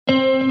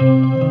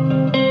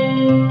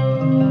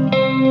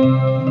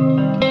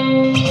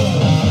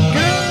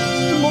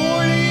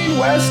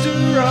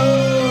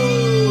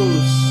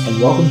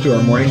Welcome to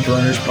our Morning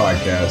Throners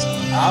podcast.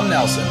 I'm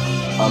Nelson.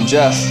 I'm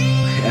Jeff.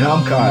 And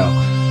I'm Kyle.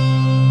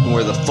 And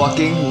we're the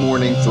fucking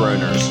Morning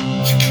Throners.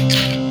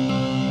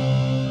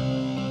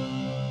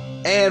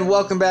 And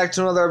welcome back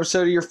to another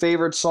episode of your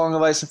favorite Song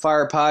of Ice and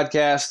Fire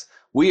podcast.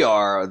 We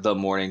are the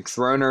Morning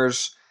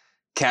Throners.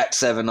 Cat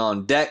 7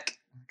 on deck.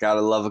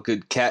 Gotta love a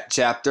good cat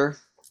chapter.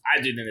 I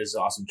do think this is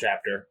an awesome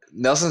chapter.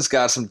 Nelson's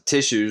got some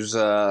tissues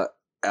out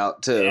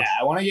too. Yeah,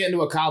 I want to get into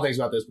what Kyle thinks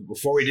about this, but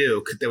before we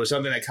do, there was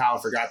something that Kyle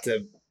forgot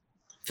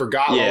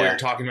what we were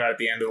talking about at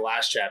the end of the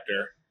last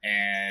chapter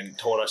and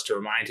told us to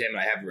remind him, and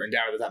I have it written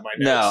down at the top of my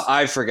notes. No,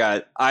 I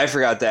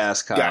forgot to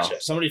ask Kyle.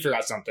 Gotcha. Somebody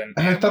forgot something.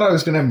 And I thought I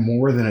was going to have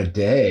more than a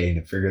day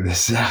to figure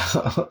this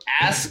out.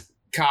 Ask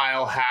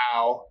Kyle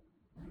how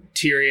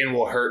Tyrion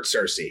will hurt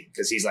Cersei,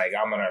 because he's like,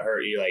 I'm going to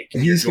hurt you. Like,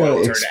 he's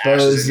going to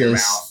expose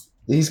this.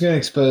 He's going to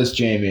expose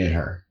Jaime and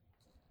her.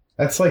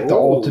 That's like the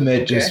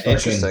ultimate just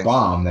fucking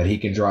bomb that he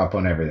can drop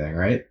on everything,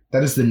 right?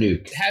 That is the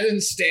nuke.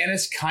 Hasn't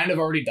Stannis kind of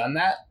already done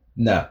that?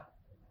 No.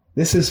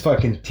 This is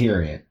fucking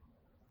Tyrion.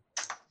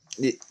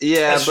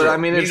 Yeah, That's but true. I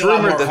mean, it's He's a lot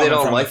rumored more that they coming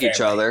don't from like the each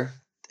family. other.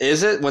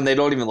 Is it when they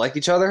don't even like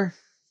each other?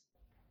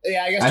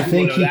 Yeah, I guess I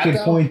think he could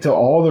point to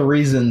all the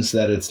reasons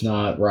that it's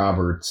not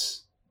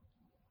Roberts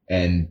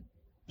and,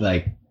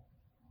 like,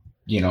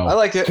 you know, I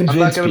like it. I'm not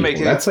convince gonna make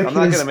people. it. That's like I'm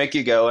not his- gonna make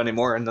you go any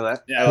more into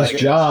that. Yeah, I like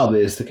His it. job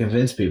is to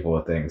convince people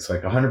of things.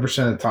 Like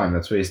 100% of the time,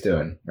 that's what he's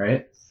doing,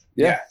 right?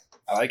 Yeah,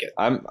 I like it.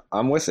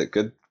 I'm with it.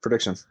 Good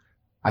prediction.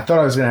 I thought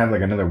I was going to have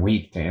like another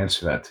week to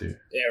answer that too.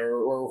 Yeah,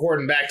 we're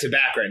recording back to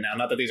back right now.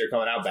 Not that these are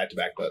coming out back to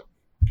back, but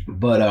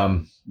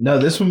No,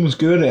 this one was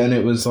good, and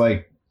it was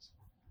like,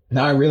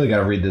 now I really got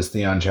to read this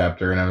Theon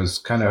chapter, and I was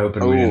kind of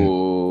hoping we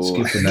didn't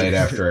skip the night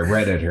after I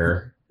read it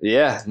here.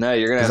 Yeah, no,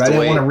 you're gonna Because have I to didn't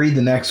wait. want to read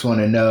the next one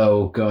and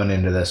know going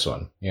into this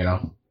one, you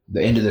know,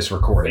 the end of this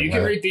recording. you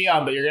can read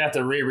Theon, but you're gonna have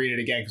to reread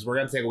it again because we're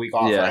gonna take a week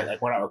off. Yeah. Right?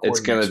 Like we're not recording. It's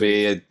gonna next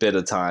be week. a bit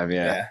of time.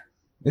 Yeah.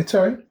 It's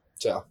all right.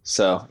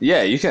 So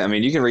yeah, you can. I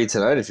mean, you can read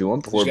tonight if you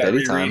want before Just gotta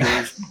bedtime.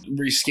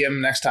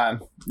 Reskim next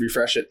time.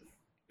 Refresh it.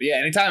 But yeah,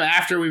 anytime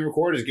after we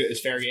record is good. Is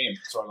fair game.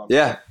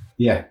 Yeah.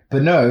 Yeah,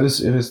 but no, it was.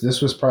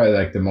 This was probably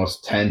like the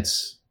most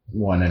tense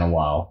one in a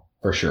while,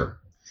 for sure.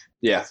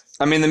 Yeah.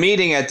 I mean, the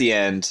meeting at the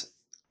end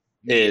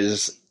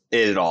is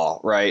it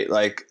all, right?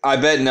 Like, I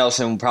bet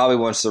Nelson probably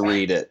wants to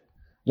read it.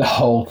 The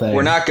whole thing.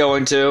 We're not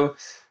going to,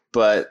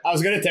 but I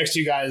was gonna text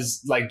you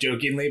guys like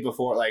jokingly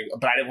before, like,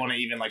 but I didn't want to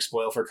even like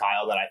spoil for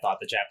Kyle that I thought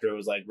the chapter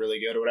was like really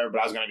good or whatever.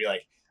 But I was gonna be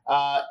like,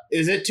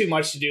 is it too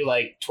much to do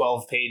like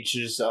 12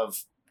 pages of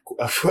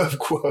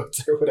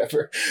quotes or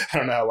whatever? I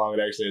don't know how long it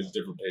actually is.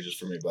 Different pages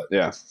for me, but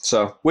yeah.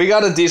 So we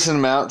got a decent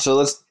amount. So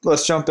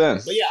let's jump in.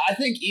 But yeah, I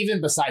think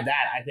even besides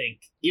that, I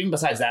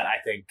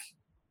think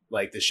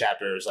like this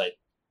chapter is like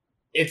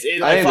I like think the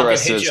fucking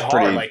rest hits is you hard.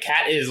 pretty- Like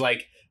Kat is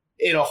like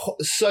in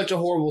such a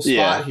horrible spot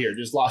Yeah. here.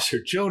 Just lost her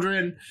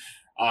children.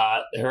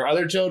 Her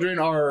other children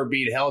are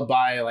being held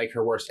by like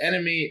her worst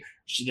enemy.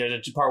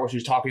 There's a part where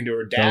she's talking to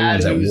her dad.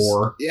 one's at who's-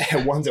 war.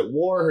 Yeah, one's at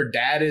war. Her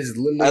dad is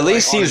literally At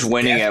least like, on he's his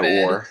winning at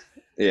deathbed. war.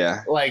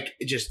 Yeah. Like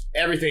just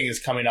everything is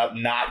coming up.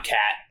 Not Kat.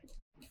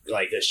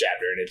 Like this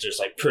chapter, and it's just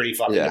like pretty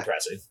fucking Yeah.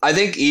 depressing. I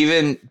think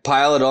even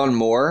pile it on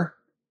more.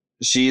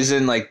 She's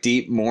in like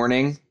deep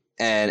mourning,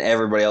 and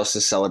everybody else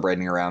is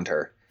celebrating around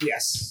her.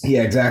 Yes.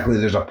 Yeah, exactly.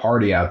 There's a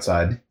party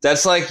outside.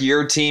 That's like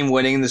your team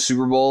winning the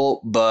Super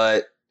Bowl,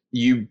 but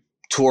you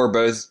tore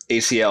both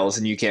ACLs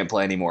and you can't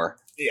play anymore.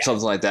 Yeah.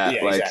 Something like that.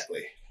 Yeah. Like,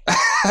 Exactly.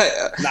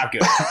 Not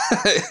good.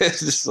 it's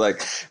just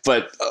like,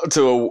 but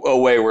to a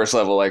way worse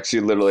level. Like she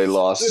literally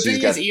lost. The She's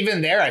thing got is,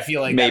 even there, I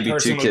feel like maybe that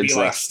person two would be kids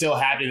like left. still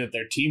happy that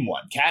their team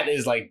won. Kat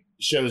is like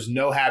shows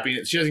no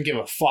happiness. She doesn't give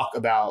a fuck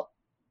about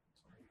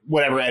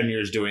whatever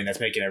Edmure is doing that's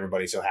making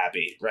everybody so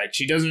happy, right?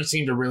 She doesn't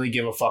seem to really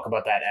give a fuck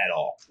about that at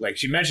all. Like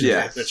she mentions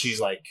Yeah. it, but she's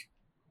like,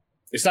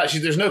 it's not.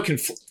 There's no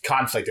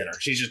conflict in her.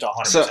 She's just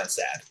 100% So-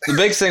 sad. the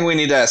big thing we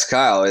need to ask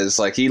Kyle is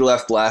like he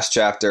left last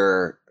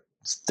chapter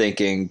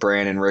thinking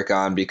Bran and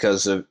Rickon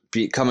because of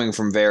coming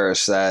from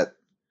Varys that,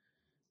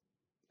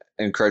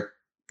 and correct,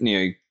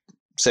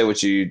 say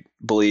what you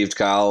believed,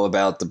 Kyle,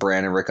 about the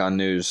Bran and Rickon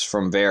news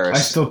from Varys. I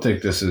still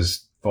think this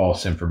is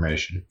false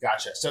information.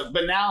 Gotcha.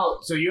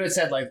 So you had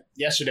said like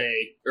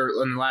yesterday or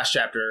in the last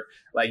chapter,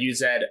 like you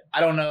said, I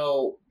don't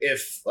know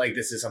if like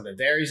this is something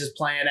Varys is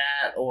playing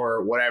at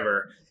or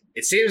whatever.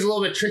 It seems a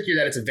little bit trickier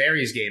that it's a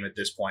Varys game at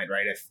this point,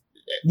 right? If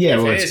Yeah,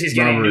 well, it is, it's he's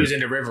getting Robert- news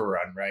into River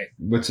Run, right?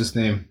 What's his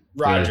name?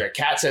 Roderick.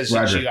 Kat says she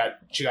Roderick.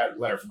 got a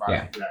letter from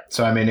Roderick. Yeah.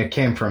 So I mean, it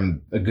came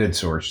from a good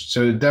source.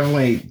 So it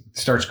definitely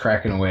starts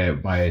cracking away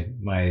at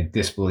my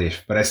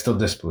disbelief, but I still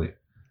disbelieve.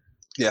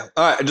 Yeah.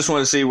 All right. I just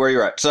wanted to see where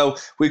you're at. So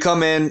we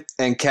come in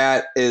and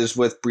Kat is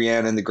with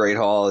Brienne in the Great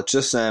Hall. It's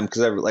just them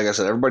because, like I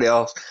said, everybody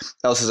else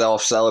is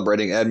off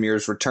celebrating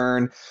Edmure's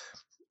return,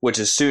 which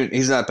is soon.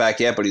 He's not back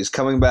yet, but he's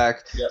coming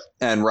back. Yep.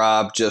 And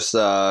Rob just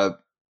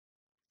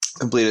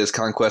completed his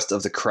conquest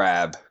of the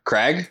crab.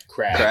 Crag?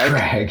 Crag.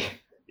 Crag.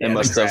 It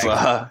must have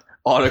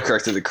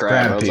autocorrected the crab.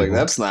 Crab I was like, people.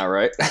 that's not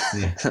right.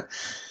 Yeah.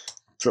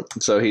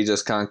 So he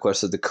just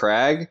conquested the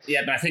crag.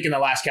 Yeah, but I think in the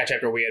last cat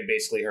chapter we had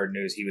basically heard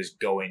news he was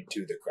going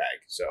to the crag.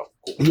 So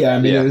cool. Yeah, I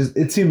mean,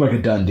 it seemed like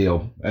a done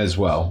deal as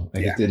well.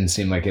 Like it didn't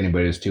seem like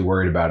anybody was too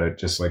worried about it.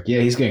 Just like,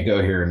 yeah, he's gonna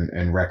go here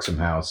and wreck some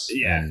house.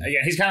 Yeah,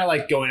 again, he's kind of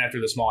like going after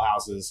the small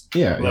houses.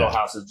 Little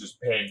houses, just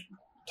paying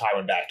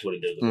Tywin back to what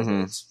he did with the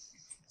woods.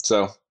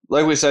 So,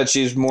 like we said,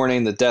 she's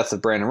mourning the death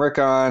of Bran and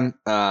Rickon.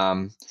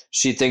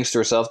 She thinks to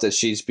herself that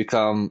she's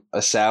become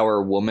a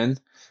sour woman.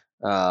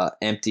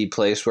 Empty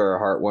place where her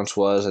heart once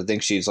was. I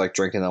think she's like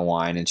drinking the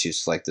wine and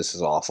she's like, this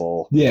is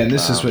awful. Yeah, and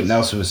this is what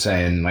Nelson was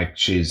saying. Like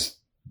she's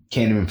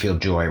can't even feel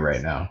joy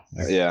right now.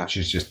 Like,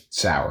 she's just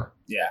sour.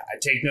 Yeah, I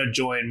take no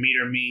joy in meat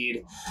or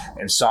mead,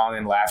 and song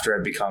and laughter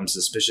have become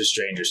suspicious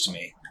strangers to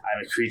me. I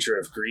am a creature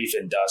of grief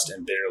and dust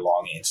and bitter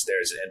longings.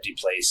 There is an empty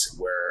place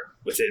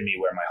within me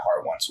where my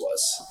heart once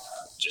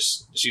was.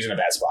 Just she's in a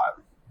bad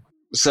spot.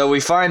 So we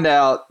find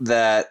out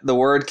that the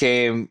word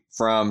came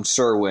from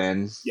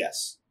Serwyn.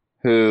 Yes.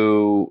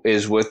 Who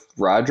is with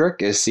Roderick?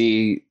 Who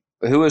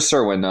is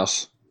Serwyn,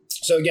 Nels?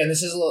 So again,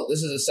 this is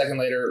a second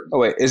later. Oh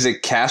wait, is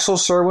it Castle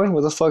Serwyn?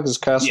 Where the fuck is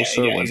Castle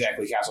Serwyn? Yeah,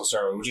 exactly, Castle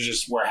Serwyn, which is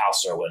just where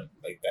House Serwyn,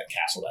 like that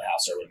castle that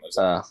House Serwyn lives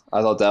in.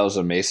 I thought that was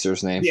a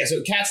maester's name. Yeah,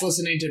 so Kat's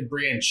listening to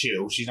Brienne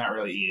chew. She's not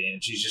really eating.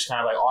 She's just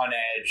kind of like on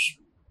edge.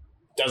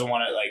 Doesn't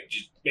want to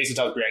just basically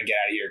tells Brienne, get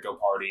out of here, go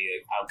party.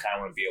 I kind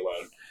of want to be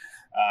alone.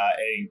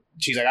 And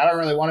she's like, I don't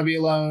really want to be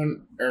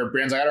alone. Or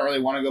Brienne's like, I don't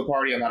really want to go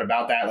party. I'm not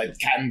about that. Like,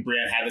 Kat and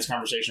Brienne had this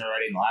conversation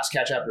already in the last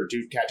cat chapter or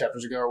 2 cat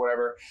chapters ago or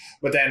whatever.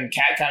 But then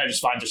Kat kind of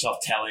just finds herself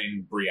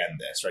telling Brienne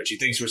this, right? She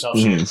thinks to herself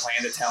she didn't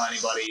plan to tell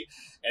anybody.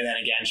 And then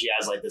again, she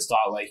has like this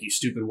thought, like, you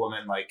stupid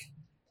woman, like,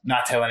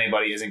 not tell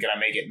anybody isn't going to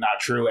make it not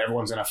true.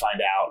 Everyone's going to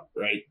find out,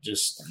 right?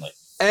 Just like.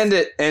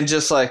 And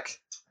just like,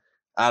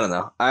 I don't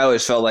know. I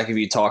always felt like if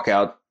you talk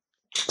out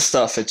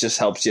stuff, it just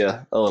helps you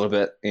a little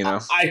bit, you know.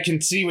 I can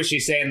see what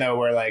she's saying though,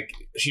 where like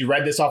she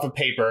read this off of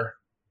paper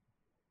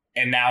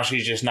and now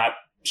she's just not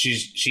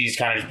she's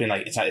kind of just been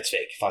like, it's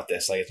fake, fuck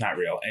this, like it's not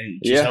real, and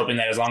she's hoping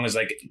that as long as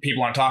like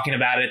people aren't talking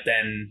about it,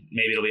 then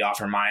maybe it'll be off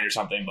her mind or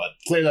something. But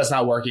clearly that's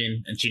not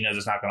working and she knows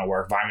it's not going to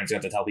work. Vyman's going to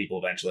have to tell people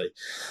eventually.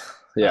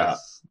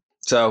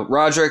 So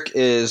Roderick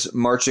is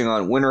marching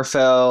on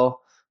Winterfell.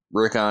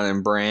 Rickon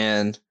and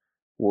Bran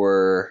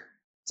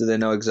do they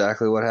know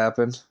exactly what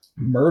happened?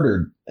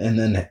 Murdered, and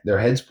then their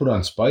heads put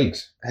on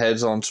spikes.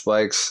 Heads on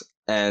spikes.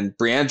 And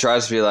Brienne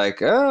tries to be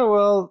like, oh,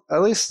 well,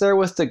 at least they're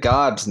with the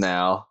gods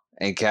now.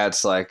 And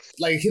Kat's like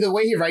the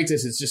way he writes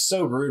this, it's just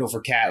so brutal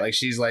for Kat. Like,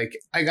 she's like,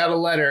 I got a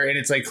letter, and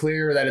it's like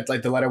clear that it's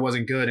like the letter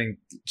wasn't good. And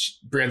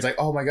Brienne's like,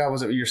 oh my God,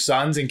 was it your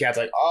son's? And Kat's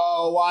like,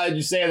 oh, why did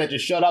you say that?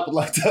 Just shut up and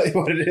let tell you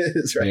what it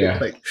is, right? Yeah.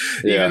 Like,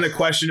 even the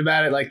question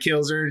about it like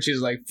kills her, and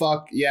she's like,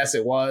 fuck, yes,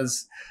 it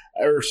was.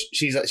 Or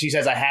she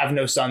says, I have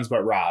no sons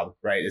but Rob,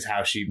 right? Is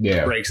how she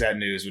breaks that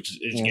news, which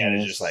is, again,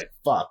 is just like,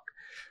 fuck.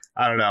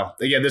 I don't know.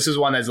 Again, this is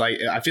one that's like,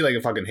 I feel like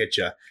it fucking hit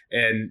you.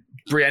 And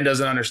Brienne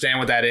doesn't understand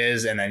what that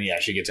is. And then,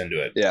 she gets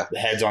into it. Yeah. The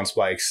head's on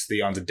spikes.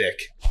 Theon's a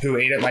dick who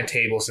ate at my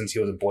table since he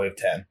was a boy of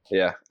 10.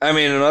 Yeah. I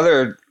mean,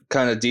 another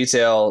kind of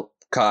detail,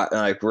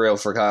 like real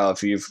for Kyle,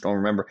 if you don't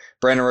remember,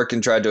 Brandon Rickon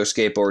tried to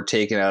escape or were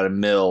taken out of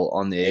Mill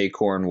on the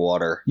Acorn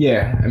Water.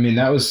 Yeah. I mean,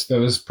 that was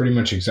pretty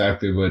much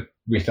exactly what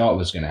we thought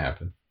was going to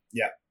happen.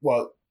 Yeah.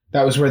 Well,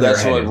 that was where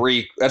that's what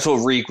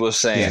Reek was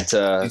saying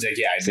to.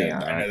 He's like,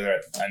 I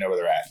know where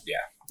they're at. Yeah.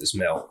 This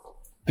Mill.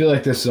 I feel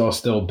like this is all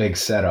still a big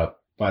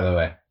setup, by the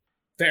way.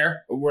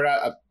 Fair. We're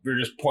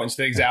just pointing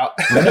things out.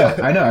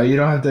 I know. You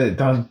don't have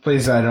to.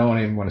 Please, I don't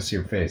even want to see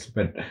your face.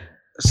 But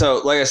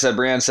so, like I said,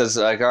 Brienne says,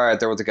 like, all right,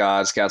 they're with the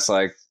gods. Kat's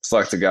like,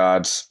 fuck the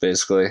gods,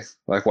 basically.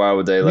 Like, why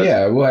would they let?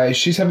 Yeah. Well,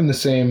 she's having the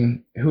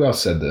same. Who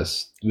else said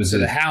this?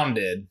 The Hound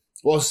did.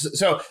 Well,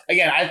 so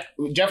again,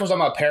 Jeff was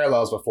talking about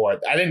parallels before.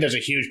 I think there's a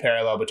huge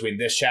parallel between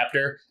this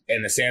chapter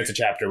and the Sansa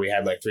chapter we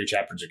had like 3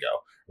 chapters ago,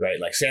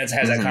 right? Like Sansa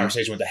has that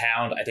conversation with the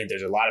Hound. I think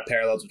there's a lot of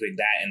parallels between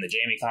that and the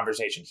Jaime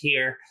conversation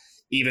here.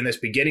 Even this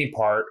beginning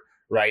part,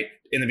 right?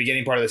 In the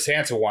beginning part of the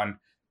Sansa one,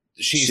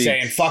 she's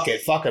saying, fuck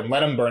it, fuck him,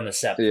 let him burn the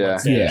scepter. When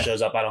Sansa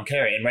shows up, I don't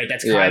care. And right,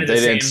 that's kind of the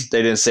same.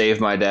 They didn't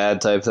save my dad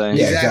type thing.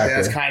 Yeah, exactly.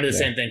 That's kind of the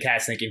same thing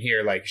Kat's thinking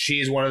here. Like,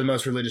 she's one of the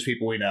most religious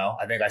people we know.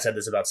 I think I said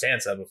this about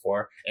Sansa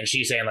before. And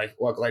she's saying, like,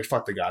 look, like,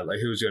 fuck the god. Like,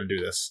 who's going to do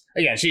this?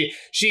 Again,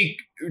 she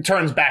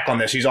turns back on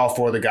this. She's all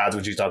for the gods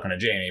when she's talking to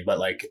Jaime. But,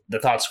 like, the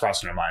thoughts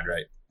crossing her mind,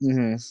 right?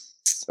 Mm-hmm.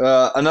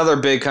 Another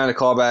big kind of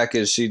callback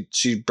is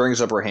she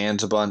brings up her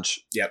hands a bunch.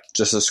 Yep.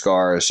 Just a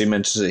scar. She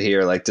mentions it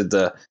here. Like, did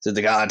the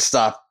gods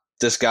stop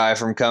this guy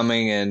from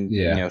coming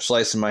and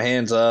slicing my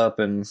hands up?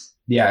 And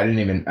I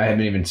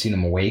haven't even seen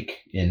him awake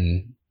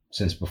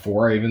since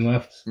before I even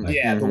left. Like,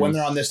 but when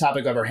they're on this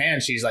topic of her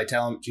hand, she's like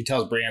she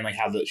tells Brienne like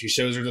how she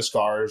shows her the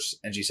scars,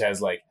 and she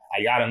says like,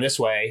 I got him this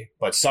way,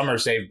 but Summer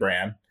saved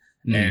Bran.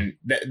 And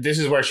this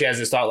is where she has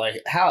this thought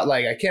like, how,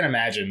 like, I can't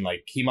imagine,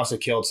 like, he must have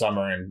killed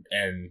Summer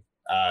and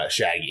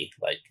Shaggy.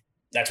 Like,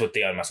 that's what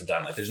Theon must have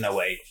done. Like, there's no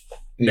way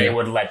they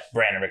would let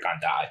Bran and Rickon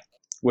die.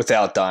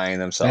 without dying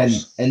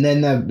themselves. And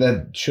then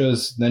that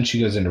shows. Then she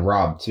goes into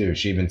Rob too.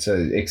 She even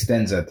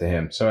extends that to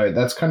him. So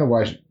that's kind of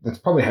why. That's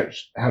probably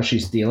how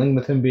she's dealing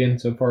with him being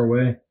so far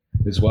away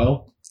as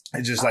well.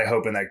 It's just like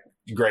hoping that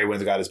Grey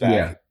Wind's got his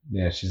back.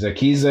 Yeah. She's like,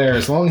 he's there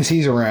as long as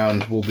he's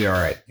around, we'll be all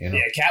right. You know?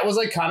 Yeah, Kat was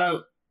like kind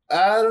of.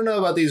 I don't know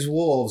about these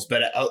wolves,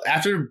 but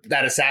after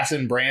that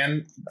assassin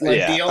Bran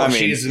deal, I mean,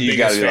 she's the you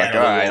biggest gotta be fan like,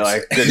 all of the right, wolves.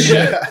 like good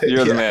shit.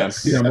 You're the man.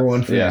 Number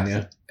one fan.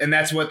 Yeah. And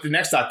that's what the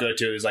next thought go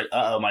to is like,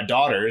 my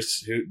daughters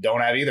who don't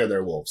have either of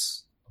their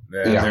wolves,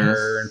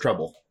 they're in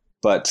trouble.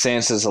 But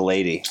Sansa's a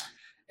lady,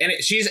 and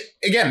she's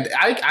again.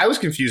 I was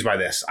confused by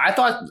this. I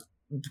thought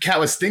Kat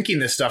was thinking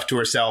this stuff to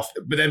herself,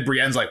 but then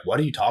Brienne's like, "What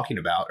are you talking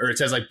about?" Or it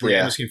says like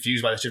Brienne was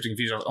confused by the shifting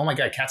confusion. Like, oh my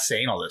god, Kat's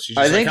saying all this.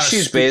 I think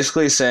she's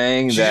basically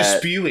saying she's that just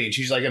spewing.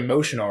 She's like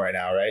emotional right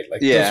now, right? Like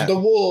the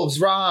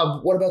wolves,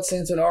 Rob. What about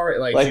Sansa and Arya?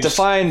 Like to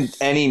find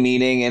any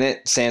meaning in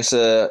it,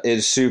 Sansa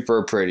is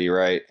super pretty,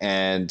 right?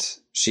 And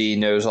she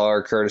knows all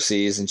her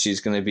courtesies, and she's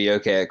going to be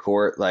okay at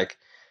court. Like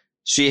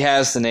she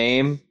has the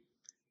name.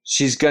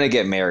 She's going to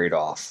get married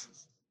off,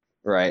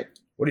 right?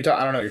 What are you talking?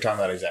 I don't know what you're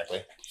talking about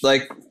exactly.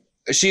 Like.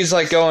 She's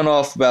like going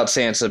off about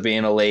Sansa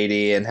being a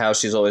lady and how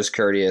she's always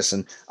courteous.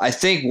 And I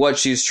think what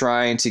she's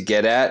trying to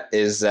get at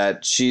is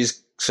that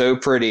she's so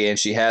pretty and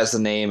she has the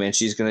name and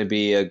she's going to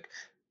be a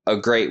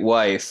great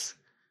wife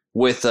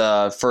with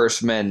a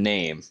first men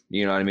name.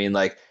 You know what I mean?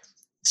 Like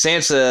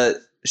Sansa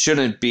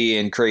shouldn't be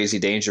in crazy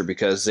danger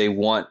because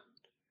someone's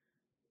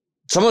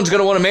going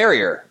to want to marry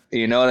her.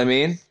 You know what I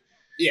mean?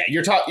 Yeah,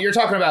 you're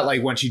talking about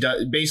like when she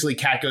does basically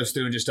Kat goes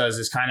through and just does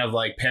this kind of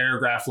like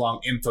paragraph long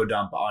info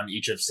dump on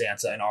each of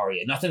Sansa and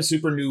Arya. Nothing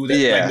super new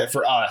that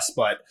for us,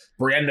 but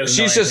Brienne doesn't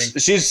know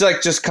anything. She's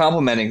like just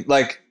complimenting.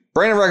 Like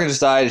Brandon Reckon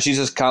just died, and she's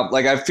just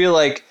like I feel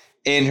like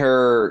in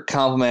her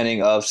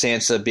complimenting of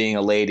Sansa being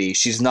a lady,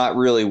 she's not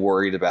really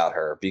worried about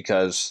her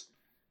because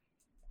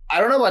I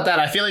don't know about that.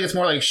 I feel like it's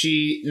more like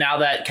now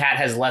that Kat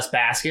has less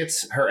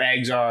baskets, her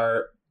eggs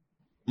are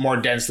more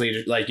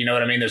densely, like, you know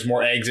what I mean? There's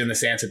more eggs in the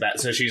Sansa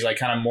basket, so she's like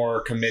kind of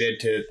more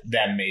committed to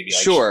them maybe.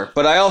 Like sure,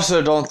 but I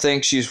also don't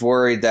think she's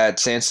worried that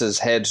Sansa's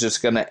head's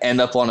just going to end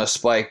up on a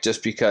spike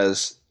just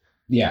because.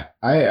 Yeah,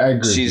 I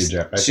agree with you,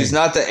 Jeff. She's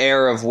not the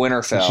heir of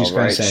Winterfell, she's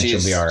right?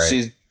 She'll be all right.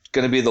 She's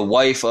going to be the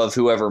wife of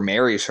whoever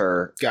marries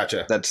her.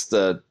 Gotcha. That's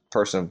the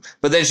person.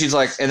 But then she's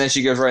like, and then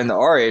she goes right into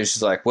Arya, and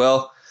she's like,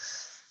 well,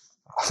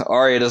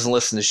 Arya doesn't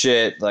listen to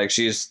shit. Like,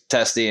 she's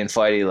testy and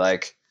fighty.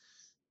 Like,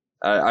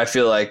 I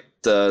feel like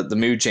the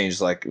mood changes.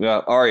 Like,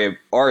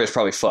 Arya's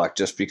probably fucked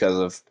just because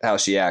of how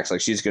she acts.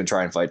 Like, she's gonna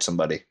try and fight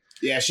somebody.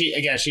 Yeah,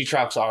 she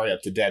chalks Arya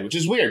up to dead, which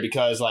is weird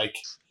because like,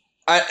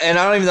 I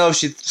don't even know if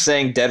she's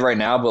saying dead right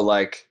now, but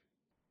like,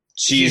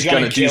 she's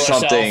gonna do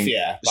something.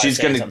 She's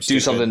gonna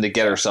do something to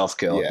get herself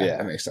killed. Yeah,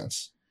 that makes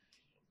sense.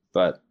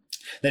 But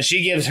then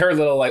she gives her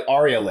little like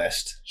Arya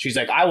list. She's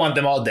like, I want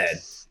them all dead.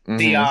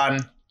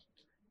 Mm-hmm.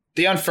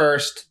 Theon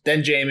first,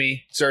 then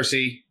Jaime,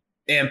 Cersei,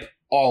 Imp,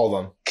 all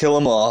of them. Kill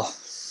them all.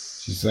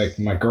 She's like,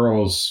 my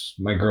girls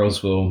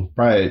will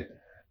probably.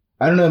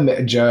 I don't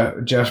know,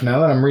 Jeff. Now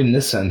that I'm reading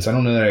this sentence, I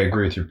don't know that I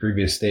agree with your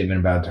previous statement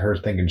about her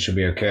thinking she'll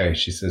be okay.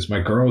 She says, my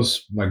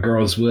girls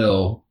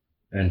will,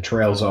 and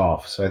trails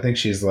off. So I think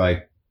she's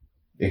like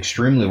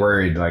extremely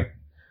worried. Like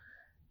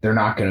they're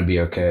not going to be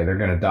okay. They're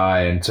going to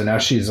die, and so now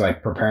she's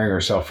like preparing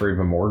herself for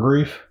even more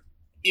grief.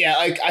 Yeah,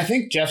 like I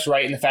think Jeff's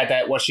right in the fact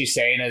that what she's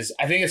saying is,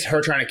 I think it's her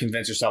trying to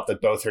convince herself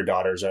that both her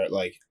daughters are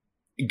like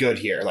good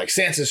here. Like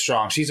Sansa's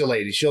strong, she's a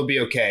lady, she'll be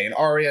okay. And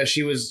Arya,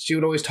 she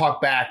would always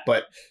talk back,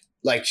 but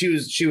like she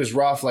was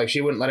rough. Like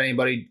she wouldn't let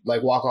anybody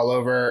like walk all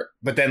over her.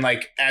 But then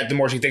like the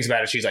more she thinks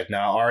about it, she's like, no,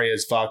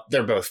 Arya's fucked.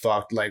 They're both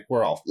fucked. Like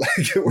we're all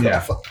all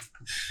fucked.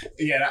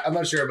 Yeah, I'm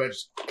not sure, but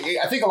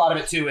I think a lot of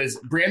it too is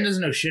Brienne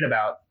doesn't know shit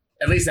about.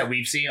 At least that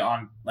we've seen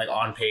on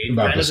page.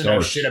 Brienne doesn't know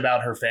shit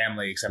about her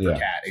family except for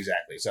Kat.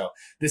 Exactly. So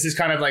this is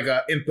kind of like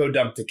a info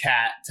dump to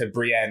Kat to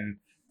Brienne,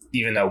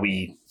 even though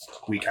we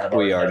kind of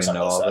already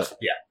know all of it.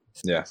 Yeah.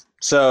 Yeah.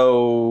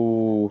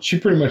 So she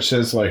pretty much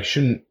says like,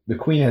 shouldn't the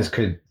queen has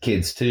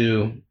kids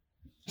too?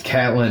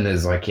 Catelyn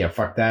is like, yeah,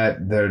 fuck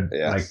that. They're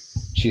like,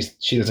 she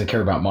doesn't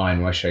care about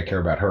mine. Why should I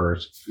care about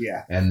hers?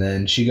 Yeah. And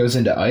then she goes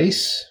into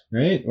ice,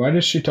 right? Why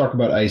does she talk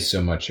about ice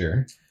so much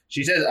here?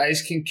 She says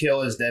ice can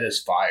kill as dead as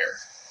fire.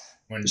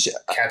 When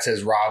Kat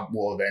says Rob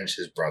will avenge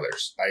his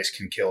brothers, ice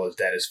can kill as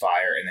dead as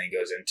fire, and then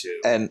goes into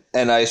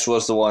and ice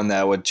was the one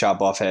that would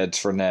chop off heads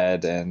for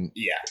Ned, and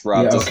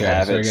Rob doesn't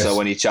have it. So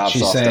when he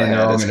chops off their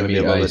head, it's going to be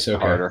a little bit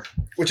harder.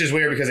 Which is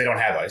weird because they don't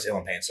have ice.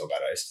 Ilyn Payne still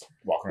got ice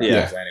walking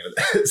around. Anyway.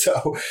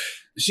 So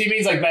she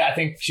means like, I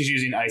think she's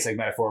using ice like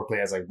metaphorically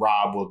as like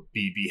Rob will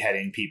be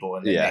beheading people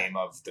in the name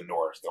of the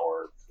North,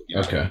 or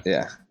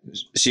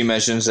She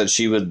mentions that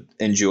she would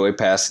enjoy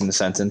passing the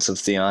sentence of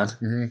Theon.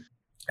 Mm-hmm.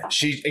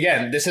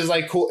 This is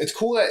like cool. It's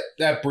cool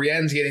that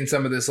Brienne's getting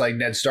some of this like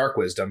Ned Stark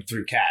wisdom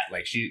through Kat.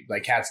 Like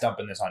Kat's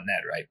dumping this on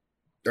Ned, right?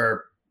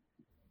 Or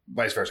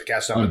vice versa.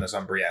 Kat's dumping this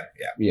on Brienne.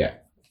 Yeah.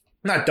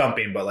 Not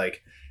dumping, but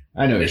like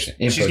I know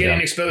she's getting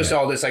exposed to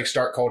all this like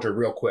Stark culture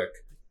real quick.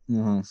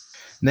 Mm-hmm. And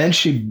then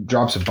she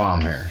drops a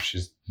bomb here.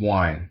 She's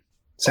wine.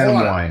 Send him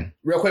Hold on. wine.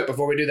 Real quick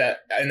before we do that,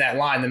 in that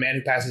line, the man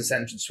who passes the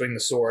sentence should swing the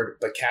sword,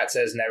 but Kat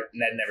says Ned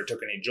never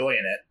took any joy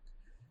in it.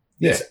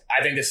 Yeah.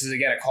 I think this is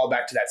again a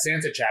callback to that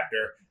Sansa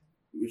chapter.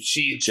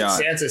 John.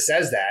 Sansa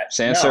says that.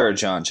 Sansa or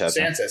John chapter?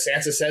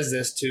 Sansa says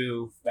this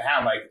to the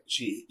Hound, like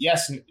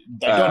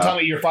don't tell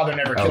me your father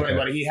never killed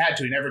anybody. He had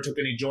to. He never took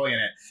any joy in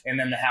it. And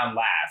then the Hound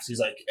laughs. He's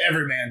like,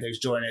 every man takes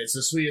joy in it. It's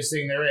the sweetest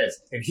thing there is.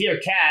 And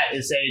here, Kat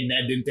is saying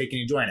Ned didn't take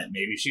any joy in it.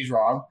 Maybe she's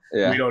wrong.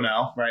 Yeah. We don't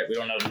know, right? We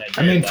don't know if Ned did.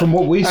 I mean, from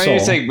what we saw, you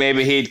think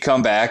maybe he'd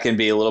come back and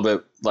be a little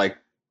bit like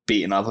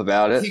beaten up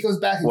about it. He goes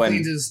back and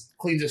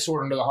cleans his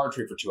sword under the heart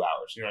tree for 2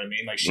 hours. You know what I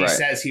mean? Like she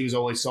says he was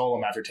only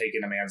Solom after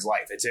taking a man's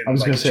life. It's in. I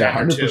was going to say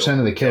 100%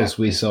 of the kills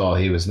we saw,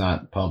 he was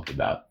not pumped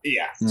about.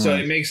 Yeah, so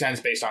it makes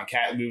sense based on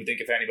Kat. We would think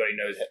if anybody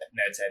knows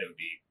Ned's head, it would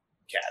be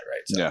Kat,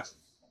 right? So,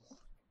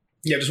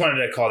 yeah. Just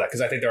wanted to call that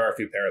because I think there are a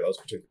few parallels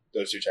between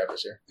those two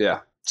chapters here. Yeah.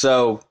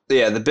 So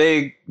the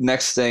big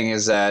next thing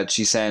is that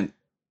she sent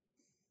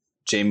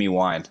Jaime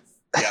wine.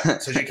 Yeah,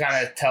 so she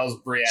kind of tells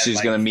Brienne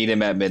she's going to meet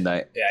him at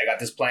midnight. Yeah, I got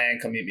this plan.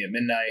 Come meet me at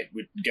midnight.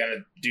 We're going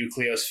to do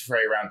Cleo's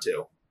Frey round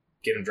 2.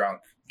 Get him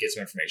drunk. Get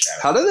some information out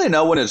of him. How do they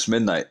know when it's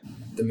midnight?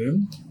 The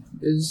moon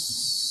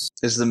is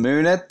the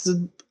moon at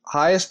the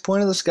highest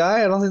point of the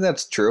sky? I don't think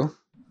that's true.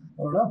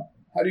 I don't know.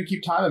 How do you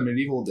keep time in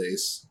medieval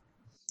days?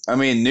 I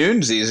mean,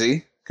 noon's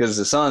easy because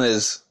the sun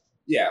is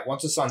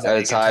once the sun's out,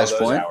 at its highest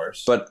point.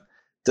 Hours. But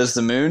does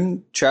the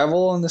moon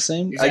travel on the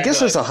same? Exactly. I guess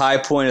there's a high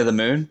point of the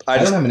moon. I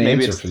don't have an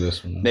answer for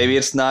this one. Maybe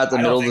it's not the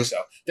middle of the... So.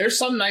 There's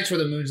some nights where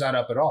the moon's not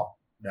up at all.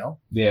 No?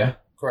 Yeah.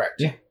 Correct.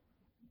 Yeah.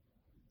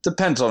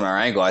 Depends on our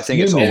angle. I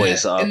think it's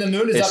always up. And the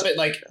moon is up at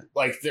like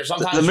there's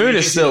sometimes the moon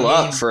is still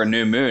up for a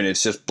new moon.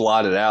 It's just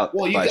blotted out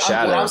by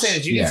shadows. What I'm saying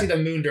is you can see the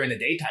moon during the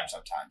daytime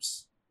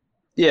sometimes.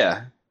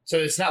 Yeah. So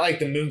it's not like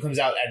the moon comes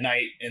out at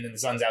night and then the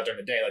sun's out during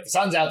the day. Like the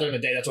sun's out during the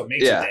day, that's what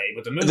makes it day.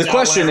 But the moon's out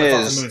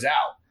whenever the moon's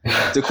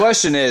out. The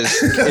question is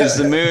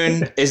the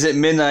moon? Is it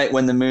midnight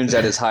when the moon's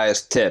at its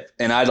highest tip?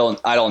 And I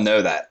don't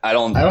know that. I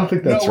don't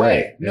think that's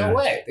right. No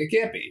way. It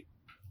can't be.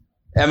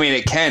 I mean,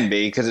 it can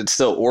be because it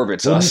still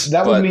orbits us.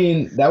 That would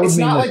mean it's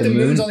not that like the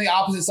moon's on the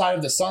opposite side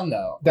of the sun,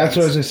 though. That's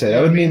what I was going to say.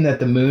 That would mean that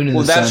the moon and the sun.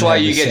 Well, that's why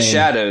you get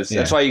shadows. Yeah.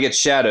 That's why you get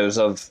shadows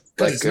of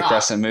like a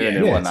crescent moon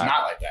and whatnot. It's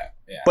not like that.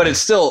 Yeah. But it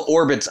still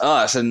orbits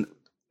us and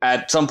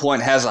at some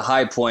point has a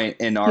high point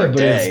in our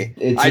day.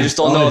 I just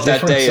don't know if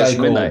that day is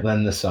midnight.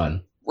 Than the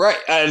sun. Right.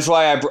 That's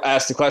why I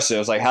asked the question. I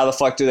was like, how the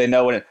fuck do they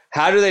know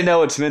how do they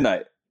know it's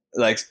midnight?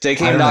 Like they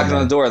came knocking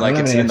on the door like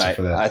it's midnight.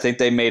 I think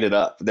they made it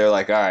up. They're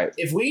like, all right.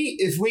 If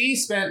we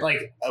spent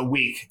like a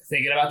week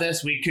thinking about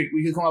this, we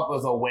could come up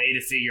with a way to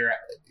figure out.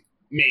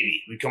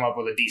 Maybe we'd come up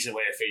with a decent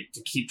way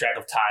to keep track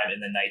of time in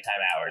the nighttime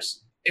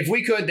hours. If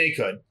we could, they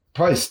could.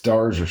 Probably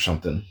stars or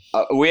something.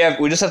 We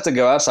just have to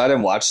go outside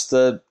and watch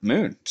the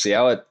moon. See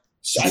how it.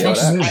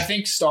 I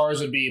think stars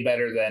would be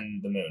better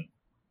than the moon.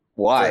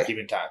 Why? For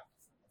keeping time.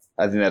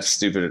 I think that's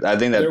stupid. I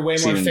think that they're way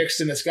more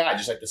fixed in the sky,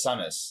 just like the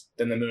sun is,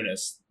 than the moon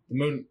is. The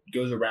moon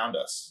goes around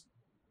us.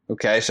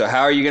 Okay, so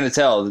how are you going to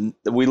tell?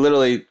 We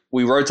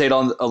rotate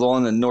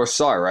along the North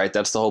Star, right?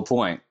 That's the whole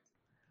point.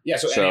 Yeah,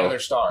 so any other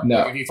star. No.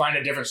 Like if you find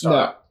a different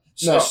star.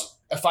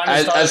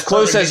 As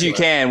close as you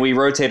can, we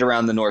rotate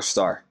around the North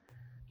Star.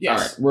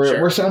 Yes. All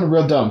right. We're sounding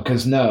real dumb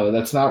because no,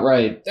 that's not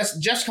right. That's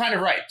just kind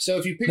of right. So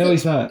if you pick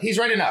he's not. He's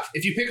right enough.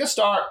 If you pick a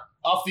star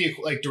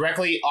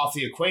directly off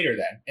the equator,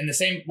 then in the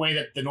same way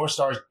that the North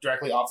Star is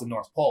directly off the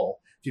North Pole,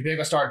 if you pick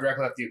a star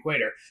directly off the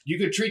equator, you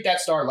could treat that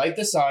star like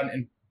the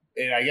sun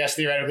and I guess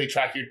theoretically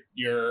track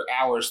your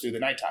hours through the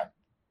nighttime.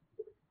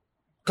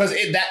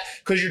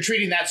 Because you're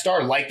treating that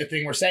star like the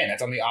thing we're saying.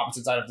 That's on the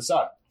opposite side of the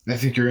sun. I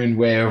think you're in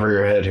way over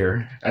your head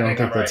here. I don't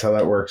think that's how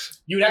that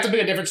works. You would have to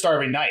pick a different star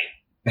every night.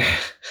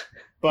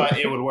 But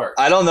it would work.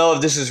 I don't know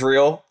if this is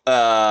real.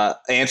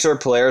 Answer: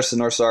 Polaris, the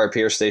North Star,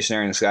 appears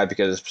stationary in the sky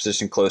because it's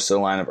positioned close to the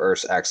line of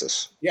Earth's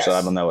axis. Yes. So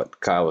I don't know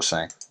what Kyle was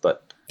saying,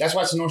 but that's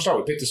why it's the North Star.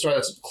 We picked the star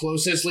that's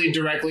closestly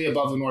directly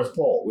above the North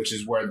Pole, which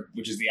is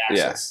the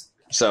axis.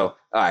 Yeah. So, all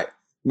right,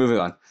 moving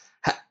on.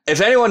 If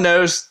anyone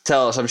knows,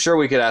 tell us. I'm sure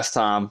we could ask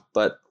Tom.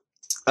 But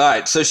all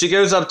right, so she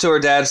goes up to her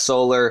dad's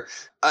solar.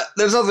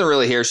 There's nothing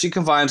really here. She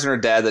confides in her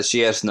dad that she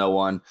has no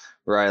one.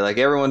 Right, like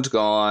everyone's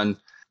gone.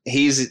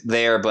 He's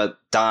there but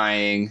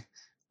dying,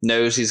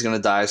 knows he's going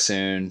to die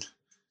soon.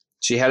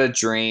 She had a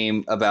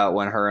dream about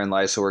when her and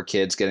Lysa were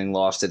kids getting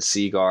lost at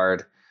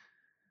Seaguard.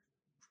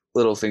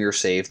 Littlefinger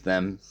saved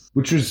them.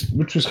 Which was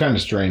kind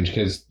of strange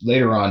because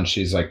later on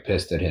she's like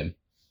pissed at him.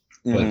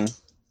 Mm-hmm.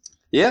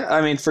 Yeah,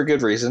 I mean, for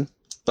good reason.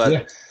 But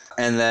yeah.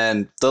 And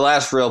then the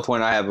last real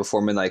point I have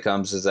before midnight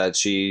comes is that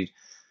she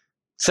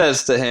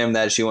says to him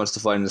that she wants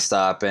the fighting to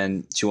stop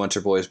and she wants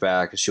her boys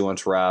back and she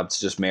wants Robb to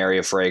just marry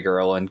a Frey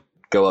girl and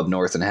go up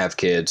north and have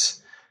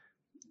kids.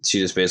 She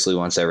just basically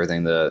wants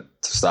everything to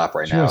stop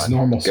right now. She wants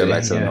normalcy. Go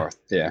back to the north.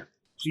 Yeah.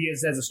 She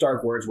says the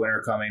Stark words,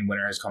 winter coming,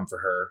 winter has come for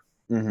her.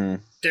 Mm-hmm.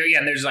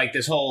 There's like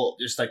this whole,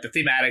 just like the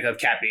thematic of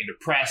Kat being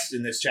depressed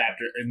in this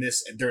chapter,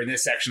 during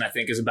this section, I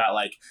think is about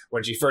like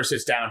when she first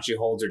sits down, she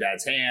holds her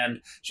dad's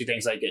hand. She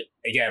thinks like, it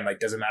again, like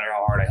doesn't matter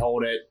how hard I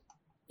hold it,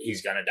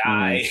 he's gonna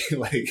die.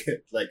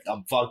 like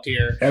I'm fucked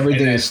here.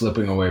 Everything is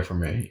slipping away from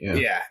me.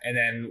 Yeah. And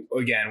then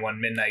again, one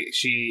midnight,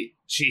 she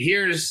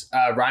hears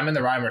Ryman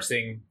the Rhymer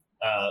sing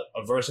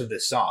a verse of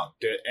this song.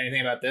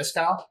 Anything about this,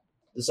 Kyle?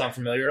 Does this sound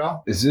familiar at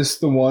all? Is this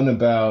the one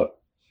about?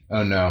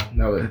 Oh no,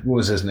 what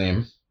was his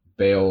name?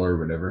 Bale or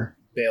whatever.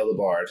 Bale the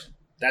Bard.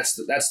 That's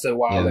the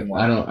wilding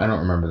one. I don't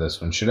remember this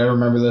one. Should I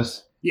remember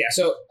this? Yeah.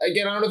 So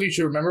again, I don't know if you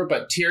should remember,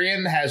 but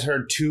Tyrion has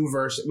heard two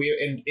verses.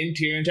 In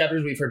Tyrion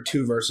chapters, we've heard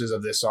two verses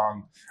of this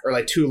song, or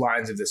like two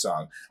lines of this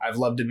song. I've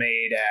loved a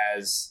maid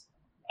as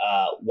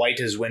white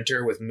as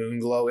winter with moon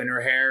glow in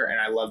her hair, and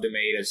I loved a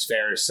maid as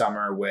fair as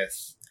summer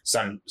with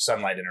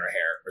sunlight in her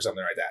hair, or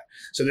something like that.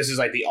 So this is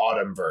like the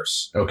autumn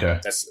verse. Okay.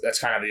 That's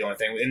kind of the only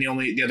thing. And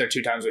the other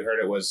two times we heard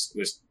it was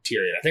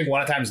Tyrion. I think one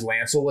of the times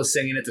Lancel was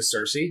singing it to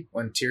Cersei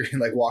when Tyrion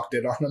like walked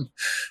in on him,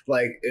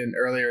 like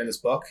earlier in this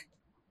book.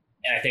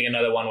 And I think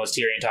another one was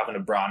Tyrion talking to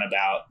Bronn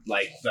about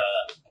like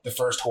the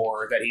first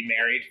whore that he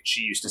married.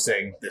 She used to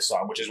sing this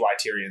song, which is why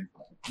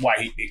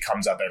it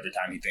comes up every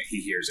time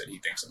he hears it. He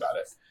thinks about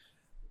it.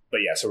 But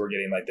yeah, so we're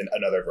getting like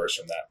another verse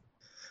from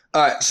that.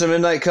 All right, so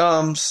midnight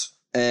comes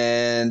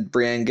and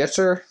Brienne gets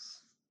her.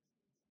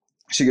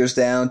 She goes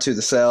down to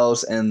the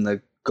cells and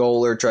the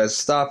Goaler tries to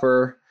stop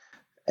her,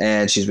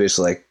 and she's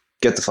basically like,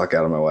 "Get the fuck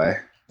out of my way." I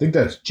think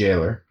that's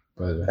Jailer,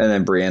 but and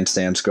then Brienne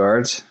stands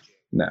guard.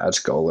 No,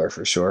 it's Goaler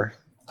for sure.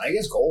 I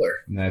guess Goaler.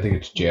 No, I think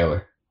it's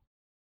Jailer.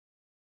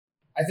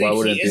 I think why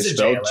wouldn't he it is be a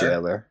spelled jailer,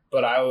 Jailer?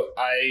 but I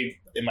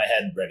in my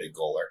head read it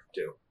Goaler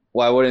too.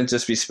 Why wouldn't it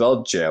just be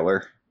spelled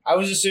Jailer? I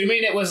was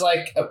assuming it was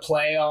like a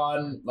play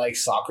on like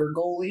soccer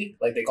goalie,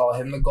 like they call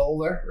him the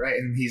goaler, right?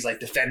 And he's like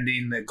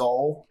defending the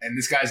goal, and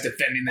this guy's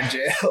defending the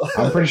jail.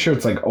 I'm pretty sure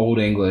it's like Old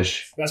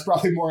English. That's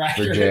probably more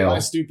accurate. Jail.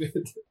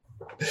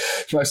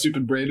 My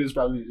stupid brain is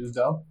probably just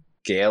dumb.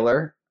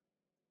 Jailer?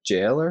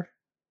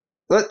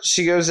 But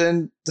she goes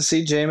in to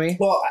see Jaime.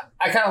 Well,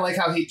 I kind of like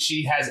how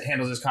she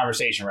handles this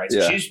conversation, right? So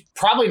Yeah. she's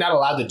probably not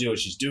allowed to do what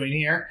she's doing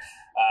here.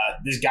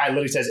 This guy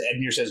literally says,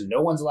 Edmure says,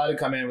 no one's allowed to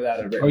come in without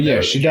a written Oh yeah,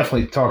 note. she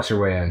definitely talks her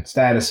way in.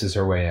 Status is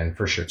her way in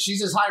for sure.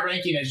 She's as high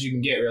ranking as you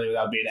can get, really,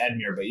 without being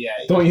Edmure. But yeah,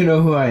 Don't you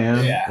know who I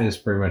am? Yeah. Is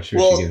pretty much who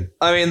Well, she is.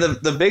 I mean,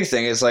 the big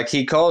thing is like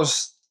he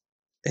calls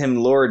him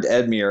Lord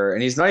Edmure,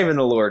 and he's not even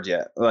the Lord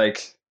yet.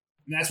 Like,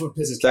 and that's what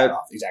pisses Kat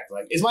off. Exactly.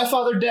 Like, is my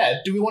father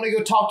dead? Do we want to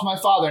go talk to my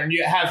father and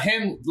you have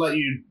him let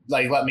me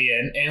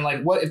in? And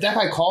like, what if that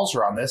guy calls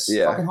her on this?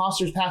 Yeah. Fucking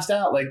Hoster's passed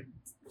out. Like,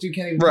 dude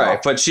can't even right?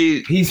 talk. But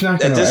He's not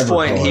at gonna this ever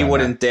point call he her on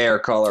wouldn't that. dare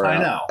call her I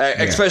out. know.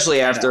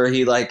 Especially after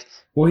he like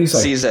Well, he's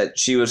like sees that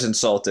she was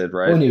insulted,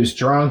 right? when he was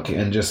drunk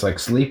and just like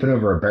sleeping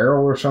over a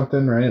barrel or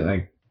something, right?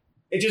 Like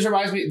It just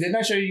reminds me. Didn't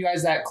I show you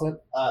guys that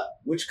clip?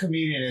 Which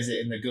comedian is it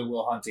in the Good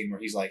Will Hunting where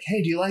he's like,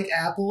 "Hey, do you like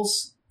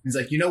apples?" He's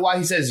like, "You know why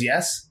he says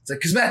yes?" It's like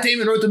because Matt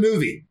Damon wrote the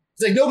movie.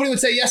 It's like nobody would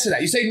say yes to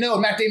that. You say no,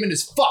 Matt Damon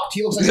is fucked.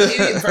 He looks like an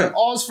idiot in front of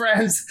all his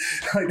friends.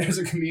 Like there's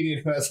a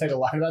comedian who has like a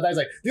line about that. He's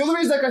like, the only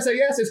reason that guy say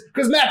yes is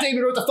because Matt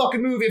Damon wrote the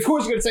fucking movie. Of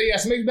course, you're gonna say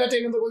yes. It makes Matt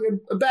Damon look like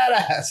a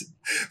badass.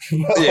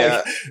 But,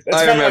 Yeah, that's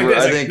I kinda remember.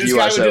 this. I think this you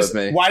guy watched would that just-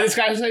 with me. Why did this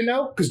guy say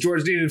no? Because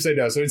George made him say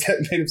no. So he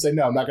made him say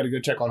no. I'm not gonna go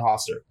check on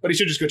Hoster. But he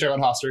should just go check on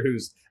Hoster.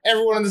 Who's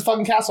everyone in this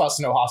fucking castle has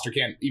to know Hoster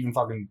can't even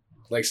fucking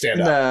like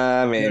stand up.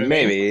 Nah, I mean, You know what I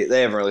maybe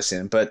they haven't really seen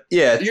him, but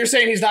yeah. You're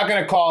saying he's not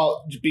going to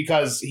call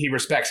because he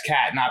respects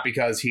Kat, not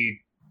because he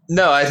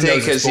No, I think knows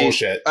it's because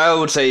bullshit. I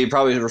would say he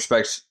probably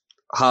respects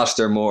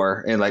Hoster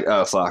more, and like,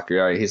 oh fuck,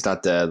 you're right, he's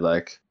not dead.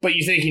 Like, But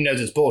you think he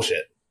knows it's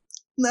bullshit.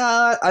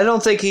 nah, I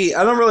don't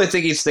really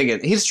think he's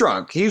thinking. He's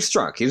drunk. He's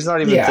not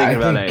even thinking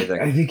about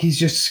anything. I think he's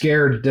just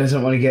scared,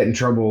 doesn't want to get in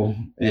trouble.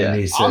 And Yeah.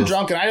 he says, I'm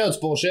drunk and I know it's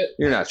bullshit.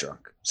 You're not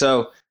drunk.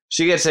 So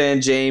she gets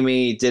in.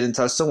 Jaime didn't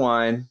touch the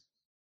wine,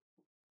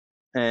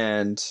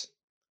 and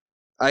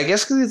I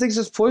guess because he thinks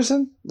it's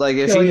poison. Like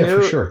if Oh he yeah,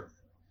 knew, for sure.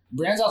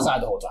 Brand's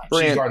outside the whole time. She's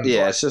Bran- guarding the yeah,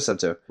 door. it's just them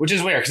two. Which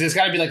is weird because it's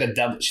got to be like a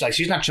double.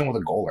 She's not chilling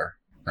with a goaler,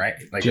 right?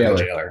 Like Jailer. a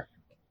jailer.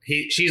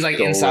 She's like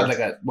Goaler. inside like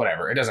a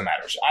whatever. It doesn't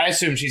matter. I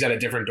assume she's at a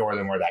different door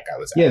than where that guy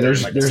was at. Yeah,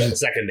 there's like a a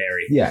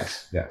secondary.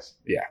 Yes. Yeah.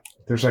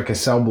 There's like a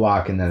cell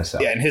block and then a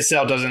cell. Yeah, and his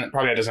cell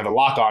probably doesn't have a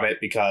lock on it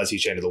because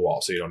he's chained to the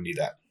wall, so you don't need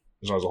that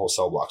as long as the whole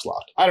cell block's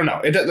locked. I don't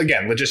know.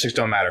 Again, logistics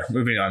don't matter.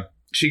 Moving on.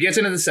 She gets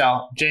into the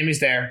cell. Jaime's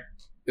there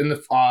in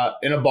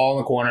a ball in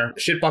the corner,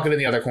 shit bucket in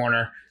the other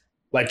corner.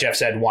 Like Jeff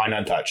said, wine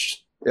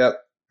untouched. Yep.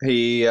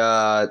 He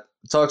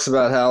talks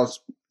about how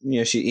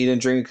she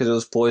didn't drink because it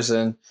was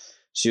poison.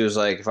 She was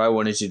like, if I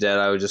wanted you dead,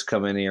 I would just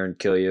come in here and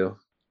kill you.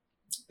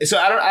 So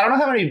I don't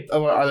know how many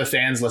of our other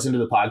fans listen to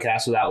the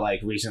podcast without like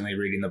recently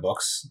reading the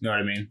books. You know what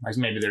I mean? Like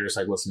maybe they're just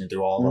like listening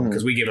through all of them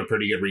because we give a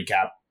pretty good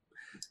recap.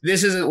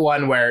 This isn't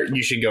one where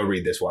you should go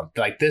read this one.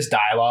 Like this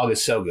dialogue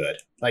is so good.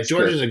 Like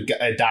George is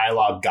a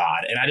dialogue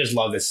god, and I just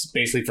love this.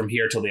 Basically, from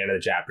here till the end of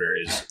the chapter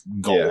is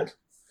gold.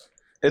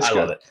 Yeah. It's I good.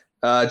 love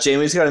it.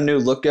 Jaime's got a new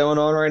look going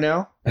on right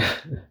now.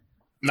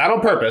 Not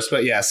on purpose,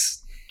 but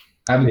yes.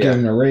 I would give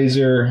him a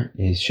razor.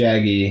 He's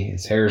shaggy.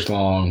 His hair's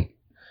long.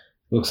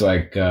 Looks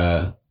like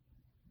Tom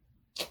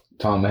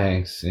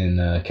Hanks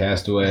in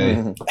Castaway.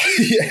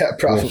 Yeah,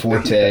 probably. Will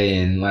Forte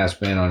in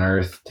Last Man on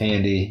Earth.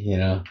 Tandy, you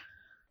know.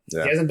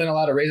 Yeah. He hasn't been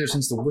allowed a razor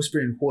since the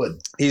Whispering Wood.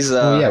 He's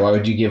why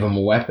would you give him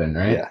a weapon,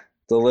 right? Yeah,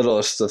 the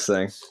littlest of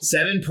things.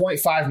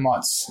 7.5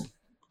 months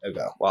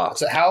ago. Wow.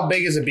 So how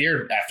big is a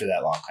beard after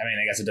that long? I mean,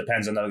 I guess it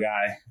depends on the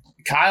guy.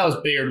 Kyle's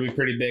beard would be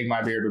pretty big.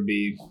 My beard would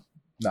be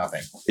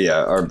nothing.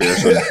 Yeah, our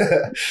beards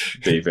would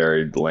be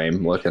very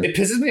lame looking. It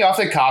pisses me off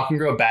that Kyle can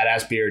grow a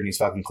badass beard and he's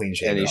fucking clean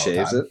shaven. And he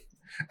shaves it.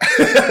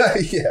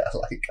 Yeah,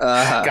 like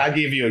God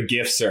gave you a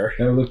gift, sir.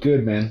 That'll look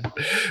good, man.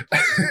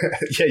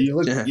 Yeah, you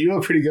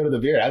look pretty good with the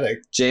beard, I think.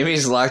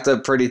 Jamie's locked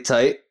up pretty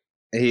tight.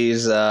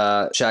 He's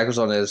shackles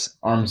on his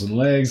arms and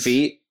legs,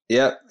 feet.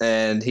 Yep,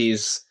 and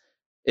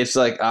it's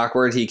like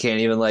awkward. He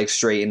can't even like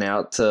straighten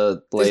out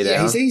to lay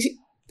down.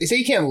 They say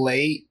he can't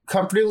lay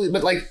comfortably,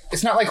 but like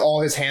it's not like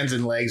all his hands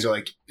and legs are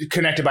like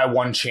connected by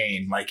one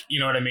chain. Like, you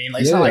know what I mean?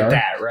 Like it's not like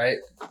that, right?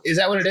 Is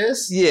that what it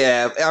is?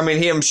 Yeah, I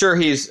mean, I'm sure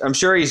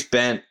he's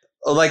bent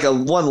like a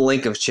one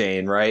link of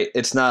chain, right?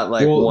 It's not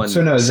like one.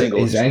 So no,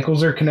 single his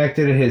ankles are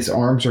connected, his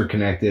arms are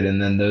connected,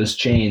 and then those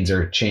chains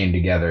are chained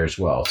together as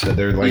well. So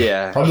they're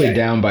like probably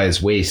down by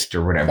his waist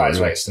or whatever. By his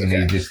waist, and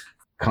he's just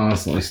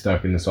constantly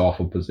stuck in this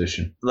awful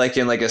position, like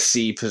in like a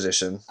C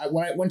position.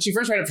 When she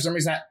first read it, for some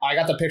reason I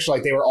got the picture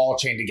like they were all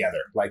chained together,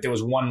 like there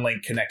was one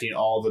link connecting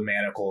all the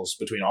manacles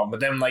between all. But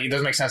then like it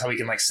doesn't make sense how he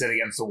can like sit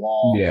against the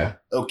wall,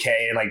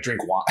 okay, and like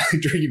drink wine.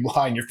 Drinking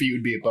wine, your feet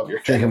would be above your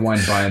head. Drinking wine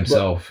by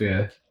himself,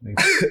 Yeah,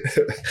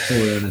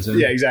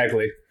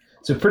 exactly.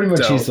 So pretty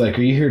much he's like,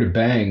 "Are you here to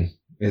bang?"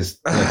 Is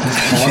like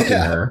he's taunting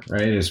her,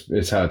 right?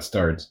 Is how it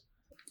starts.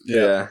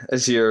 Yeah.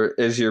 Is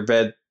your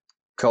bed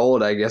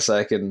cold? I guess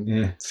I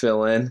can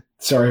fill in.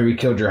 Sorry, we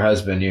killed your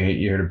husband. You're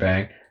here to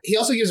bang. He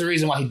also gives a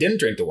reason why he didn't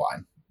drink the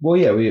wine. Well,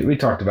 yeah, we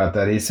talked about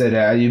that. He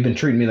said, "You've been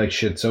treating me like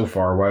shit so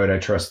far. Why would I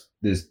trust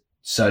this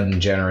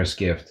sudden generous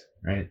gift?"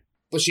 Right?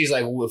 But she's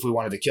like, well, if we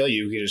wanted to kill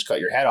you, we could just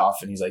cut your head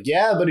off. And he's like,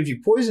 yeah, but if you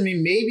poison me,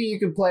 maybe you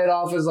could play it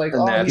off as like,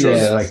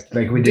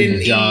 like we did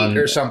to John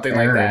or something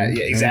Aaron. like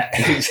that.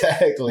 Yeah,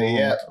 exactly.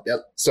 Yep.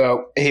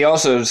 So he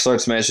also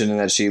starts mentioning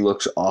that she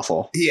looks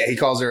awful. Yeah, he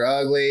calls her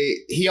ugly.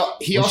 He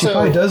also she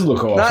probably does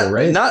look awful,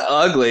 right? Not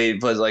ugly,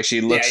 but like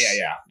she looks.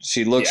 Yeah.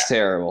 She looks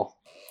terrible.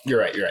 You're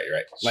right.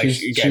 Like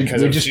again,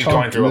 because she's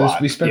going through a lot.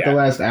 We spent the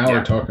last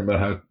hour talking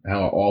about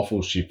how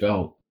awful she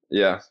felt.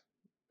 Yeah,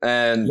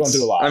 and going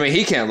through a lot. I mean,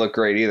 he can't look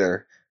great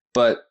either,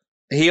 but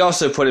he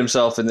also put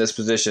himself in this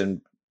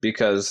position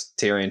because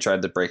Tyrion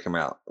tried to break him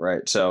out,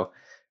 right? So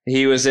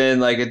he was in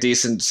like a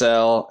decent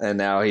cell, and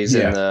now he's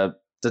in the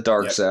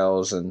dark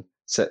cells, and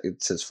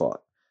it's his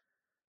fault.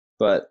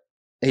 But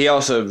he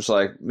also was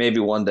like, maybe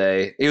one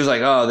day he was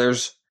like, oh,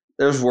 there's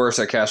worse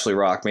at Castle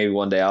Rock. Maybe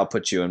one day I'll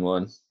put you in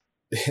one.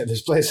 Yeah,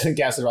 there's places in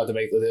Castle Rock to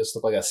make this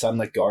look like a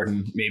sunlit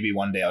garden. Maybe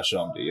one day I'll show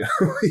them to you.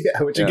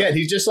 Again,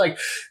 he's just like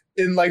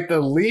in like the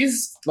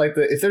least, like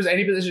if there's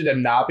any position to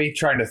not be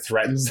trying to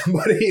threaten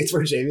somebody, it's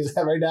where Jamie's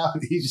at right now.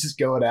 He's just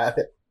going at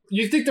it.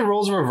 You think the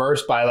roles are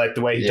reversed by like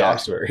the way he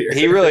talks to her here?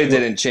 He really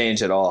didn't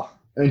change at all.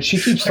 And she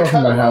keeps talking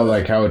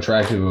about how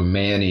attractive a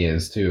man he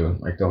is too,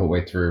 like the whole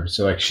way through.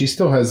 So like she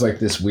still has like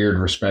this weird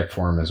respect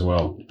for him as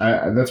well.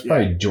 That's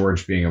probably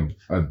George being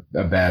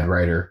a bad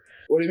writer.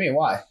 What do you mean?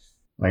 Why?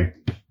 Like,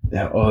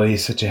 oh,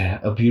 he's such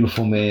a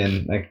beautiful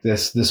man. Like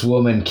this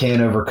woman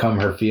can't overcome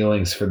her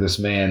feelings for this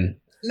man.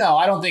 No,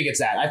 I don't think it's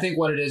that. I think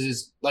what it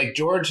is like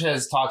George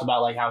has talked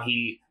about like how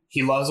he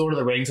loves Lord of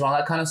the Rings and all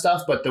that kind of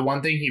stuff, but the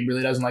one thing he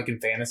really doesn't like in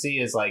fantasy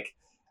is like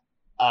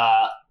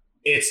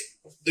it's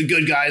the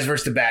good guys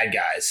versus the bad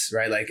guys,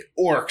 right? Like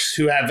orcs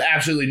who have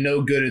absolutely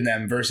no good in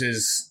them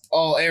versus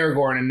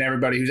Aragorn and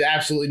everybody who's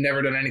absolutely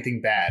never done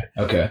anything bad.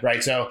 Okay.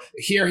 Right. So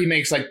here he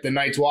makes like the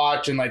Night's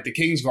Watch and like the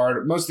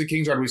Kingsguard. Most of the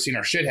Kingsguard we've seen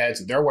are shitheads.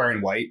 They're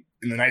wearing white.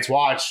 In the Night's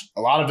Watch,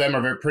 a lot of them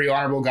are pretty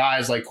honorable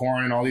guys like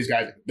Corrin and all these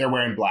guys. They're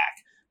wearing black.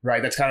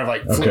 Right. That's kind of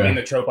like flipping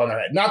the trope on their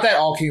head. Not that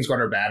all Kingsguard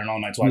are bad and all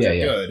Night's Watch are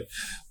good,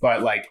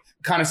 but like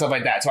kind of stuff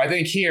like that. So I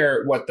think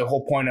here, what the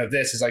whole point of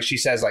this is like, she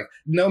says like,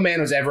 no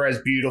man was ever as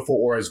beautiful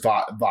or as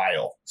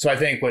vile. So I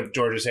think what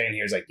George is saying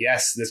here is like,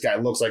 yes, this guy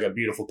looks like a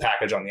beautiful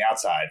package on the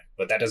outside,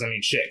 but that doesn't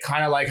mean shit.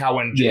 Kind of like how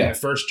when the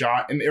first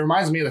John, it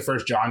reminds me of the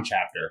first John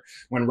chapter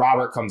when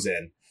Robert comes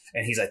in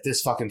and he's like,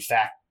 this fucking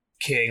fat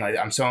king, like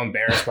I'm so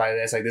embarrassed by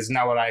this, like this is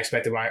not what I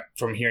expected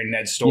from hearing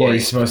Ned's story. Yeah,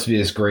 he's supposed to be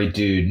this great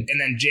dude,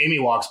 and then Jamie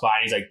walks by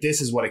and he's like,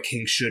 this is what a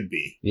king should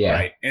be.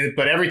 Right.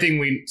 But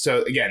everything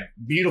so again,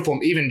 beautiful.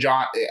 Even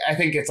John, I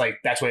think it's like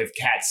that's why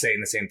Kat's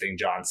saying the same thing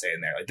John's saying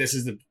there, like this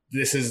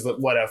is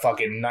what a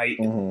fucking knight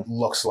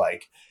looks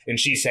like, and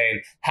she's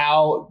saying,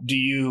 how do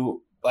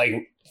you like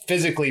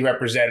physically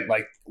represent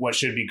like what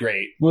should be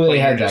great? Well, they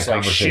had that just,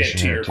 conversation like, shit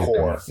to your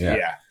core.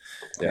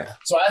 Yeah.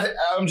 So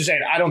I'm just saying,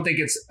 I don't think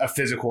it's a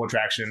physical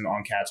attraction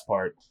on Kat's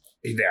part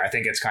there. I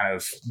think it's kind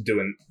of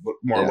doing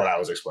more of what I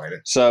was explaining.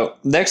 So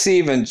next he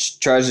even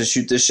tries to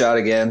shoot this shot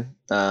again.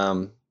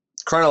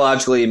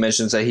 chronologically, he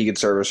mentions that he could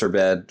service her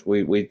bed.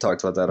 We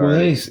talked about that Well,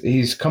 already.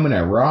 he's coming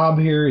at Rob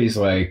here. He's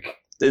like,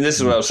 And this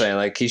is what I was saying.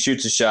 Like, he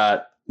shoots a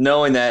shot,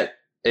 knowing that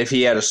if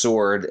he had a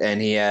sword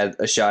and he had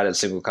a shot at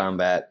single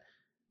combat,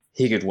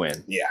 he could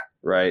win. Yeah.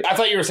 Right. I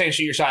thought you were saying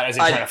shoot your shot as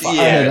in trying to fuck.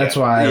 yeah. I know, that's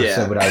why I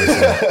said what I was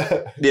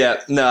saying.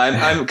 Yeah. No,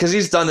 I'm because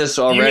he's done this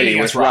already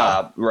against with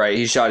Rob. Right.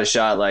 He shot a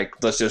shot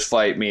like, let's just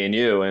fight me and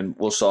you, and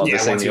we'll solve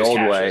this thing once the he was old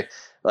captured. way.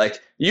 Like,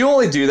 you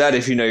only do that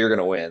if you know you're going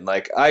to win.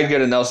 Like, I'd go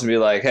to Nelson and be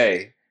like,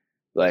 hey,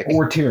 like,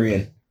 Or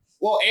Tyrion.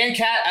 Well, and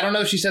Kat, I don't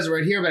know if she says it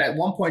right here, but at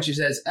one point she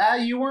says,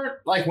 you weren't,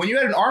 like, when you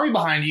had an army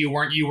behind you,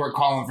 you weren't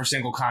calling for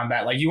single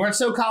combat. Like, you weren't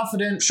so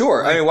confident.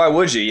 sure. I mean, why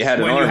would you? You had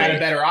an when army. you had a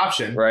better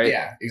option. Right.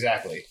 Yeah,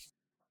 exactly.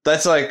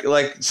 That's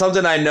like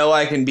something I know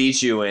I can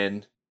beat you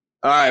in.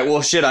 All right,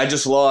 well, shit, I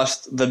just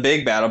lost the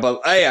big battle, but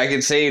hey, I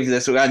can save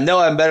this. I know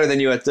I'm better than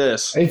you at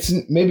this. It's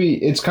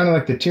kind of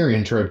like the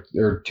Tyrion trope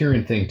or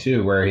Tyrion thing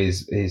too, where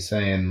he's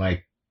saying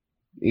like,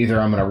 either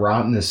I'm going to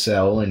rot in this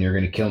cell and you're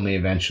going to kill me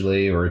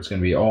eventually, or it's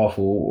going to be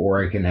awful,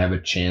 or I can have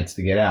a chance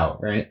to get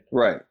out, right?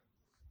 Right.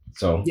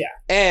 So yeah,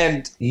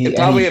 and he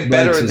probably a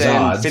better likes his than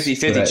odds,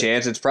 50-50 but-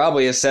 chance. It's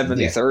probably a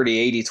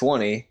 70-30,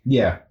 80-20.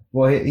 Yeah.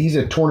 Well, he's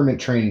a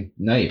tournament trained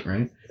knight,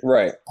 right?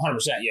 Right. 100%.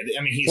 Yeah,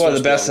 I mean, he's One of the supposed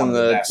to be best in one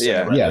of the- best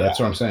yeah. right Yeah, now. that's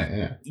what I'm saying.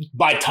 Yeah.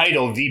 By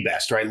title, the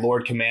best, right?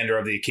 Lord Commander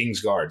of the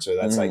King's Guard. So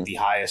that's Mm. like the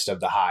highest of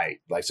the high.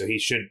 Like, so he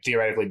should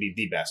theoretically be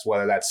the best.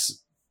 Whether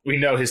that's, we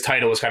know his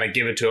title was kind of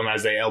given to him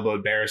as they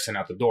elbowed Barristan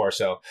out the door.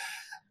 So,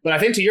 but I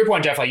think to your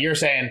point, Jeff, like you're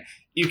saying,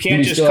 you Who can't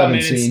we just still come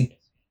haven't in seen.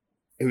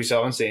 who we still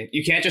haven't seen.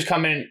 You can't just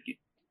come in.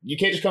 You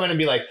can't just come in and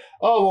be like,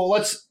 oh, well,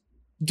 let's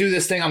do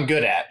this thing I'm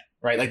good at,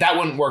 right? Like that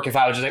wouldn't work if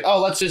I was just like,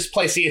 oh, let's just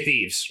play Sea of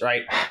Thieves,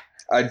 right?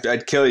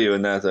 I'd kill you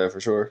in that though, for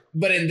sure.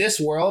 But in this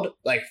world,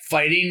 like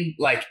fighting,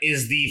 like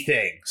is the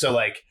thing. So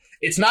like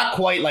it's not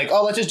quite like,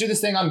 oh, let's just do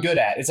this thing I'm good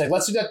at. It's like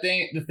let's do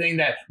the thing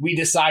that we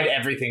decide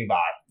everything by.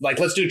 Like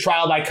let's do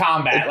trial by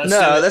combat. Let's do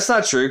No, it. that's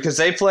not true because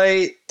they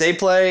play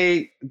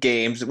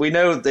games. We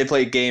know they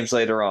play games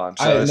later on,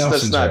 so that's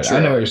Nelson's not right. true. I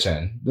know what you're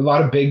saying. A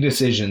lot of big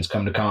decisions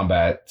come to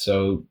combat.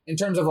 So In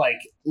terms of like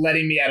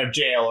letting me out of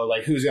jail or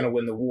like who's gonna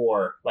win the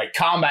war, like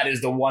combat is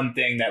the one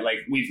thing that like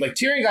we like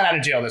Tyrion got out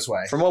of jail this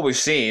way. From what we've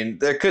seen,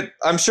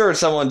 I'm sure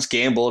someone's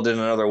gambled in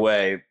another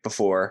way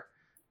before.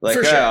 Like,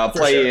 For sure, I'll for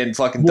play sure. in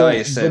fucking Well,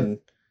 dice but- and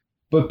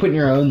but putting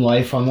your own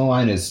life on the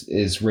line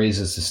is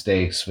raises the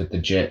stakes with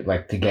the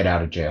like to get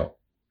out of jail.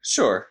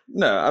 sure.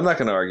 No, I'm not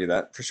going to argue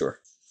that for sure.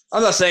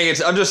 I'm just saying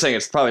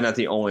it's probably not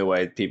the only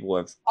way people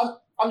have.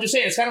 I'm just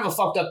saying it's kind of a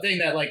fucked up thing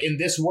that like in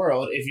this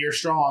world, if you're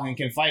strong and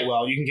can fight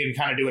well, you can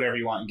kind of do whatever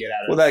you want and get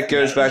out of. Well, that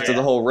goes out of back to jail.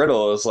 the whole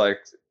riddle. Is like,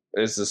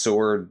 is the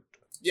sword?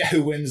 Yeah,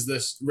 who wins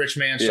this rich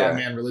man, strong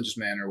Yeah. man, religious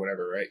man, or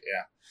whatever, right?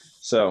 Yeah.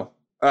 So, all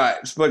right.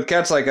 But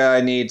Cat's like,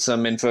 I need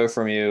some info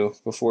from you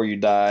before you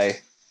die.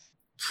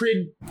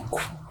 Prid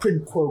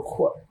quo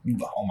quo.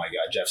 Oh my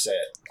God, Jeff, say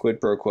it. Quid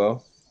pro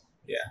quo.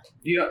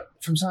 You know,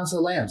 from Silence of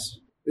the Lambs.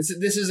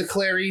 This is a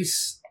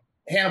Clarice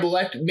Hannibal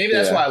Lecter. Maybe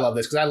that's Yeah. why I love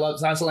this because I love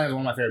Silence of the Lambs is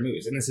one of my favorite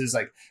movies, and this is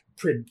like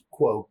prid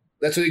quo.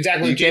 That's what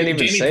exactly. You can't even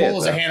Jamie say it, Poole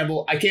is a though.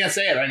 Hannibal. I can't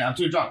say it right now. I'm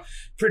too drunk.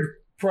 Prid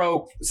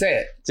pro. Say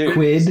it. Dude,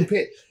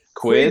 Quid.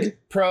 quid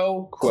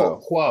pro Quo.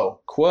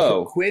 quo.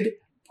 quo.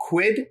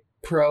 Quid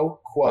pro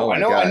quo. Oh my I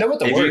know God. I know what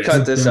the if word you is.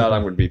 cut this out,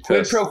 I'm going to be Quid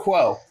pissed. pro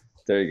quo.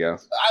 There you go.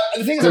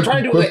 The thing is, I'm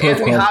trying to do Quid the pro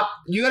Anthony quo.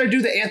 You got to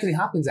do the Anthony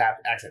Hopkins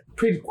accent.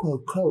 Prid quo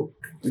quo.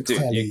 Dude, you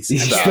Clarice.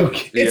 He's stop. still-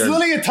 It's You're-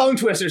 literally a tongue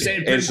twister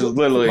saying It's quid,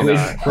 literally Quid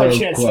not. pro I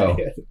can't quo.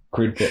 say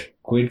it.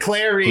 Quid.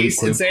 Clarice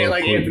Quid and say it pro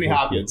like quo. Anthony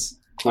Hopkins.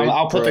 Quid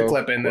I'll put the pro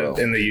clip in quo.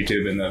 the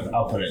YouTube and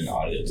I'll put it in the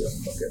audio too.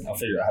 Okay, I'll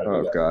figure out how to do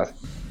Oh that. God.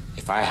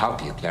 If I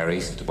help you,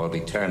 Clarice, it will be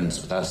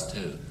turns with us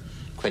too.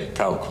 Quid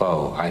pro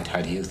quo. I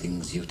tell you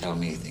things, you tell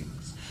me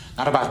things.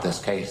 Not about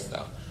this case,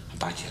 though.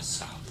 About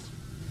yourself.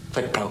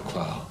 Quid pro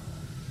quo.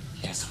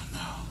 Yes or no?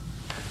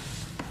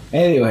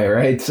 Anyway,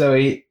 right? So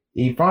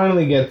he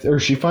finally gets, or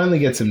she finally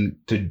gets him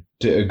to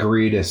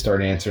agree to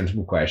start answering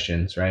some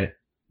questions, right?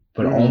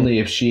 But Mhm. only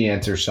if she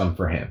answers some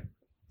for him.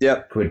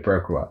 Yep. Quid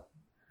pro quo.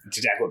 It's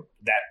exactly what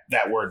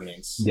that word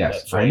means.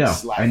 Yes, That I know.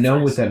 phrase, I Latin know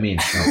phrase. what that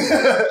means.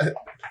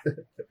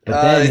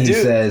 But then he Dude.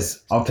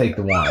 says, "I'll take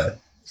the wine,"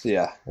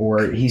 Yeah.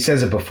 or he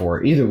says it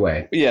before. Either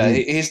way, Yeah.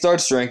 He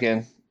starts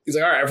drinking. He's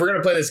like, all right, if we're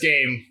gonna play this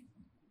game,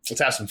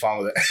 let's have some fun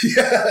with it.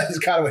 That's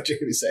kind of what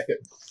Jamie's saying.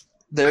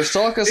 There's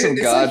talk of some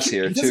It's gods like-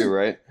 here he too, doesn't-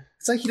 right?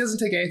 It's like he doesn't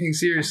take anything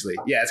seriously.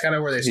 Yeah, it's kind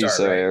of where they He's start.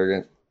 so right?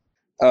 arrogant.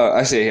 Oh,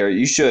 I see here.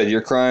 You should.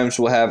 Your crimes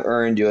will have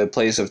earned you a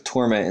place of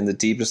torment in the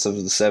deepest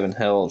of the seven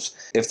hells,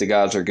 if the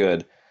gods are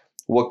good.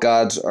 What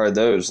gods are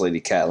those,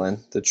 Lady Catelyn?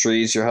 The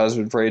trees your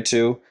husband prayed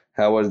to?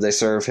 How would they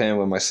serve him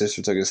when my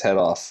sister took his head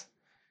off?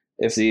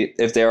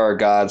 If there are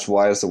gods,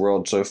 why is the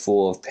world so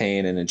full of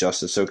pain and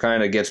injustice? So it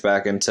kind of gets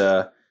back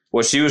into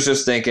what she was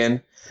just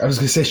thinking. I was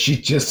gonna say she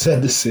just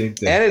said the same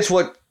thing. And it's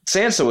what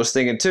Sansa was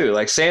thinking too.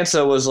 Like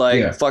Sansa was like,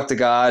 Yeah. fuck the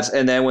gods.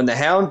 And then when the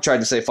Hound tried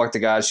to say fuck the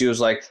gods, she was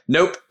like,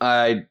 nope,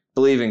 I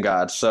believe in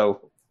God.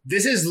 So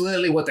This is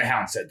literally what the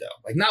Hound said, though.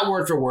 Like, not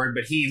word for word,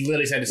 but he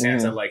literally said to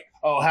Sansa, like,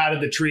 oh, how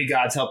did the tree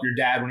gods help your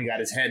dad when he got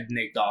his head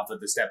nicked off at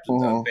the steps of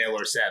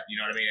Baelor Sept? You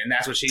know what I mean? And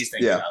that's what she's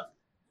thinking of.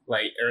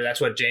 Like, or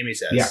that's what Jaime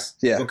says.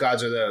 Yeah. What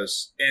gods are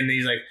those? And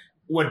he's like,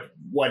 what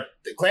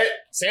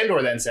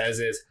Sandor then says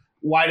is,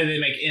 why do they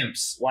make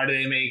imps? Why do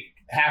they make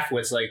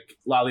half-wits like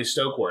Lolly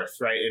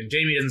Stokeworth, right? And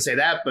Jaime doesn't say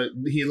that, but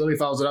he literally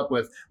follows it up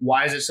with,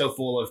 why is it so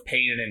full of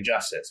pain and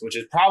injustice? Which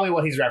is probably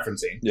what he's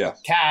referencing. Yeah.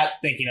 Kat,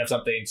 thinking of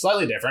something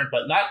slightly different,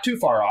 but not too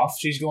far off.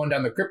 She's going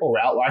down the cripple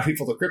route. Why are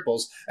people the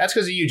cripples? That's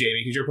because of you,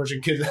 Jaime, because you're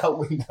pushing kids out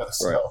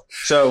windows. Right.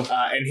 So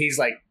and he's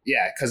like,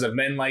 yeah, because of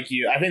men like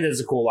you. I think this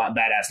is a cool,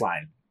 badass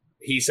line.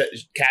 He said,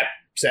 Kat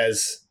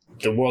says,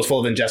 the world's full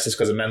of injustice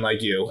because of men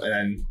like you. And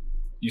then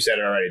you said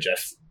it already,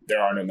 Jeff. There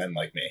are no men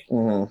like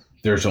me.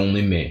 There's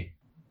only me.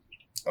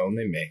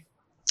 Only me.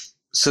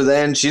 So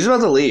then she's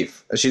about to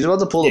leave. She's about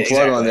to pull the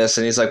plug on this,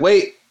 and he's like,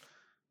 wait,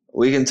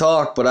 we can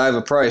talk, but I have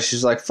a price.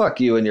 She's like, fuck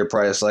you and your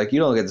price. Like, you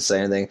don't get to say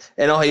anything.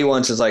 And all he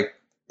wants is, like,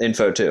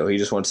 info, too. He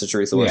just wants the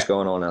truth of what's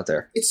going on out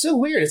there. It's so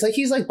weird. It's like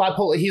he's, like,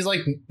 bipolar. He's,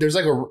 like, there's,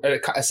 like,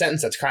 a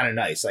sentence that's kind of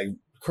nice. Like,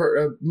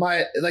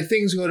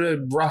 things go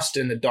to rust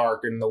in the dark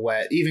and the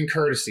wet, even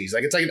courtesies.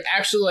 Like, it's like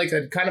actually like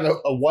a kind of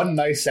a one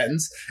nice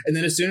sentence, and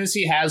then as soon as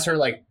he has her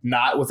like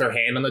not with her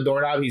hand on the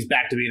doorknob, he's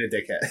back to being a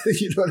dickhead.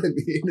 You know what I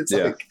mean? It's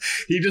like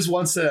he just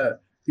wants to.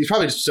 He's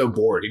probably just so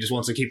bored. He just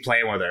wants to keep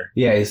playing with her.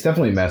 Yeah, he's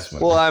definitely messing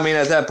with her. Well, I mean,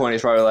 at that point,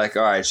 he's probably like,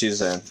 all right,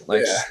 she's in.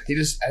 Like, I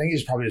think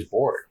he's probably just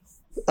bored.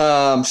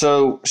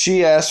 So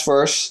she asks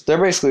first. They're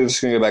basically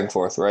just gonna go back and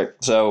forth, right?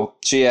 So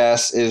she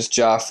asks, "Is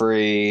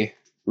Joffrey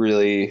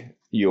really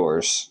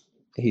yours?"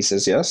 He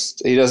says yes.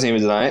 He doesn't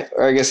even deny it.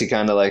 Or I guess he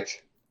kind of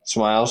like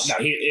smiles. No,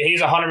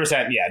 he's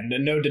 100%. Yeah,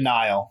 no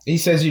denial. He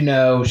says,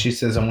 she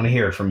says, I want to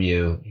hear it from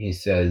you. He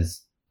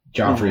says,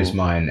 Joffrey is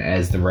mine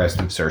as the rest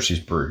of Cersei's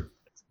brood.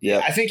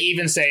 Yeah, I think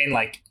even saying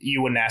like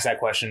you wouldn't ask that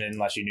question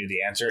unless you knew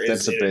the answer.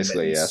 That's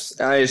basically yes.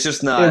 It's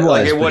just not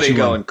it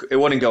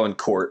wouldn't go in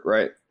court,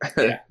 right?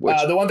 Yeah.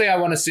 The one thing I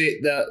want to say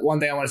that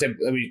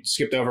we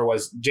skipped over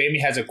was Jaime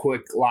has a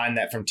quick line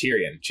that from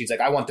Tyrion. She's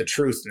like, "I want the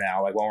truth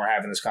now." Like when we're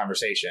having this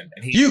conversation,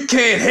 and you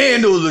can't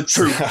handle the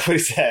truth. He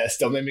says,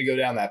 "Don't make me go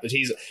down that." But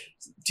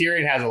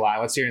Tyrion has a line.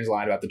 What's Tyrion's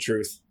line about the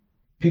truth?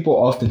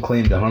 People often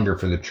claim to hunger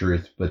for the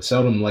truth, but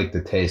seldom like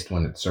the taste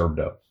when it's served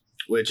up.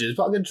 Which is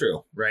fucking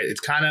true, right?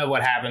 It's kind of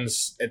what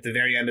happens at the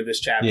very end of this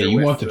chapter. Yeah,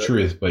 you want the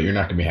truth, but you're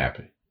not going to be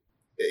happy.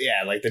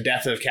 Yeah, like the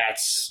death of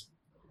Kat's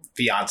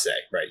fiance,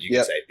 right? You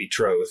can say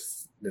betrothed.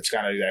 That's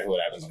kind of exactly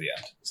what happens at the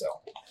end. So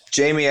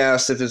Jaime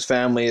asks if his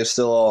family is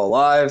still all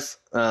alive.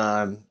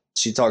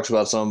 She talks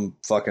about some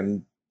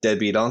fucking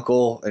deadbeat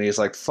uncle, and he's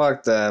like,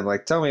 fuck them.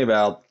 Like, tell me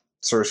about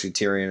Cersei,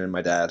 Tyrion, and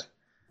my dad.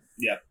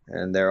 Yeah.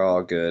 And they're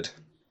all good.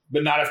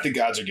 But not if the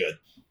gods are good.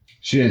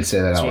 She didn't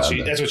say that out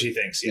loud. That's what she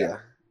thinks, yeah.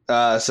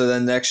 So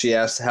then next she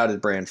asks, how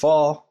did Bran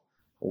fall?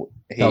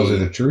 Tells her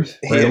the truth.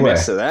 He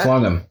admits to that.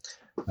 Flung him.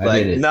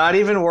 Like, not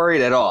even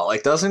worried at all.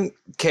 Like, doesn't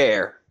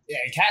care. Yeah,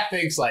 and Kat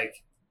thinks, like,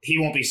 he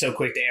won't be so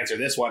quick to answer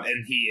this one,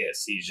 and he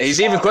is.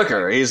 He's even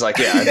quicker. He's like,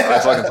 yeah, I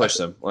fucking pushed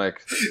him.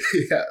 Like,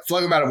 yeah,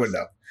 flung him out a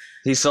window.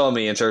 He saw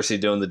me and Cersei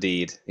doing the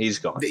deed. He's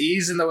gone. The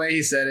ease in the way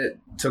he said it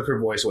took her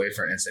voice away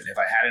for an instant. If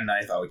I had a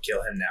knife, I would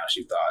kill him now,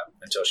 she thought,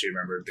 until she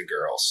remembered the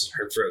girls.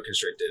 Her throat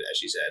constricted as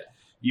she said,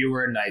 you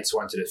were a knight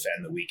sworn to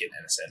defend the weak and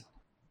innocent.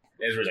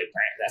 Ezra's like,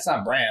 that's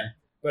not Bran.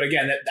 But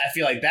again, I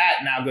feel like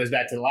that now goes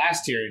back to the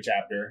last Tyrion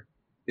chapter.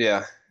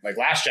 Yeah. Like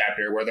last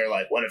chapter where they're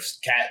like, what if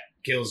Kat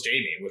kills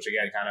Jaime? Which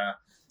again kind of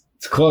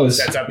it's close.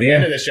 Sets up the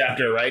end of this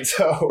chapter, right?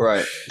 So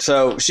right.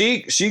 So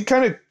she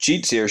kind of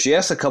cheats here. She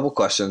asks a couple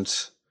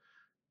questions.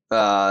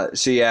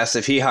 She asked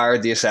if he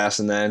hired the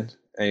assassin then.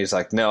 And he's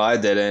like, no, I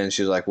didn't. And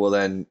she's like, well,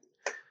 then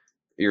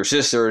your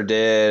sister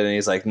did. And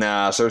he's like,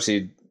 nah,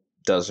 Cersei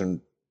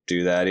doesn't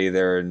do that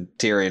either. And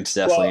Tyrion's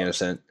definitely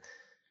innocent.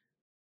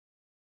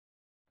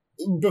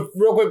 But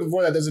real quick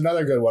before that, there's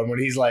another good one when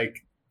he's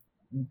like,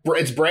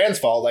 it's Bran's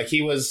fault. Like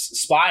he was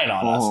spying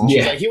on us. And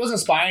she's like, he wasn't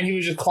spying. He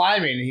was just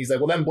climbing. And he's like,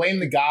 well, then blame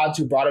the gods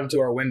who brought him to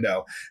our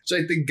window. She's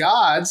like, the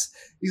gods.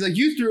 He's like,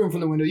 you threw him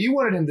from the window. You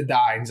wanted him to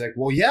die. And he's like,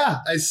 well, yeah,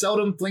 I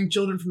seldom fling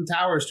children from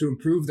towers to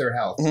improve their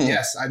health.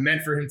 Yes, I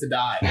meant for him to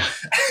die.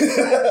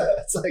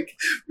 It's like,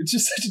 it's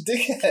just such a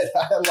dickhead.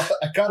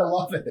 I kind of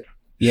love it.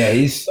 Yeah,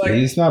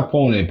 he's not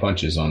pulling any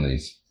punches on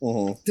these.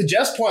 To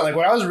Jeff's point, like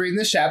when I was reading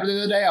this chapter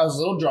the other day, I was a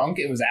little drunk.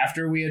 It was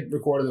after we had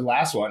recorded the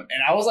last one,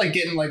 and I was like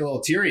getting like a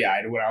little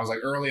teary-eyed when I was like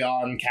early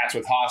on Cats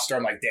with Hoster.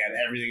 I'm like, damn,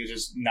 everything is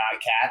just not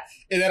Cat.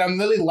 And then I'm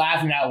literally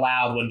laughing out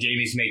loud when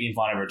Jamie's making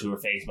fun of her to her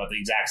face about the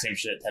exact same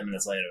shit 10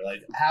 minutes later.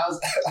 Like, I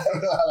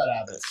don't know how that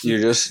happens. You're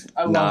just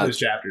I love this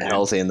chapter, dude.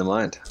 Healthy in the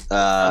mind.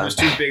 I'm just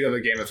too big of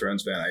a Game of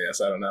Thrones fan, I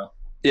guess. I don't know.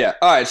 Yeah.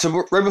 All right.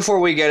 So right before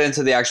we get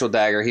into the actual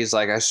dagger, he's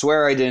like, I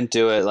swear I didn't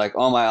do it. Like,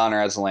 on my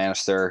honor as a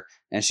Lannister.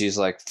 And she's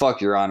like, fuck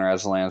your honor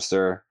as a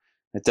Lannister.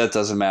 That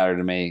doesn't matter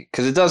to me.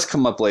 Because it does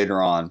come up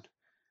later on.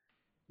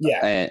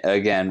 Yeah. And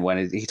again,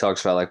 when he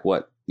talks about like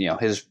what, you know,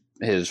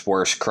 his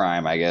worst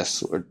crime, I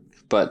guess, or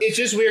But it's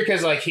just weird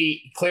because like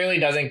he clearly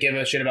doesn't give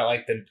a shit about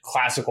like the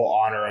classical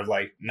honor of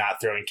like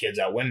not throwing kids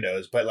out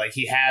windows, but like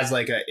he has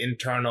like an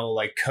internal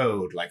like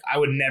code. Like I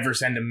would never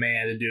send a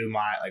man to do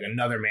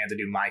another man to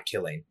do my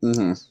killing.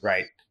 mm-hmm.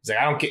 Right? He's like,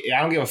 I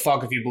don't give a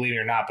fuck if you believe me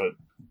or not, but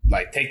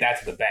like take that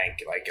to the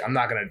bank. Like I'm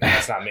not gonna.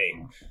 That's not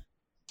me.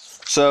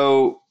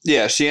 So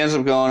yeah, she ends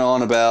up going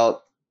on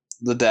about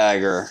the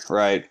dagger,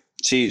 right?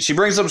 She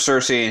brings up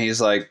Cersei, and he's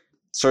like,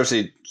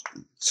 Cersei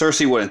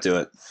wouldn't do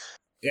it.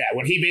 Yeah,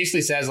 when he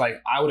basically says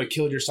like, I would have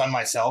killed your son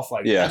myself.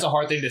 Like that's a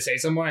hard thing to say to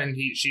someone, and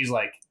she's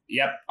like,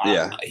 yep,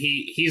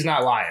 he's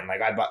not lying.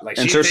 Like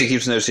and Cersei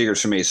keeps no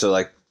secrets from me, so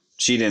like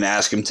she didn't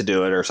ask him to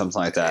do it or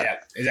something like that. Yeah,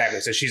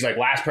 exactly. So she's like,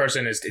 last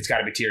person it's got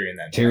to be Tyrion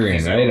then.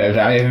 Tyrion, right?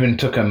 I even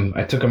took him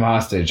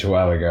hostage a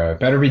while ago. It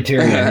better be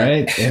Tyrion,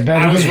 right?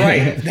 I was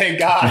right. Thank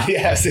God.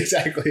 Yes,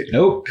 exactly.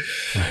 Nope.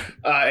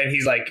 And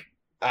he's like,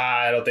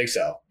 I don't think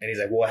so. And he's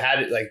like, well, it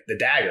had to, like the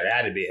dagger. It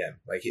had to be him.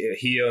 Like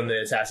he owned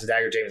the assassin's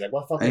dagger. Jamie's like,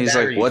 what fucking and he's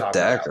dagger? Like, what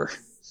dagger?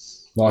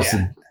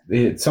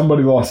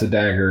 Somebody lost a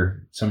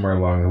dagger somewhere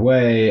along the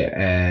way,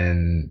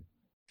 and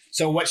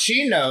so what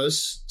she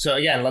knows. So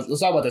again, let's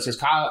talk about this. Because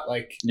Kyle,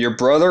 like, your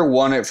brother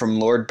won it from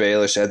Lord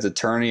Baelish as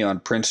attorney on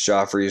Prince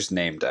Joffrey's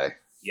name day.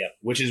 Yeah,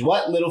 which is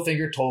what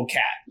Littlefinger told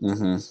Cat.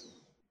 Mm-hmm.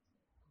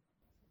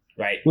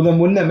 Right. Well, then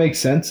wouldn't that make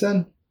sense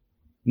then?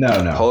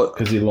 No,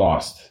 because he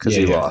lost. Because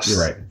he lost. You're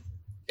right.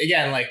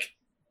 Again, like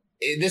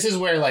this is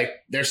where like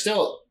there's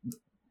still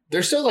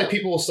like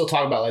people will still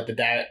talk about like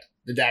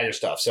the dagger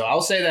stuff. So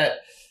I'll say that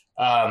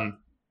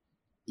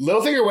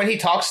Littlefinger when he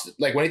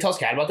tells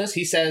Cat about this,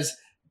 he says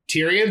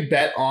Tyrion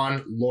bet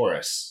on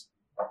Loras.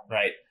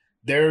 Right.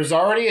 There's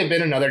already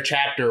been another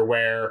chapter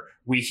where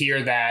we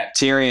hear that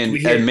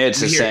Tyrion admits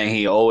to saying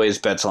he always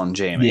bets on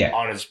Jaime.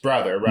 On his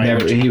brother,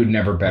 right? He would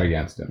never bet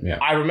against him. Yeah.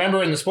 I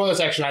remember in the spoiler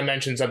section I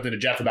mentioned something to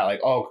Jeff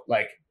about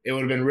like it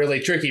would have been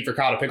really tricky for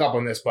Kyle to pick up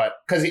on this, but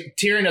because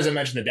Tyrion doesn't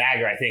mention the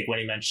dagger, I think when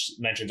he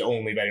mentions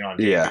only betting on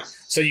Jaime. Yeah.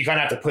 So you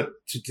kind of have to put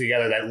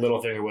together that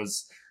Littlefinger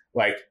was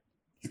like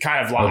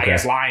kind of I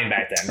guess lying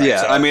back then. Right?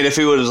 Yeah, so, I mean, if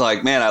he was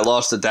like, man, I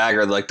lost the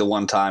dagger like the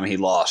one time he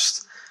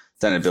lost,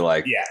 then it'd be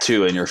like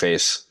two in your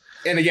face.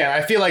 And again,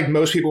 I feel like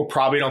most people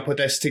probably don't put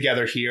this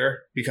together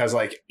here because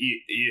like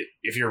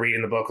if you're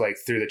reading the book like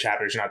through the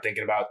chapters, you're not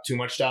thinking about too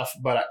much stuff.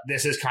 But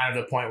this is kind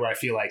of the point where I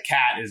feel like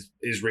Cat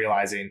is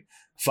realizing,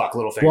 fuck,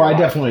 Littlefinger. Well, I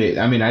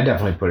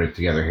definitely put it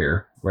together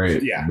here.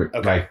 Right? Yeah.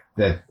 Okay. Like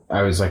that,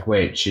 I was like,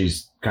 wait,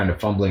 she's kind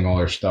of fumbling all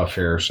her stuff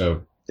here.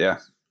 So yeah,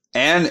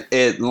 and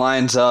it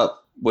lines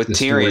up with the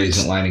story Tyrion.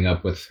 Isn't lining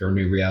up with her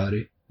new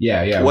reality.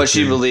 Yeah. What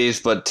she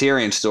believes, but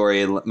Tyrion's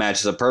story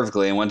matches up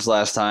perfectly. And when's the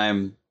last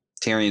time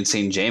Tyrion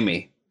seen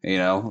Jaime? You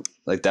know,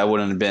 like that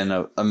wouldn't have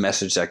been a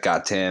message that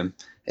got to him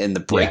in the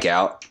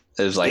breakout.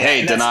 It was like,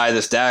 hey, deny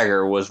this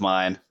dagger was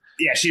mine.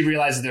 Yeah, she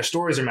realizes their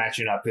stories are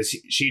matching up because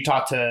she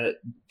talked to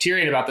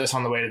Tyrion about this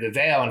on the way to the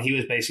Vale, and he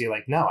was basically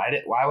like, "No, I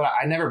didn't. Why would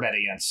I never bet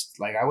against?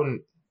 Like, I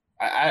wouldn't.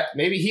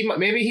 Maybe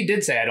he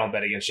did say I don't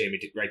bet against Jaime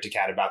to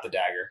Cat about the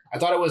dagger. I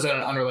thought it was an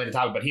unrelated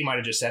topic, but he might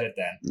have just said it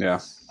then. Yeah.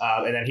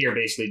 And then here,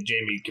 basically,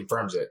 Jaime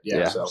confirms it.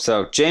 Yeah.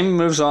 So Jaime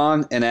moves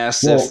on and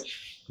asks if.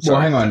 Well,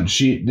 hang on.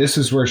 This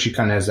is where she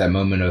kind of has that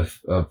moment of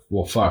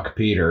well, fuck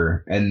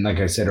Peter. And like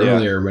I said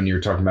earlier, when you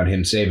were talking about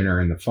him saving her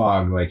in the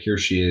fog, like here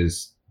she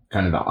is,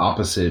 kind of the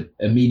opposite.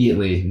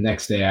 Immediately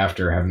next day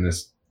after having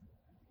this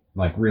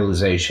like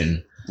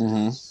realization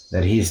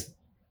that he's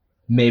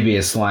maybe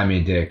a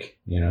slimy dick,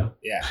 you know?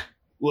 Yeah.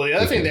 Well, the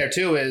other thing there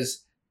too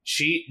is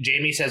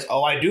Jaime says,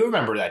 "Oh, I do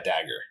remember that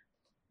dagger."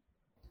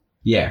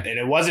 Yeah. And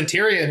it wasn't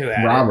Tyrion who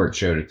had it. Robert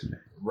showed it to me.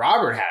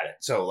 Robert had it.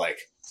 So like,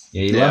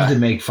 yeah, he loved to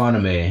make fun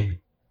of me.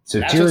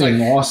 So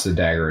Tyrion lost the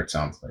dagger, it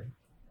sounds like.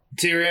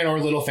 Tyrion or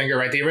Littlefinger,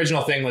 right? The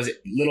original thing was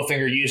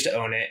Littlefinger used to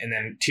own it, and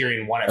then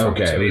Tyrion won it from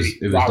him. So it was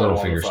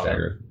Littlefinger's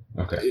dagger.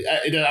 Okay.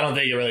 I don't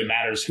think it really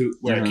matters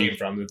where it came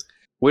from.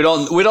 We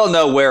don't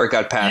know where it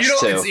got passed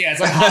to. It's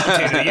like hot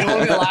potato. You don't want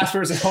to be the last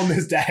person to own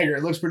this dagger.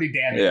 It looks pretty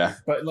damning. Yeah.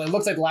 But it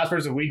looks like the last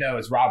person we know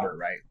is Robert,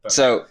 right? But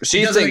so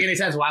she doesn't make any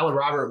sense. Why would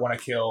Robert want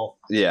to kill?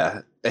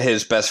 Yeah,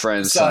 his best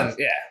friend's son.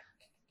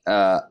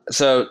 Yeah.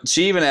 So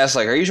she even asked,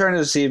 like, "Are you trying to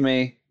deceive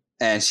me?"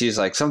 And she's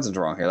like, "Something's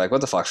wrong here. Like,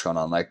 what the fuck's going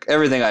on? Like,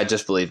 everything I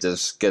just believed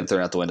is getting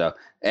thrown out the window."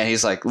 And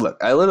he's like, "Look,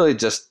 I literally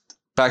just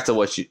back to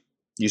what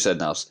you said,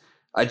 Nels.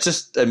 I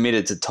just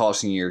admitted to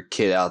tossing your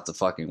kid out the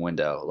fucking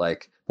window.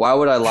 Like, why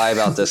would I lie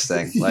about this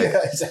thing?" Like, yeah,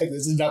 exactly.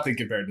 This is nothing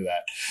compared to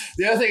that.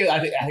 The other thing is, I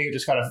think it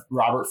just kind of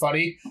Robert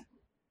funny.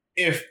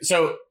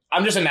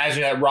 I'm just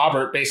imagining that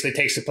Robert basically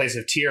takes the place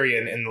of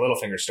Tyrion in the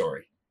Littlefinger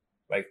story.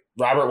 Like,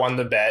 Robert won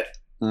the bet.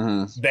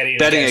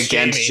 Betting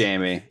against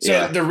Jaime.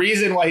 So the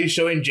reason why he's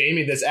showing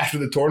Jaime this after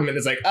the tournament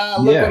is like,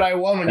 look what I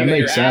won when you got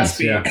your ass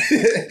beat. Yeah.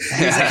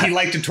 He's like, he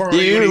liked to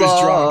tournament when he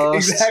was drunk.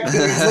 Exactly.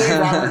 It's like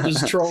Robert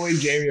just trolling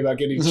Jaime about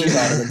getting shit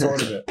out of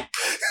the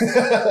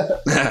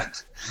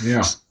tournament.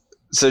 Yeah.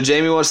 So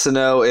Jaime wants to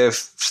know if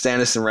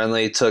Stannis and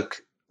Renly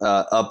took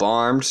up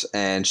arms,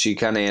 and she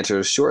kind of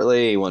answers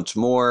shortly. He wants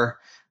more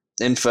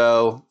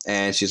info,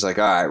 and she's like,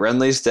 all right,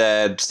 Renly's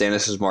dead.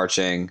 Stannis is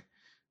marching.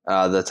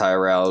 the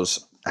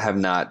Tyrells have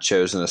not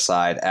chosen a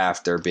side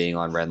after being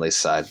on Renly's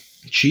side.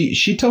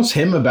 She tells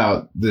him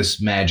about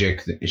this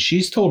magic.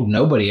 She's told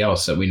nobody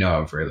else that we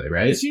know of, really,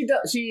 right? She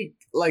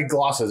like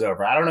glosses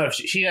over. I don't know if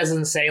she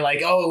doesn't say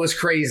like, oh, it was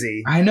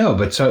crazy. I know,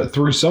 but so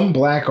through some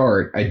black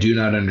art, I do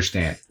not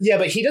understand. Yeah,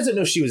 but he doesn't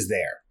know she was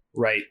there,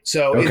 right?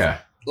 So Okay.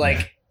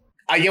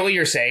 I get what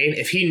you're saying.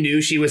 If he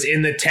knew she was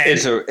in the tent,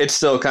 It's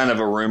still kind of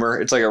a rumor.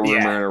 It's like a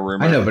rumor and a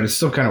rumor. I know, but it's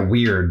still kind of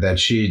weird that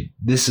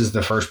this is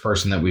the first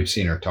person that we've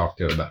seen her talk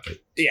to about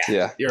it.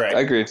 Yeah, you're right. I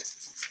agree.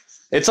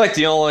 It's like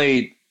the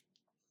only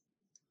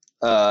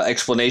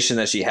explanation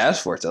that she has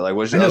for it, though. Like,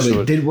 I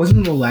know, but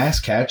wasn't the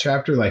last cat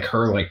chapter like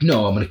her? Like,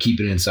 no, I'm going to keep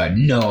it inside.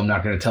 No, I'm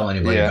not going to tell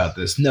anybody about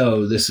this.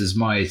 No, this is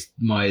my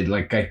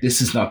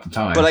this is not the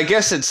time. But I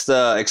guess it's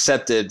the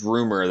accepted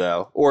rumor,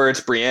 though, or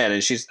it's Brienne,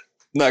 and she's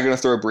not going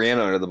to throw Brienne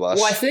under the bus.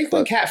 Well, I think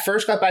when Kat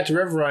first got back to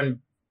Riverrun,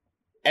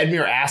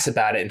 Edmure asked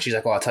about it, and she's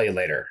like, "Well, I'll tell you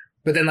later."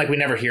 But then, like, we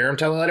never hear him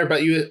tell her later.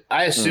 But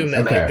I assume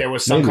that like there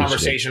was some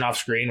conversation off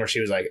screen where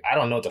she was like, "I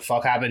don't know what the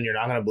fuck happened. You're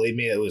not going to believe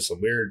me. It was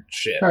some weird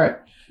shit." All right.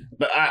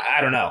 But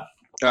I don't know.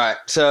 All right,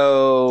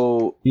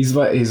 so he's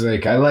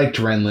like, I liked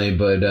Renly,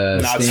 but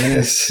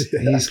Stannis,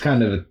 he's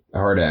kind of a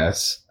hard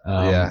ass.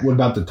 What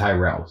about the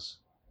Tyrells?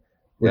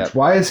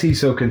 Why is he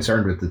so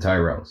concerned with the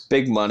Tyrells?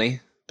 Big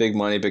money,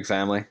 big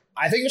family.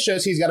 I think it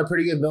shows he's got a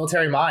pretty good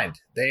military mind.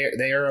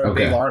 They are a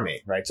big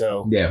army, right?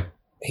 So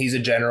he's a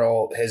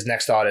general. His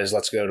next thought is,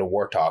 let's go to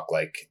war talk.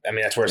 Like, I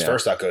mean, that's where his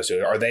first thought goes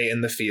to. Are they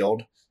in the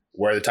field?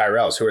 Where are the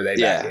Tyrells? Who are they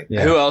backing?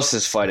 Yeah. Who else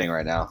is fighting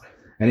right now?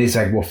 And he's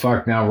like, well,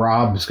 fuck, now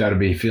Rob's got to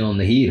be feeling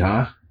the heat,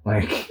 huh?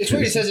 Like, it's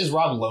weird. He says, is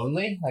Rob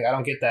lonely? Like, I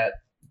don't get that.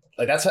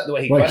 Like, that's the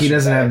way he he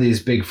doesn't have these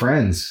big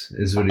friends,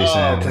 is what he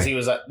said. Because he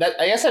was like,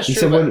 I guess that's true. He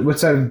said, what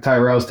side of the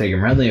Tyrells taking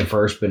Renly at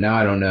first, but now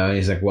I don't know. And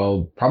he's like,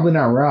 well, probably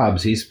not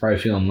Rob's. He's probably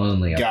feeling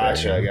lonely.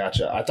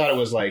 Gotcha. I thought it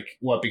was like,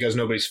 because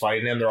nobody's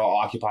fighting them, they're all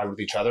occupied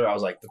with each other. I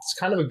was like, that's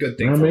kind of a good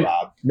thing for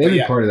Rob.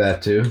 Maybe part of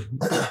that, too.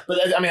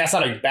 But, I mean, that's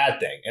not a bad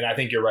thing. And I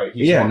think you're right.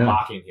 He's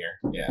mocking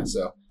here. Yeah,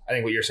 so I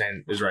think what you're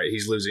saying is right.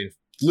 He's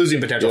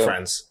losing potential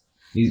friends.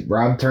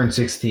 Rob turned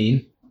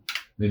 16.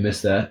 We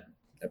missed that.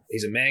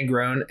 He's a man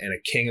grown and a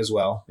king as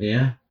well.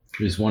 Yeah.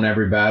 He's won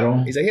every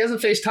battle. He's like, he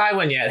hasn't faced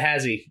Tywin yet,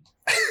 has he?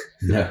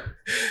 No.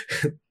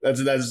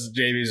 That's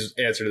Jamie's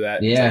answer to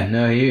that. Yeah,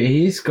 no,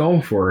 he's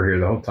going for her here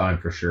the whole time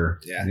for sure.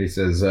 Yeah. And he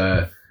says,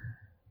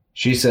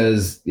 she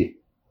says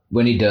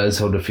when he does,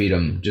 he'll defeat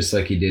him just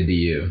like he did to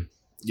you.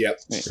 Yep.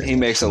 He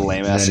makes a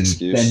lame ass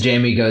excuse. Then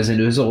Jamie goes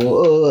into his I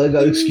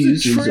got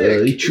excuses.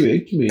 He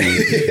tricked me.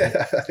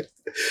 Yeah.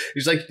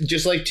 He's like,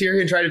 just like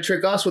Tyrion tried to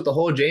trick us with the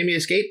whole Jamie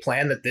escape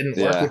plan that didn't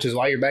work, which is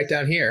why you're back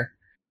down here.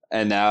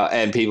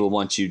 And people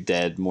want you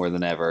dead more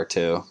than ever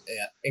too.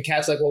 Yeah. And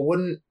Kat's like, well,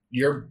 wouldn't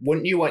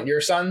you want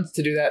your sons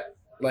to do that?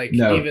 Like,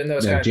 no, even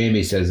though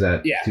Jamie says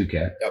that to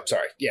Kat. Oh,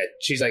 sorry. Yeah.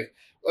 She's like,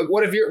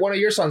 what if one of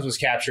your sons was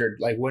captured?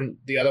 Like,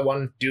 wouldn't the other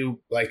one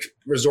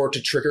resort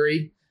to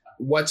trickery?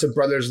 What's a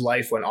brother's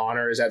life when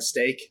honor is at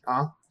stake?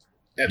 Huh?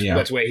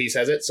 That's the way he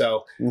says it.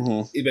 So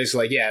he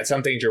basically like, it's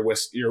some things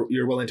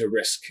you're willing to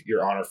risk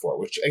your honor for,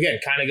 which again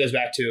kind of goes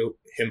back to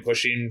him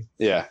pushing.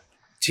 Yeah.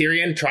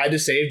 Tyrion tried to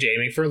save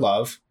Jamie for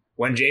love.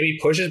 When Jamie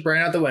pushes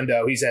Bran out the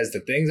window, he says, the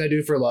things I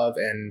do for love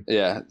and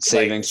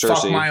saving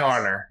Cersei. Fuck my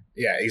honor.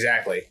 Yeah,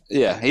 exactly.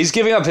 Yeah. He's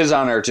giving up his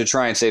honor to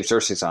try and save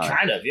Cersei's honor.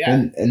 Kind of, yeah.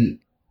 And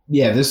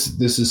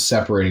this is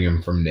separating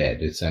him from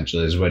Ned,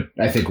 essentially, is what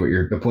I think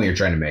the point you're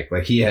trying to make.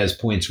 Like, he has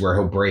points where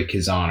he'll break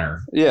his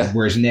honor. Yeah.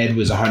 Whereas Ned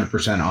was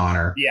 100%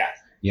 honor. Yeah.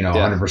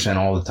 100%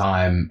 all the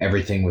time.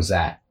 Everything was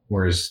that.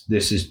 Whereas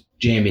this is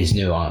Jamie's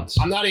nuance.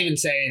 I'm not even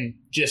saying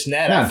just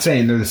Ned. I'm not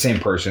saying they're the same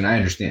person. I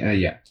understand.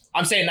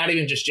 I'm saying not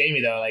even just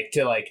Jamie, though.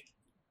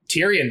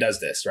 Tyrion does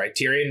this, right?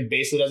 Tyrion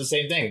basically does the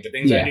same thing. The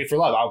things I do for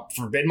love. I'll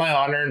forbid my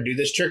honor and do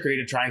this trickery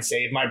to try and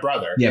save my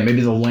brother. Yeah,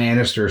 maybe the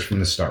Lannisters from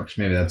the Starks.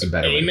 Maybe that's a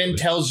better way. Aemon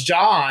tells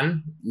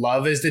Jon,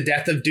 love is the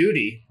death of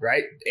duty,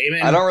 right?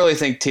 Aemon. I don't really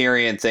think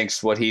Tyrion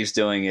thinks what he's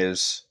doing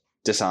is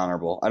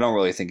dishonorable. I don't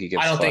really think he gives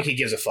a fuck. I don't think he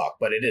gives a fuck,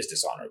 but it is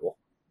dishonorable.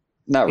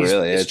 Not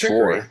really. It's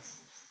war.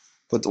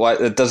 But why?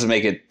 That doesn't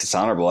make it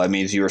dishonorable. That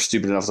means you were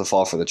stupid enough to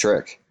fall for the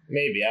trick.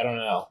 Maybe. I don't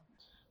know.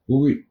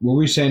 Were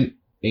we saying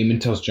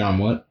Aemon tells Jon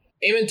what?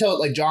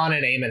 Aemon Jon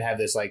and Aemon have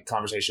this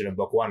conversation in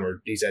book 1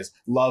 where he says,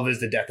 love is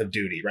the death of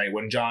duty, right?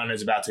 When Jon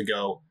is about to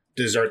go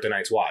desert the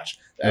Night's Watch.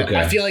 Okay.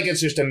 I feel like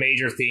it's just a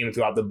major theme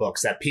throughout the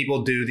books that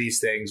people do these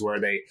things where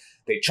they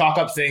chalk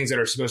up things that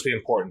are supposed to be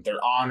important, their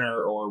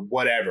honor or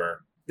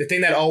whatever. The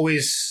thing that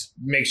always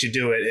makes you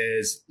do it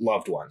is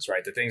loved ones,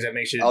 right? The things that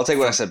makes you... I'll take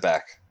what I said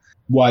back.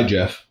 Why,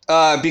 Jeff?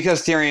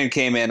 Because Tyrion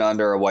came in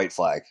under a white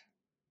flag.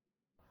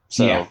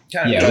 So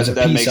it was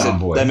a peace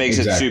envoy. That makes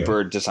it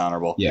super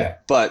dishonorable. Yeah.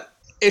 But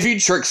if you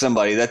trick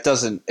somebody, that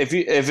doesn't. If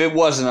it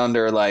wasn't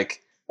under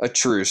a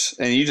truce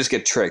and you just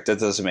get tricked, that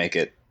doesn't make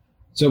it.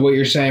 So what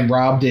you're saying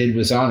Rob did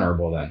was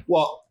honorable then?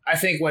 Well, I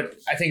think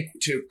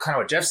to kind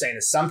of what Jeff's saying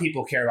is some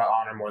people care about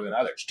honor more than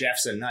others.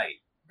 Jeff's a knight,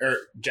 or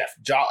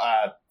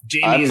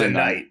Jamie is a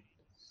knight.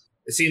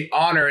 It seems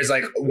honor is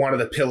like one of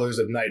the pillars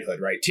of knighthood,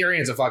 right?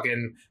 Tyrion's a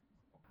fucking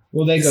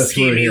Well, they go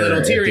through it schemy here little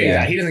at the Tyrion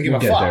guy. end. He doesn't give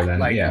We'll a get fuck. there then,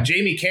 Like yeah.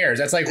 Jaime cares.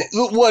 That's like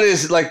What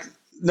is like?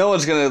 No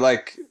one's gonna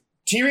like.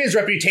 Tyrion's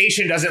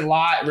reputation doesn't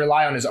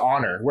rely on his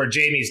honor, where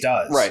Jaime's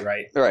does. Right.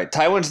 Right. Right.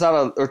 Tyrion's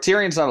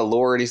not a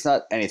lord. He's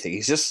not anything.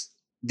 He's just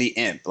the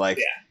imp. Like,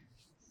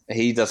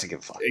 he doesn't give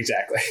a fuck.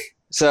 Exactly.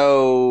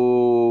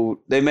 So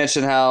they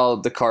mentioned how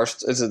the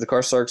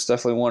Karstarks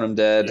definitely want him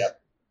dead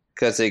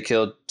because they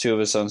killed 2 of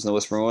his sons in the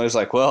Whispering Wood. It's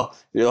like, well,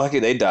 you're lucky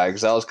they died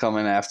because that was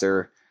coming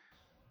after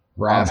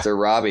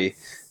Robbie.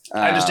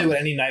 I just did what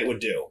any knight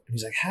would do.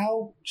 He's like,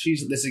 how?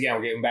 This again,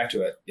 we're getting back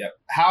to it. Yep.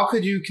 How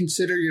could you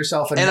consider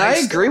yourself a knight? And I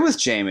agree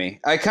with Jaime.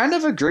 I kind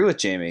of agree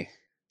with Jaime.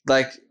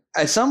 Like,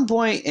 at some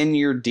point in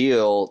your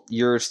deal,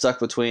 you're stuck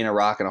between a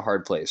rock and a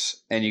hard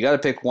place, and you got to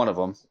pick one of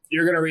them.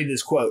 You're going to read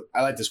this quote.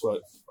 I like this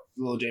quote.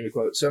 The little Jaime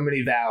quote. So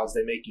many vows,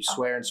 they make you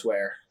swear and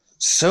swear.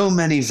 So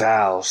many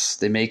vows,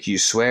 they make you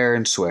swear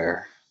and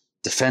swear.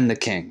 Defend the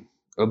king.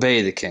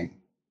 Obey the king.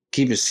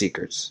 Keep his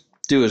secrets.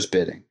 Do his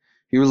bidding.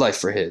 Your life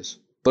for his.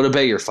 But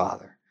obey your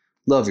father.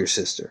 Love your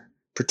sister.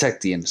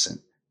 Protect the innocent.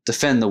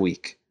 Defend the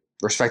weak.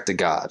 Respect the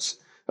gods.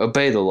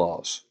 Obey the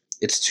laws.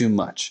 It's too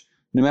much.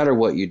 No matter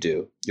what you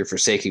do, you're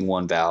forsaking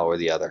one vow or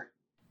the other.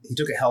 He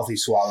took a healthy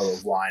swallow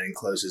of wine and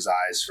closed his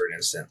eyes for an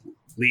instant,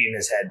 leaning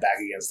his head back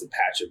against the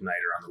patch of night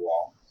around the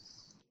wall.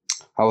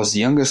 I was the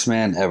youngest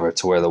man ever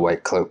to wear the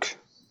white cloak.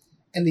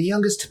 And the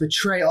youngest to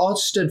betray all it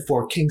stood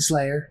for,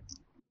 Kingslayer.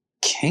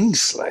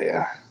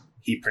 Kingslayer?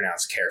 He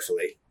pronounced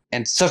carefully.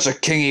 And such a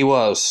king he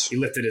was. He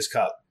lifted his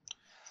cup.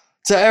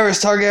 To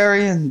Aerys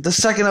Targaryen, the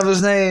second of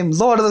his name,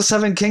 Lord of the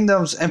Seven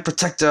Kingdoms, and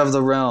Protector of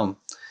the Realm.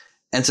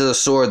 And to the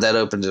sword that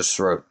opened his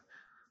throat.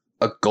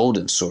 A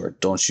golden sword,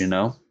 don't you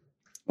know?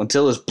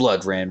 Until his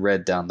blood ran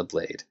red down the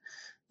blade.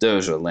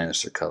 Those are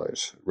Lannister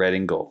colors, red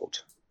and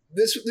gold.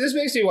 This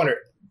makes me wonder.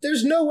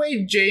 There's no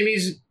way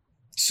Jaime's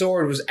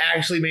sword was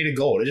actually made of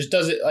gold. It just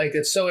doesn't, like,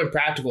 it's so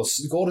impractical.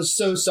 Gold is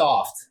so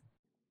soft.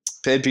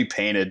 It'd be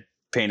painted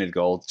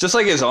gold. Just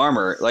like his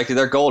armor. Like,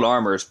 their gold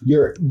armors.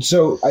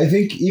 So I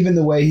think even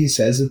the way he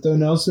says it, though,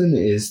 Nelson,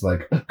 is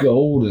like a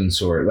golden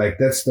sword. Like,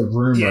 that's the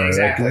rumor. Yeah,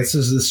 exactly. Like, this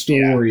is the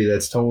story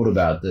that's told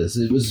about this.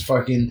 It was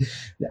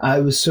I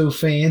was so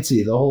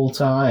fancy the whole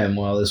time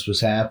while this was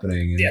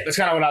happening. Yeah, that's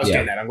kind of what I was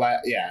getting at. I'm glad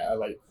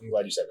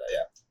you said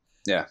that,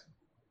 Yeah.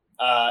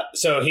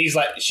 So he's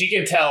like, she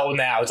can tell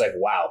now. It's like,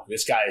 wow,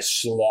 this guy is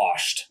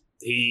sloshed.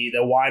 The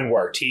wine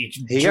worked. He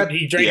drank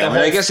the whole.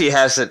 I guess he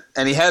hasn't,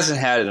 and he hasn't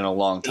had it in a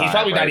long time. He's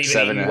probably right? not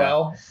even eating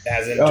well.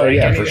 Hasn't Oh, drank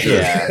yeah, anything. for sure.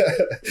 Yeah.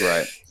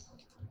 Right.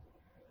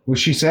 Well,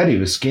 she said he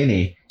was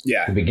skinny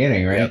Yeah. at the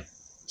beginning, right? Yep.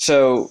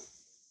 So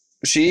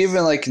she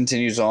even like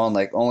continues on,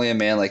 like, only a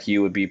man like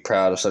you would be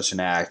proud of such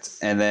an act,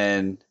 and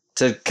then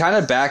to kind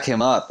of back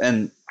him up,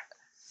 and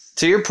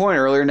to your point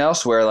earlier,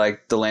 Nels, where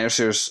like the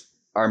Lannisters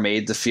are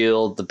made to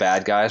feel the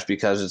bad guys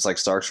because it's like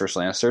Starks versus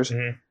Lannisters.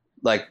 Mhm.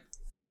 Like,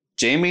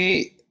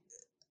 Jaime,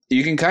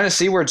 you can kind of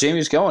see where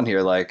Jaime's going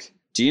here. Like,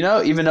 do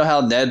you even know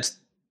how Ned's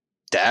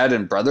dad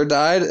and brother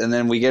died? And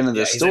then we get into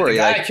this story. The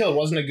guy like, I killed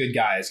wasn't a good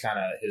guy is kind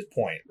of his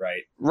point,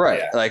 right? right.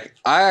 Yeah. Like,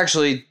 I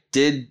actually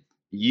did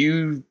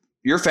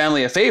your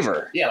family a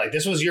favor. Yeah, like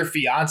this was your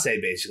fiance,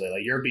 basically.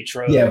 Like your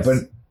betrothed. Yeah,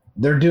 but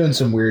they're doing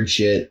some weird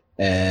shit,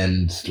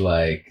 and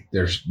like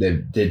they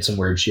did some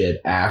weird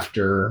shit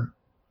after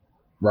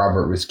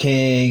Robert was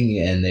king,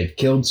 and they've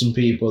killed some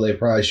people they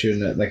probably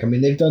shouldn't have. Like, I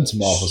mean, they've done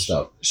some awful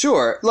stuff.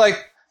 Sure. Like,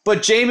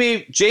 but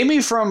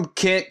Jaime from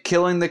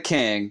killing the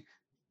king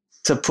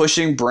to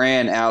pushing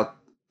Bran out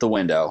the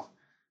window,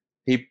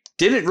 he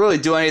didn't really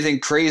do anything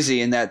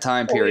crazy in that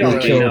time period. we They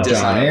don't killed really know.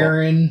 John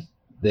Aaron.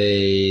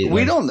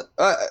 We don't.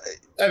 I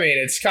mean,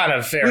 it's kind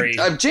of very.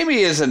 Jaime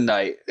is a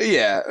knight.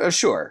 Yeah,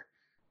 sure.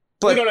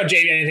 We But don't know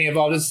Jaime anything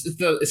involved.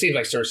 It seems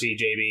like Cersei,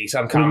 Jaime,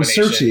 some But it was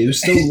combination. Cersei. It was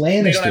still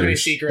Lannisters. They don't have any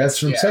secrets.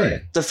 That's what I'm Yeah, saying.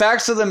 right. the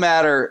facts of the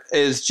matter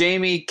is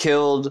Jaime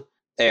killed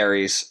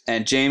Aerys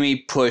and Jaime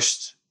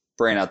pushed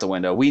Bran out the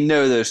window. We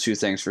know those two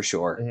things for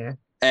sure. Mhm.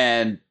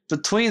 And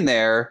between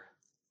there,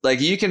 like,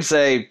 you can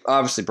say,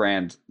 obviously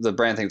the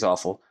Bran thing's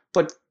awful,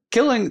 but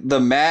killing the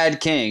Mad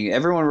King,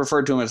 everyone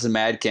referred to him as the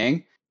Mad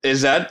King,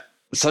 is that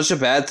such a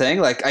bad thing?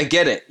 Like, I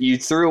get it. You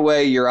threw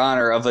away your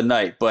honor of a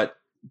knight, but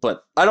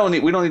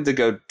we don't need to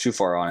go too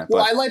far on it.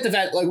 Well, But I like the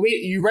fact, like,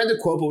 you read the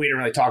quote, but we didn't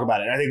really talk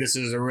about it. I think this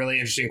is a really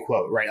interesting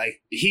quote, right?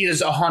 Like, he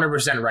is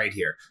 100% right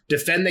here.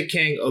 Defend the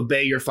king,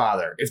 obey your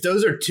father. If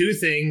those are two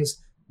things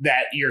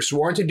that you're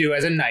sworn to do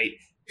as a knight,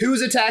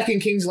 who's attacking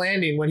King's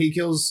Landing when he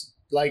kills,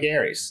 like,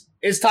 Aerys?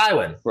 It's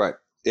Tywin. right.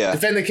 Yeah.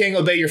 Defend the king,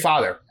 obey your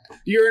father.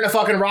 You're in a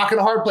fucking rock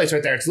and a hard place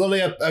right there. It's literally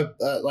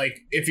a like,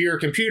 if you're a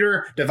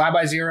computer, divide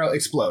by 0,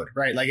 explode,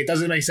 right? Like, it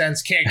doesn't make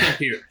sense. Can't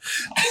compute.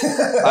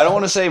 I don't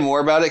want to say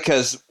more about it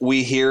because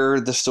we hear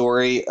the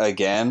story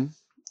again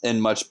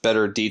in much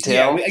better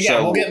detail.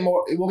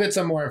 We'll get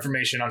some more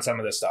information on some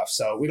of this stuff,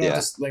 so we don't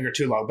have to linger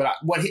too long. But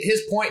what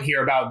his point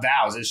here about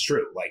vows is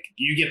true. Like,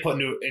 you get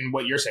put in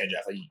what you're saying,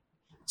 Jeff. Like,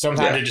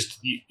 sometimes it just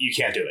you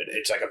can't do it.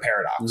 It's like a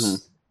paradox.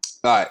 Mhm.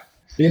 All right.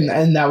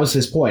 And that was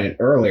his point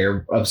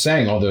earlier of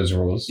saying all those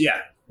rules. Yeah.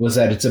 Was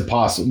that it's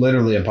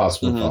literally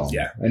impossible to follow. Mhm.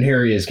 Yeah. And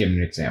here he is giving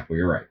an example.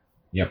 You're right.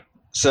 Yep.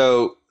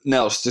 So,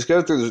 Nels, just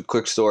go through the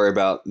quick story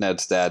about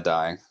Ned's dad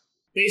dying.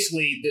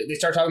 Basically, they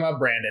start talking about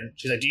Brandon.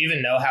 She's like, "Do you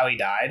even know how he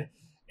died?"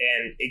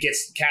 And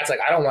Kat's like,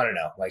 "I don't want to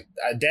know. Like,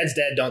 dead's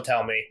dead. Don't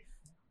tell me."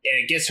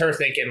 And it gets her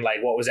thinking,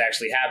 like, what was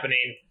actually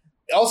happening.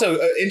 Also,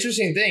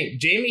 interesting thing,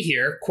 Jamie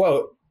here,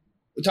 quote,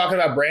 talking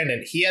about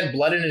Brandon, he had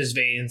blood in his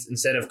veins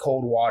instead of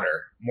cold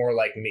water, more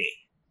like me.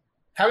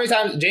 How many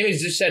times?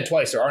 Jamie's just said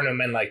twice, there are no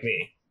men like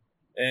me.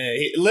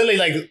 He literally,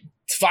 like,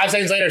 5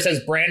 seconds later says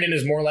Brandon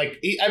is more like,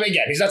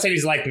 again, he's not saying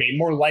he's like me,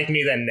 more like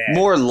me than Ned.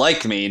 More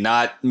like me,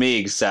 not me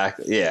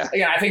exactly. Yeah.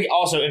 Again, I think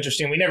also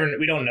interesting, we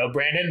don't know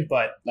Brandon,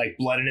 but like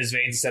blood in his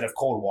veins instead of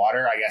cold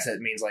water, I guess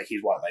it means like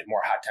he's like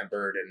more hot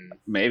tempered and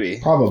Maybe.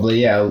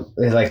 Probably, yeah.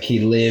 Like he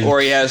lived.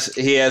 Or he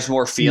has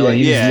more feeling.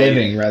 He's Yeah.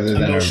 living rather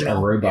than a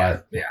emotional.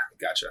 robot. Yeah,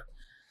 gotcha.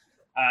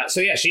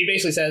 So yeah, she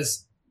basically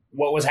says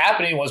what was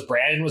happening was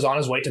Brandon was on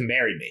his way to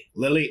marry me,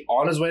 literally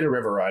on his way to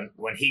River Run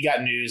when he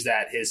got news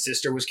that his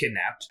sister was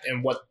kidnapped.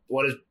 And what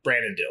does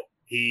Brandon do?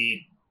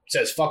 He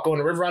says, "Fuck going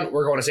to River Run.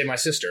 We're going to save my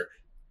sister."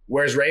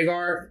 Where's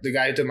Rhaegar, the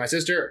guy who took my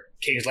sister?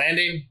 King's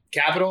Landing,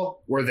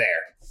 capital. We're there.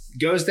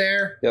 Goes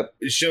there. Yep.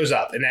 Shows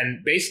up, and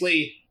then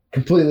basically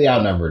Completely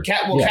outnumbered.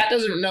 Kat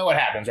doesn't know what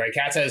happens, right?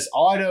 Kat says,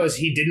 "All I know is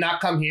he did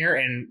not come here,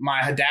 and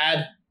my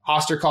dad."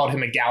 Hoster called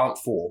him a gallant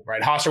fool,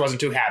 right? Hoster wasn't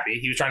too happy.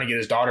 He was trying to get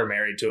his daughter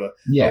married to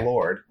a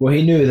lord. Well,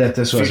 he knew that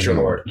this was Future a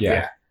lord.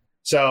 Yeah.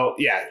 So,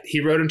 yeah, he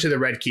rode him to the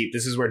Red Keep.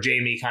 This is where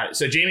Jamie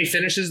So Jamie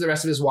finishes the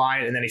rest of his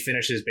wine, and then he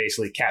finishes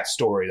basically Kat's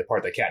story, the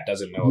part that Kat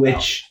doesn't know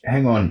about.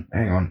 Hang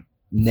on.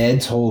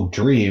 Ned's whole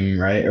dream,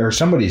 right? Or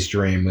somebody's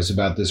dream was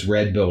about this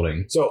red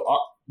building. So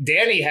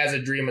Dany has a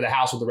dream of the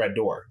house with the red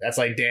door. That's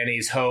like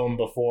Dany's home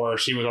before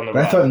she was on the But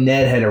run. I thought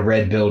Ned had a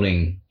red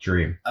building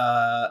dream.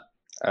 I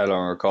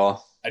don't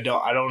recall. I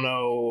don't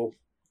know.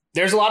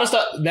 There's a lot of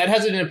stuff. Ned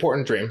has an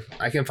important dream.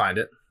 I can find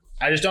it.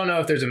 I just don't know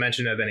if there's a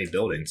mention of any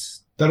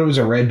buildings. Thought it was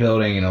a red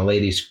building and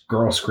a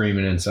girl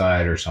screaming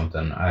inside or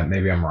something.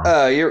 Maybe I'm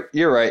wrong.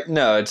 You're right.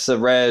 No, it's the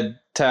red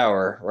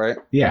tower, right?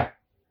 Yeah,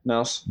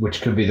 Nels?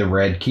 which could be the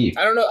Red Keep.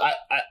 I don't know.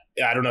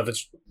 I don't know if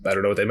it's. I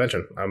don't know what they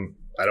mentioned.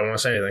 I don't want to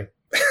say anything.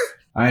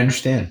 I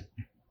understand,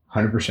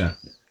 100%.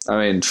 I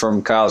mean,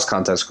 from Kyle's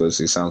context clues,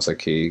 he sounds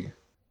like he.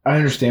 I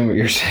understand what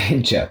you're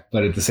saying, Jeff,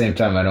 but at the same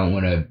time, I don't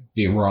want to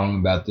be wrong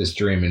about this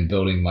dream and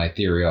building my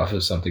theory off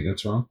of something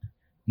that's wrong.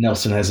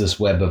 Nelson has this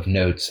web of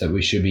notes that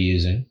we should be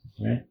using,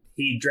 right?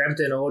 He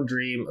dreamt an old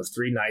dream of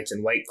 3 knights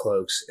in white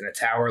cloaks in a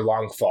tower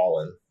long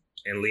fallen,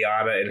 and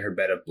Lyanna in her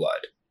bed of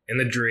blood. In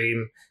the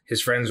dream,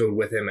 his friends were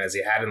with him as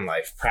he had in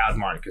life: proud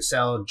Martin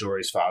Cassell,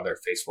 Jory's father,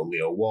 faithful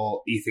Leo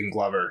Wool, Ethan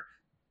Glover.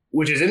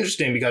 Which is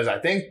interesting because I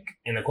think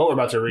in the quote we're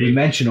about to read, We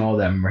mention all of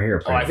them right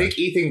here. I think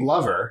Ethan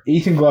Glover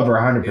Ethan Glover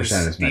 100% is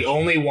is the mentioned.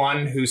 only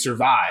one who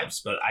survives,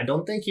 but I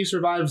don't think he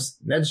survives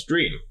Ned's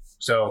dream.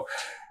 So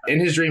in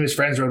his dream, his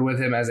friends rode with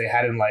him as they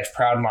had in life: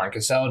 proud Martin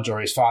Cassell,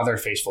 Jory's father,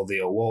 faithful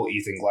Leo Wool,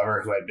 Ethan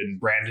Glover, who had been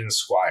Brandon's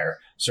squire,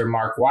 Sir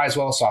Mark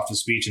Wisewell, soft of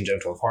speech and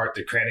gentle of heart,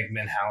 the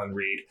Crannogman Howland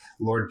Reed,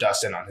 Lord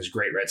Dustin on his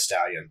great red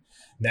stallion.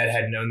 Ned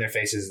had known their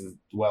faces as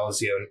well as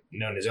he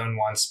known his own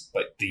once,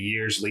 but the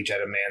years leach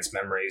out of man's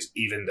memories,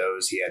 even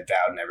those he had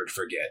vowed never to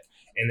forget.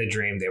 In the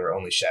dream, they were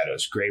only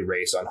shadows, gray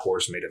race on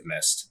horse made of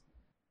mist.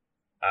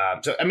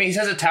 He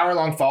says a tower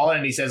long fallen,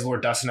 and he says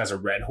Lord Dustin has a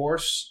red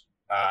horse.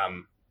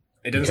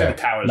 It doesn't say the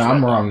tower is No, red.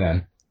 I'm wrong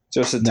then.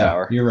 Just a No,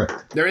 tower. you're right.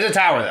 There is a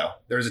tower, though.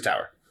 There is a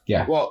tower.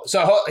 Yeah. Well,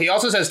 so he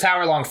also says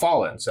tower long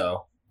fallen,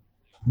 so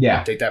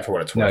Yeah. take that for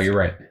what it's worth. No, you're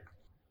right.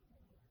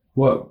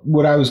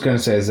 What I was going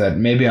to say is that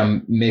maybe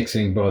I'm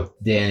mixing both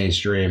Danny's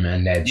dream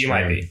and Ned's You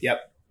dream. might be.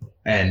 Yep.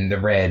 And the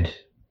red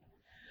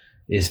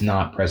is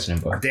not present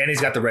in both.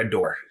 Danny's got the red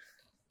door.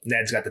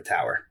 Ned's got the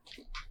tower.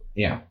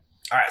 Yeah.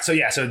 All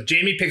right, so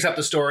Jamie picks up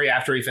the story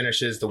after he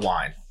finishes the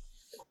wine.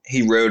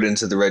 He rode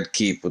into the Red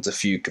Keep with a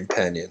few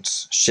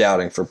companions,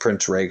 shouting for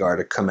Prince Rhaegar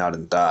to come out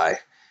and die.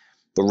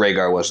 But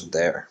Rhaegar wasn't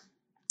there.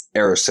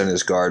 Eros sent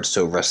his guards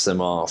to arrest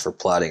them all for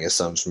plotting his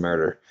son's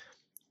murder.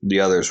 The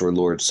others were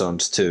Lord's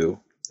sons too,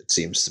 it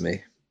seems to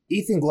me.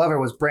 Ethan Glover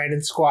was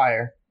Brandon's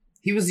squire.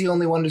 He was the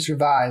only one to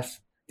survive.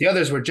 The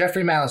others were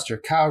Jeffrey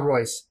Mallister, Kyle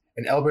Royce,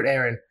 and Elbert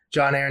Aaron,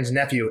 John Aaron's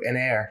nephew and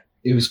heir.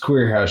 It was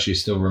queer how she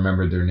still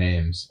remembered their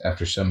names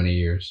after so many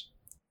years.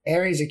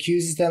 Ares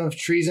accuses them of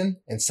treason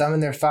and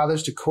summoned their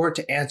fathers to court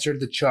to answer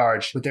the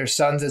charge with their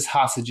sons as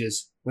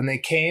hostages. When they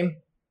came,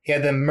 he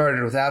had them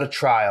murdered without a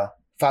trial,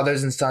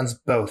 fathers and sons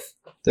both.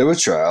 There were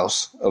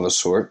trials, of a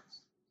sort.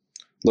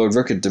 Lord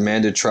Rickard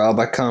demanded trial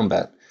by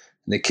combat,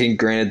 and the king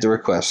granted the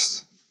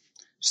request.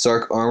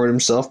 Stark armored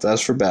himself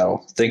as for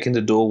battle, thinking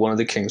to duel one of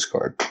the king's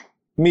guard.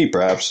 Me,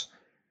 perhaps.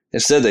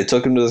 Instead, they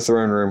took him to the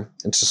throne room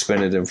and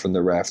suspended him from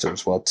the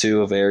rafters, while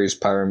 2 of Ares'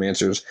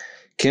 pyromancers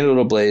kindled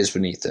a blaze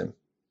beneath him.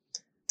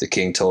 The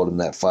king told him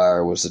that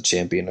fire was the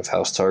champion of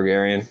House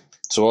Targaryen,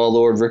 so all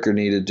Lord Rickard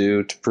needed to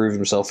do to prove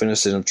himself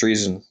innocent of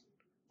treason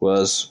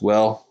was,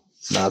 well,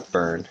 not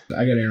burn.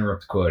 I gotta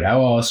interrupt the quote.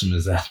 How awesome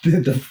is that?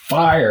 The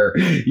fire.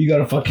 You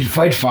gotta fucking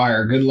fight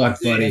fire. Good luck,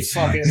 buddy. It's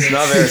not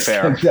very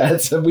fair.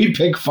 We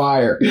pick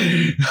fire.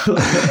 All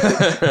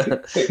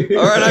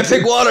right, I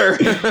pick water.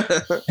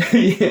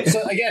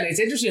 So again, it's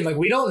interesting. Like,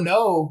 we don't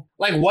know.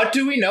 Like, what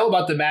do we know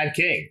about the Mad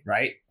King?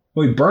 Right.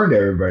 We burned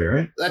everybody,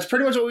 right? That's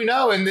pretty much what we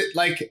know. And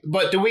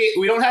but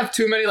we don't have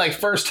too many like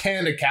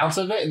firsthand accounts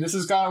of it, and this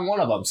is kind of one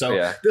of them.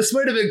 So this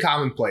might have been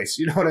commonplace.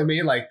 You know what I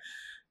mean? Like,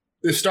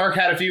 if Stark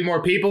had a few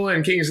more people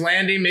in King's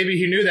Landing, maybe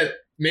he knew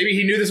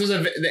this was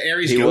the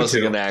Ares. He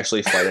wasn't going to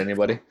actually fight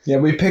anybody. Yeah,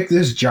 we picked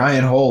this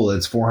giant hole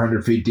that's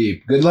 400 feet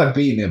deep. Good luck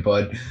beating it,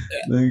 bud. Yeah.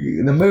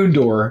 The moon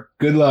door.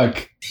 Good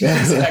luck.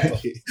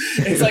 Exactly.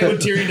 It's like when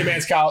Tyrion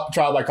demands trial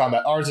by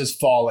combat. Ours is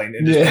falling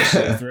and just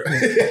pushing through.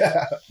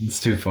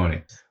 It's too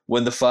funny.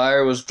 When the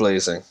fire was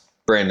blazing,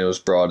 Brandon was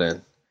brought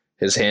in.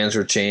 His hands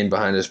were chained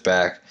behind his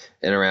back,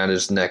 and around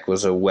his neck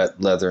was a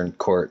wet leathern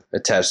cord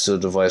attached to a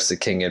device the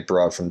king had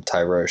brought from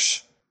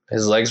Tyrosh.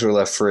 His legs were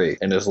left free,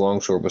 and his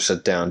longsword was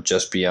set down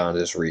just beyond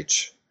his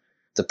reach.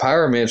 The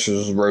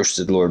pyromancers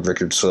roasted Lord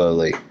Rickard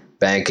slowly,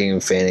 banking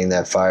and fanning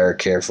that fire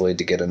carefully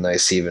to get a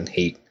nice even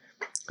heat.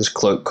 His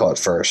cloak caught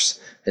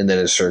first, and then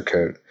his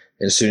surcoat,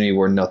 and soon he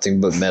wore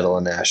nothing but metal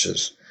and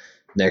ashes.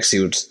 Next he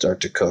would start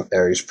to cook,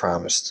 Ares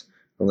promised,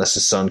 unless the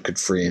sun could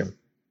free him.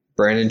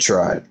 Brandon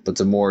tried, but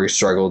the more he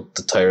struggled,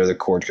 the tighter the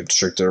cord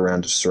constricted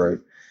around his throat.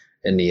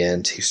 In the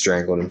end, he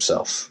strangled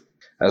himself.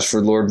 As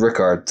for Lord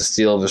Rickard, the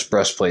steel of his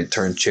breastplate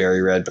turned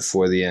cherry red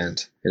before the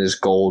end, and his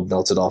gold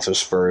melted off his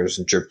spurs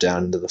and dripped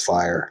down into the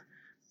fire.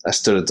 I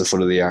stood at the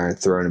foot of the Iron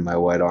Throne in my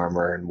white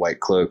armor and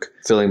white cloak,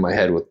 filling my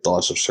head with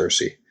thoughts of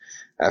Cersei.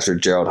 After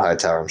Gerald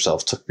Hightower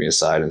himself took me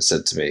aside and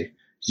said to me,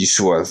 "You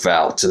swore a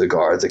vow to the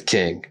guard of the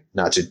king,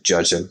 not to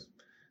judge him.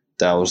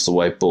 That was the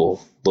White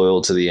Bull,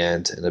 loyal to the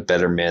end, and a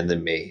better man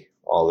than me.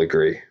 All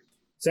agree."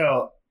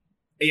 So,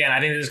 again, I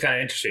think this is kind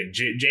of interesting.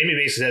 Jamie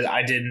basically says,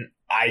 I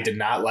did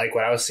not like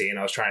what I was seeing.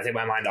 I was trying to take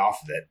my mind off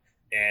of it.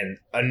 And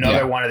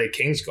another one of the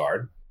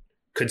Kingsguard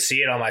could see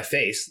it on my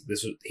face.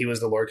 He was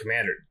the Lord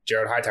Commander.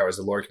 Gerald Hightower was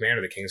the Lord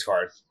Commander of the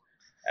Kingsguard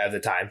at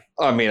the time.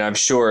 I mean, I'm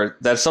sure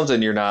that's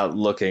something you're not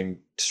looking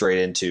straight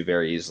into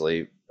very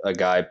easily. A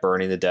guy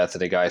burning to death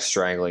and a guy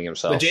strangling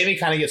himself. But Jamie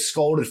kind of gets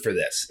scolded for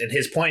this. And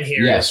his point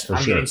here is,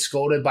 I'm getting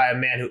scolded by a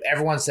man who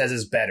everyone says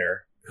is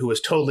better, who was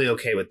totally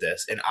okay with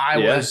this. And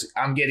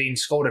I'm getting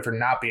scolded for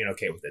not being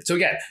okay with it. So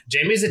again,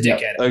 Jamie's a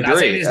dickhead.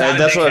 Agree.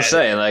 That's what I'm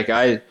saying.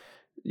 Like,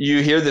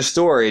 you hear the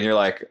story and you're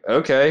like,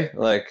 okay,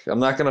 like, I'm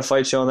not going to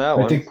fight you on that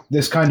one. I think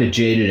this kind of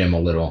jaded him a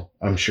little,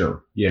 I'm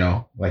sure. You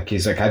know, like,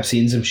 he's like, I've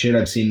seen some shit.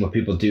 I've seen what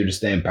people do to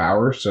stay in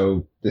power.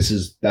 So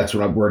that's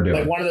what we're doing.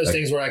 Like, one of those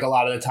things where, like, a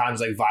lot of the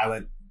times, like,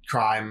 violent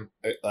crime,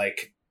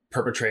 like,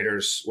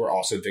 perpetrators were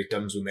also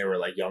victims when they were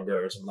like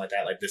younger or something like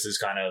that. Like, this is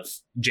kind of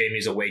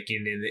Jamie's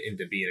awakening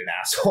into being an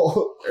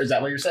asshole. Is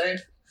that what you're saying?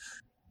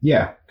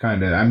 Yeah,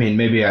 kind of. I mean,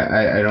 maybe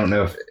I don't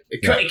know if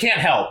it can't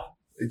help.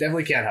 It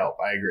definitely can't help.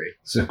 I agree.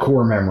 It's a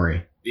core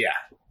memory. Yeah.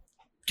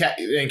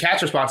 And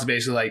Kat's response is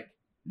basically like,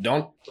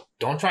 don't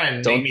try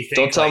and make me think.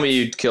 Don't tell me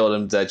you killed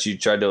him, that you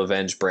tried to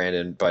avenge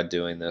Brandon by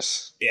doing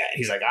this. Yeah,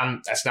 he's like,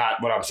 that's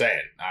not what I'm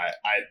saying.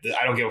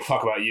 I don't give a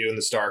fuck about you and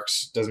the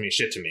Starks. Doesn't mean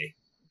shit to me.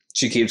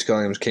 She keeps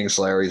calling him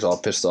Kingslayer. He's all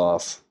pissed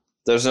off.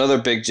 There's another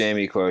big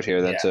Jamie quote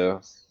here, too.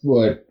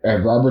 What,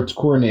 at Robert's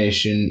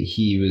coronation,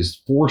 he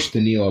was forced to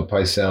kneel at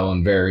Pycelle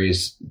and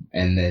Varys,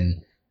 and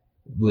then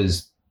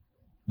was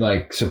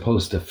like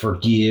supposed to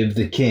forgive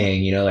the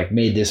king, you know, like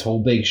made this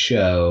whole big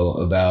show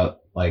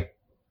about like,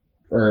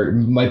 or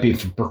might be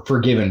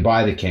forgiven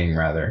by the king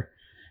rather.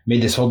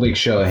 Made this whole big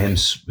show of him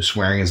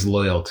swearing his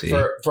loyalty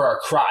for our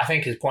crime. I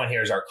think his point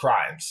here is our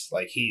crimes.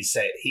 Like, he's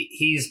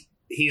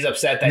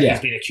upset that he's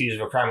being accused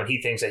of a crime when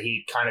he thinks that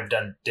he kind of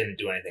didn't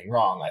do anything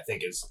wrong, I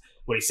think is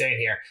what he's saying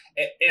here.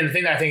 And the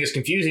thing that I think is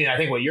confusing, I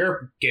think what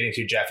you're getting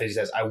to, Jeff, is he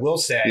says, I will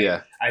say,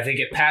 I think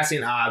it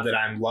passing odd that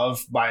I'm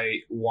loved by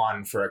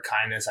one for a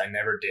kindness I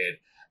never did,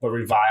 but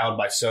reviled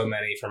by so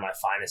many for my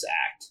finest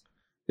act.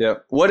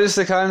 Yep. What is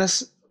the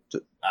kindness?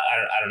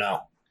 I don't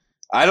know.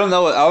 I don't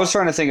know. I was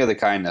trying to think of the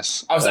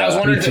kindness. I was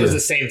wondering if it was the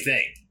same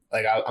thing.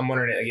 Like, I'm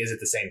wondering, like, is it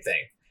the same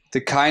thing?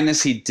 The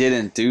kindness he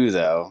didn't do,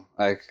 though.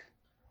 Like,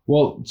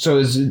 well, so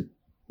is it?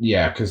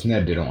 Yeah, because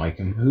Ned didn't like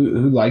him.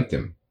 Who liked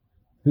him?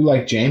 Who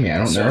liked Jamie? I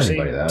don't know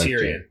anybody that liked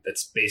Tyrion.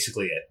 That's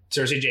basically it.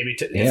 Cersei, Jamie.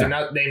 If they're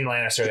not named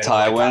Lannister, they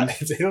don't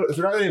like if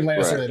they're not named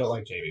Lannister, they don't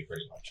like Jamie,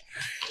 pretty much.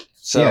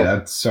 So,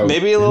 that's so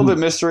maybe a little bit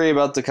mystery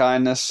about the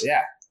kindness.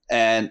 Yeah,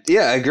 and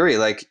I agree.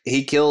 Like,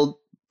 he killed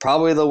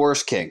probably the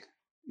worst king.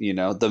 You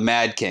know, the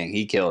Mad King.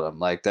 He killed him.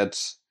 Like,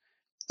 that's,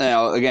 you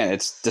know, again,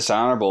 it's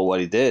dishonorable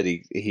what he did.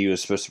 He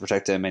was supposed to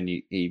protect him, and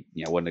he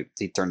when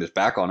he turned his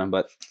back on him,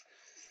 but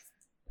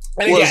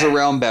was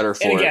around better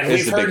for it. And again,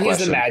 we've heard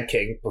he's the Mad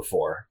King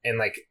before, and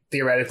like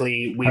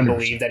theoretically, we 100%.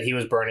 Believe that he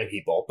was burning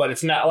people, but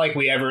it's not like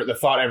the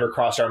thought ever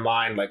crossed our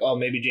mind, like, oh,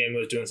 maybe Jamie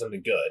was doing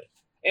something good.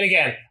 And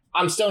again,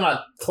 I'm still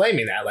not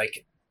claiming that.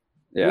 Like,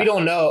 we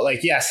don't know.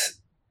 Like, yes,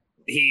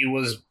 he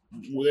was.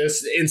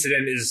 This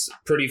incident is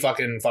pretty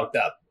fucking fucked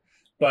up.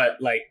 But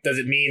like, does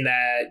it mean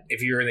that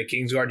if you're in the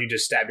Kingsguard, you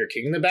just stab your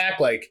king in the back?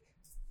 Like,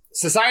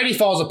 society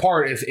falls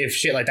apart if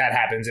shit like that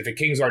happens. If a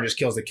Kingsguard just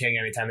kills the king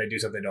anytime they do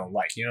something they don't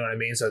like, you know what I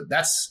mean? So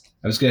that's.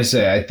 I was gonna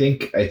say, I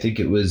think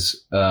it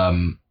was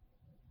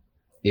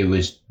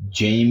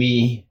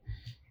Jamie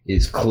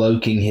is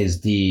cloaking his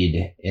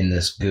deed in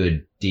this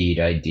good deed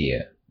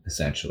idea,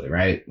 essentially,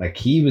 right? Like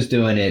he was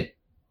doing it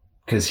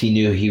because he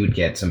knew he would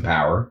get some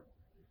power,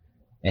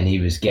 and he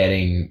was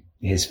getting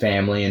his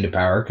family into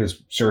power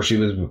because Cersei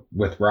was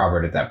with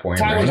Robert at that point.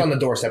 Tywin's right? on the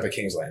doorstep of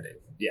King's Landing.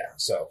 Yeah,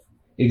 so.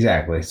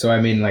 Exactly. So, I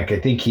mean, like, I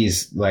think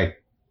he's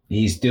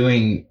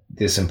doing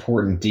this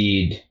important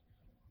deed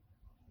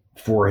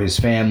for his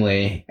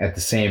family at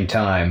the same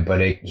time,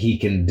 but he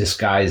can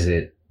disguise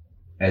it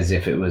as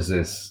if it was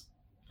this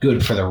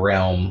good for the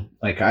realm.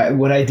 Like,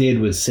 what I did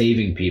was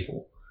saving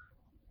people,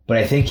 but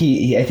I think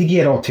he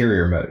had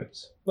ulterior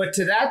motives. But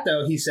to that,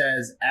 though, he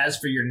says, as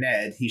for your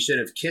Ned, he should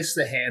have kissed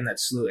the hand that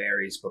slew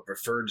Ares, but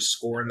preferred to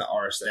scorn the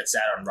arse that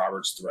sat on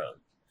Robert's throne.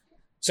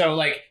 So,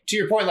 like, to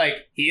your point, like,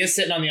 he is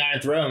sitting on the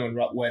Iron Throne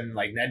when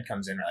like, Ned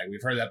comes in, right? Like,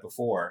 we've heard that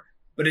before.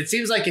 But it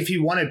seems like if he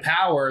wanted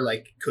power,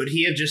 like, could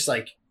he have just,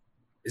 like,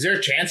 is there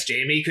a chance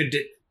Jamie could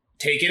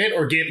taken it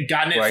or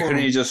gotten it Why for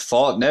couldn't he just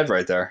fought Ned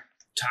right there?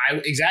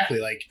 Exactly,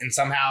 like, and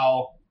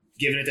somehow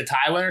given it to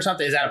Tywin or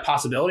something? Is that a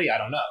possibility? I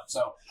don't know.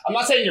 So, I'm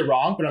not saying you're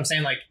wrong, but I'm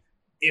saying, like,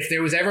 if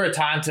there was ever a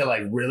time to,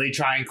 like, really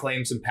try and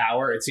claim some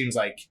power, it seems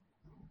like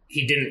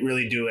he didn't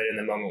really do it in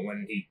the moment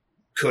when he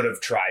could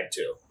have tried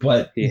to.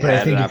 But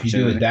I think if you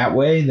do it that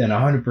way, then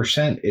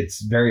 100%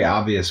 it's very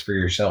obvious for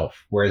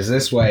yourself. Whereas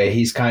this way,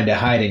 he's kind of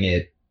hiding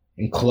it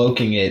and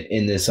cloaking it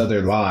in this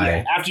other lie.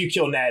 Yeah, after you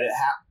kill Ned,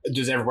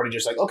 does everybody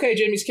just like, okay,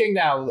 Jamie's king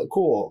now,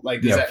 cool?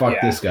 Like, fuck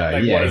this guy.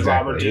 Like, yeah, what does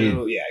exactly. Robert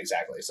do? Yeah,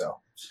 exactly. So,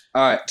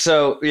 all right,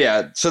 so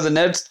the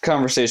Ned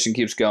conversation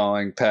keeps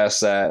going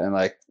past that, and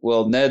like,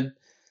 well, Ned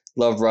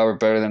loved Robert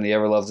better than he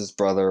ever loved his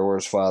brother or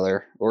his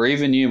father, or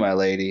even you, my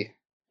lady.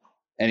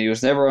 And he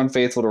was never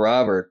unfaithful to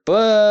Robert,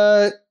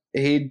 but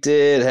he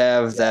did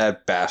have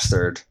that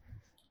bastard.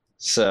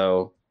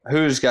 So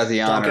who's got the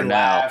honor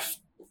now?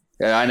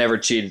 Yeah, I never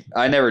cheated.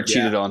 I never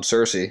cheated on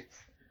Cersei.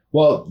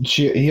 Well,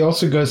 he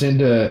also goes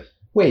into,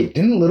 wait,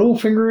 didn't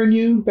Littlefinger and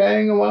you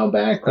bang a while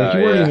back? Like,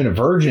 you weren't even a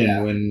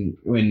virgin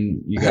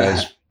when you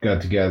guys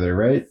got together,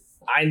 right?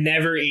 I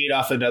never eat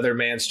off another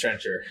man's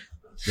trencher.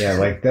 Yeah,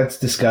 like, that's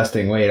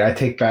disgusting. Wait, I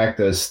take back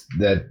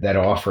that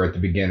offer at the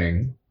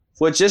beginning.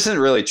 Which isn't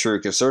really true,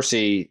 because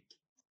Cersei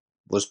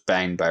was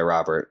banged by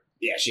Robert.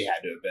 Yeah, she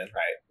had to have been,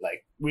 right?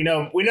 Like, we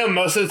know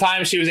most of the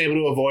time she was able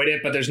to avoid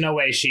it, but there's no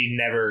way she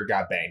never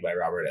got banged by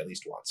Robert at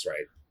least once,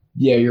 right?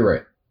 Yeah, you're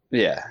right.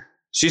 Yeah.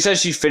 She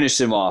says she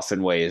finished him off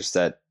in ways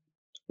that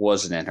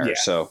wasn't in her,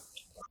 so.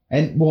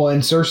 And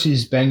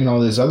Cersei's banging all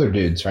those other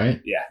dudes,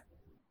 right? Yeah.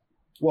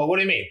 Well, what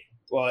do you mean?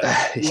 Well,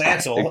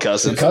 Lancel.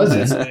 The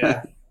cousin.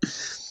 Yeah.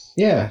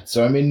 Yeah,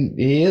 so, I mean,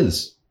 he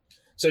is.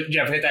 So,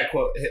 Jeff, hit that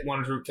quote. Hit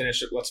one to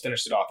finish it. Let's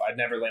finish it off. I'd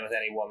never lay with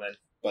any woman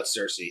but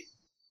Cersei.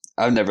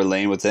 I've never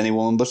lain with any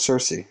woman but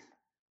Cersei.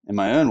 In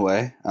my own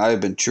way, I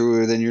have been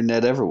truer than your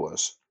Ned ever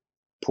was.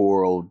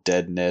 Poor old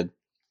dead Ned.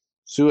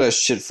 So who has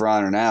shit for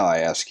honor now, I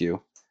ask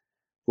you?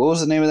 What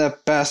was the name of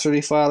that bastard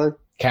he fathered?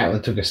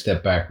 Catelyn took a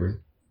step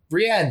backward.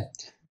 Brienne.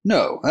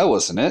 No, that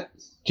wasn't it.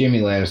 Jaime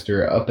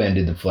Lannister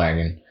upended the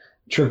flagon.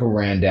 Trickle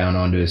ran down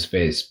onto his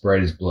face,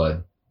 bright as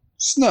blood.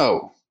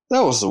 Snow.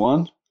 That was the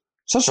one.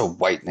 Such a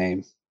white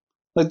name.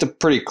 Like the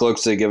pretty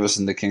cloaks they give us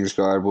in the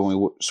Kingsguard when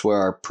we swear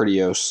our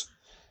pretty oaths.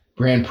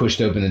 Bran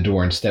pushed open the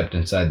door and stepped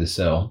inside the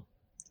cell.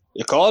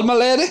 You called, my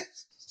lady?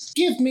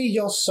 Give me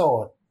your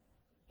sword.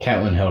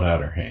 Catelyn held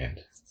out her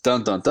hand.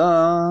 Dun dun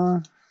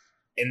dun.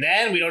 And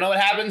then we don't know what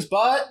happens,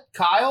 but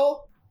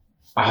Kyle?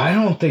 I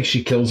don't think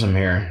she kills him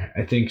here.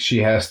 I think she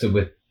has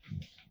to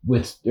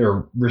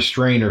or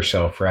restrain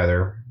herself,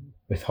 rather.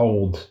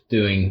 Withhold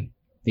doing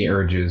the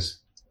urges.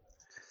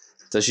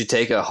 Does she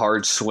take a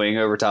hard swing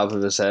over top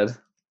of his head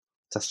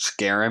to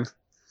scare him?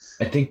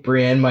 I think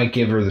Brienne might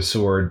give her the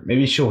sword.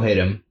 Maybe she'll hit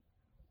him.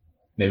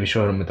 Maybe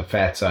she'll hit him with the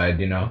fat side,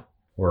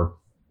 or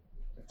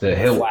the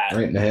hilt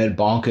right in the head,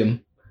 bonk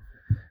him.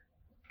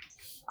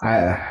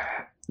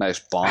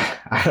 Nice bonk.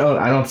 I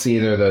don't see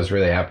either of those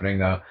really happening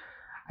though.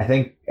 I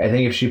think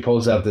if she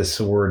pulls out this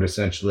sword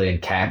essentially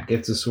and Cat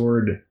gets a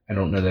sword, I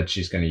don't know that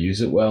she's going to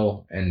use it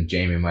well, and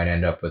Jaime might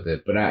end up with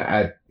it.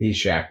 But he's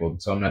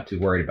shackled, so I'm not too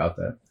worried about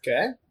that.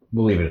 Okay.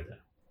 We'll leave it at that.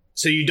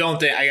 So you don't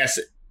think? I guess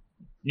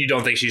you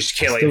don't think she's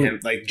killing him?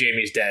 Like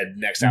Jamie's dead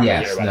next time?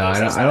 Yes. No,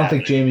 I don't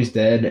think Jamie's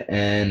dead,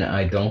 and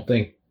I don't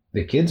think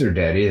the kids are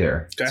dead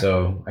either. Okay.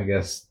 So I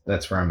guess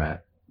that's where I'm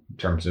at in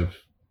terms of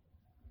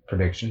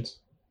predictions.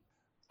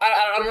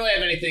 I don't really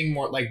have anything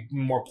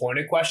more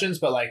pointed questions,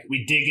 but like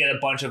we did get a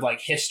bunch of like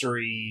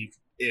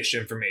history-ish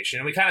information,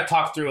 and we kind of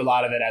talked through a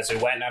lot of it as we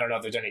went. And I don't know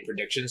if there's any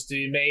predictions to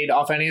be made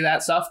off any of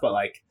that stuff, but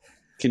like,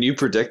 can you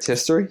predict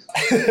history?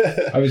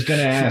 I was going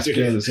to ask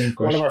the same question.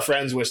 One of our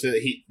friends wished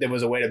that there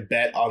was a way to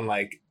bet on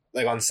like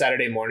on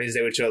Saturday mornings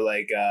they would show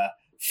like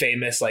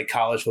famous like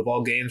college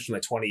football games from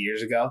like 20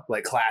 years ago,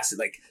 like classic,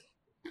 like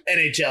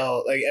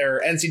NHL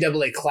or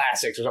NCAA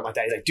classics or something like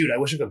that. He's like, dude, I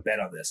wish I could bet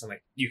on this. I'm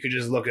like, you could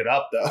just look it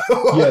up though.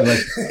 Yeah, like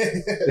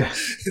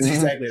it's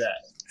exactly that.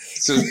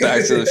 So it's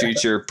Back to the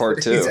Future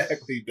Part 2.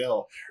 Exactly,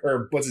 Bill.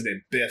 Or what's his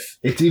name? Biff.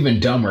 it's even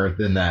dumber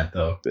than that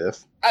though.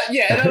 Biff.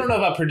 Yeah, and I don't know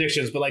about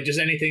predictions, but like just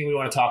anything we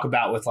want to talk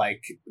about with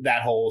like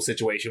that whole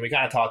situation. We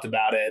kind of talked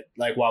about it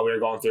like while we were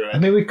going through it. I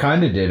mean, we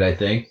kind of did. I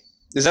think.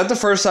 Is that the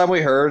first time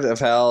we heard of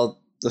how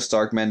the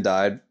Stark men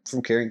died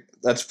from carrying?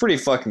 That's pretty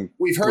fucking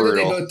We've heard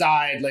brutal. that they both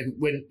died. Like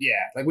when,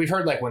 like we've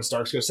heard like when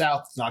Starks go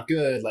south, it's not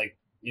good. Like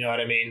you know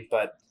what I mean?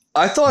 But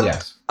I thought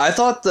Yes.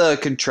 the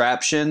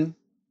contraption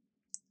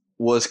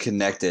was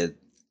connected.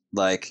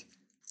 Like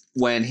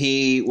when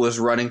he was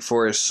running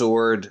for his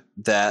sword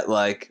that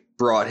like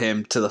brought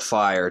him to the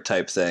fire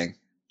type thing.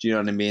 Do you know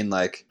what I mean?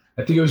 Like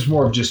I think it was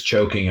more of just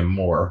choking him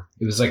more.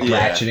 It was like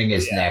Yeah. ratcheting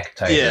his neck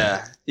type.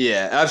 yeah,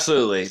 yeah,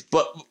 absolutely.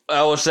 But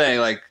I was saying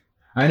like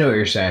I know what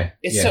you're saying.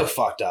 it's Yeah. so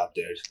fucked up,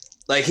 dude.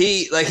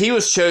 he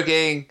was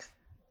choking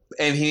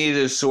and he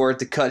needed a sword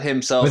to cut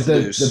himself But the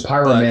loose.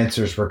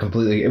 pyromancers were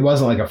completely. It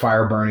wasn't like a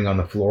fire burning on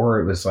the floor.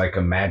 It was like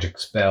a magic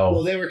spell.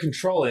 Well, they were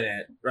controlling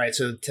it, right?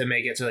 So to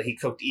make it so that he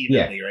cooked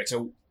evenly, right?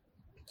 So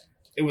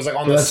it was like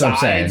on But the that's what I'm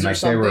saying. sides or Like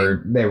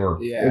something. they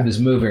were. Yeah. It was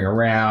moving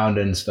around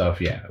and stuff.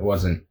 Yeah, it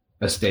wasn't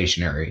a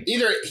stationary.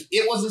 Either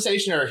it wasn't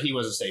stationary or he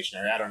wasn't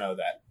stationary. I don't know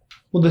that.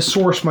 Well, the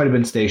source might have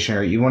been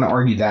stationary. You want to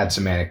argue that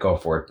semantic? Go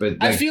for it. But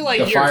I feel like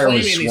the you're fire claiming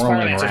was these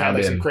swirling pyromancers have around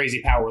like some him.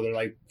 crazy power where they're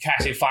like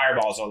casting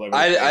fireballs all over. the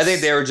I place.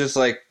 think they were just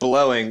like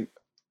blowing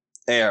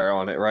air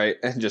on it, right?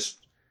 And just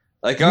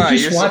like, You all right,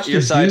 just watched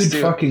your a side's dude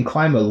too. fucking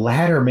climb a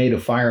ladder made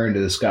of fire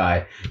into the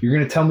sky. You're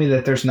gonna tell me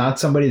that there's not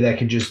somebody that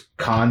can just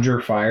conjure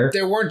fire?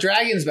 There weren't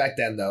dragons back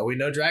then, though. We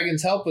know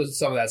dragons help with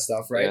some of that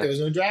stuff, right? Yeah. There was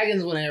no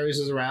dragons when Ares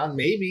was around.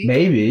 Maybe.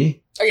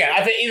 Maybe. Again,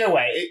 I think either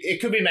way, it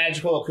could be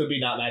magical. It could be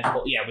not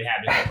magical. Yeah, we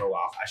have been here for a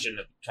while. I shouldn't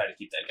have tried to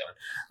keep that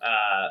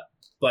going.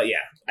 But yeah,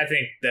 I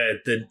think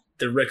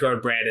the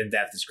Rickard Brandon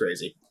death is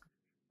crazy.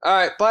 All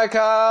right, bye,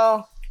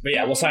 Kyle. But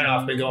yeah, we'll sign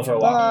off. Been going for a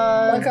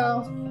while. Bye. Bye,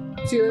 Kyle.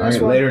 See you in the All next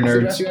right, one. later, I'll see the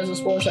nerds. rest of you guys in the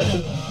spoiler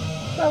section.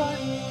 Bye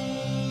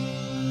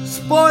bye.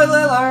 Spoiler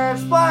alert!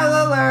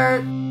 Spoiler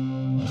alert!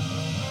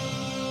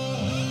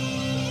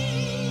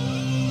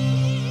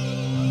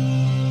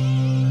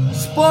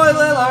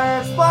 Spoiler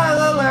alert!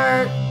 Spoiler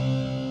alert!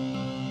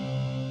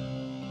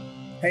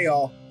 Hey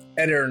y'all,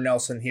 Editor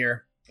Nelson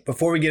here.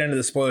 Before we get into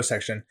the spoiler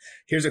section,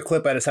 here's a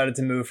clip I decided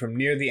to move from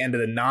near the end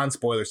of the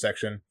non-spoiler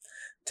section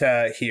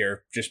to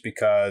here, just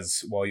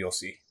because, well, you'll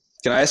see.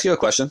 Can I ask you a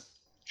question?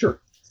 Sure.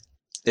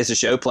 Is the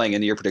show playing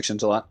into your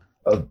predictions a lot?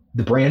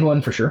 The brand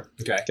one for sure.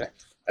 Okay. Okay.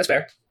 That's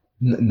fair.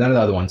 None of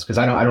the other ones because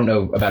I don't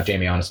know about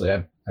Jamie. Honestly,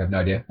 I have no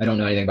idea. I don't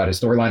know anything about his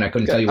storyline. I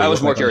couldn't tell you. What I he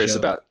was looked more like on the curious show.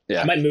 about. I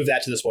Yeah. might move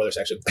that to the spoiler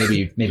section.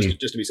 Maybe.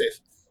 just to be safe.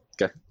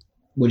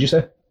 What'd you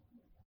say?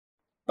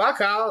 Bye,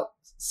 Kyle.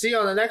 See you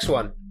on the next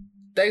one.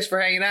 Thanks for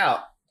hanging out.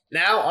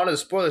 Now, on to the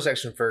spoiler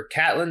section for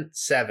Catelyn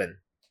 7.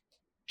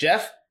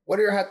 Jeff, what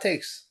are your hot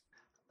takes?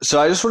 So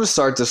I just want to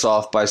start this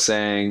off by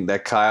saying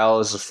that Kyle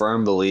is a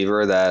firm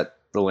believer that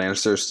the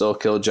Lannisters still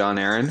killed Jon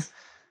Arryn,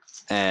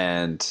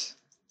 and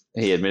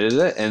he admitted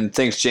it, and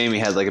thinks Jamie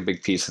had like a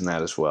big piece in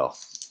that as well.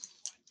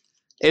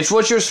 It's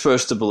what you're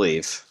supposed to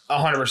believe.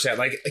 100%.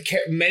 Like,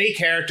 many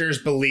characters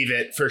believe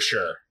it for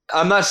sure.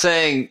 I'm not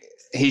saying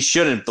he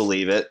shouldn't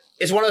believe it.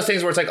 It's one of those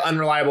things where it's like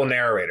unreliable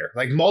narrator.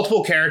 Like,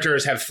 multiple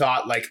characters have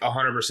thought like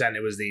 100%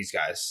 it was these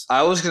guys.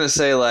 I was gonna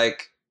say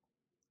like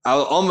I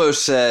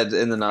almost said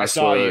in the I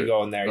saw non-spoiler, you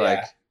going there, like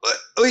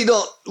yeah. we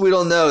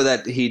don't know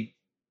that he.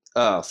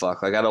 Oh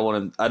fuck! Like I don't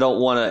want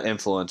to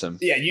influence him.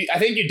 Yeah, I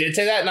think you did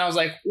say that, and I was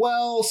like,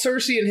 well,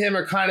 Cersei and him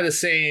are kind of the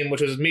same,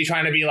 which was me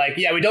trying to be like,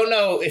 yeah, we don't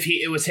know if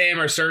it was him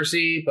or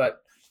Cersei,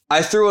 but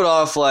I threw it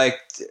off like,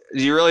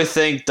 do you really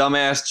think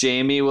dumbass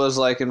Jamie was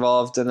like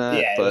involved in that?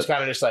 yeah, it But was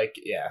kind of just like,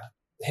 yeah,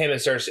 him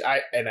and Cersei.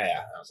 I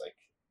was like,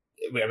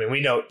 I mean,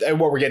 we know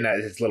what we're getting at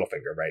is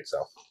Littlefinger, right?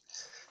 So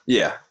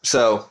yeah,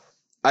 so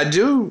I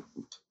do.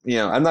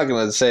 I'm not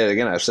going to say it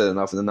again. I've said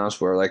enough in the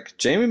non-spoiler. Like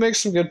Jamie makes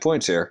some good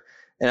points here,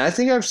 and I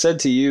think I've said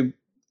to you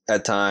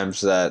at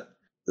times that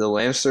the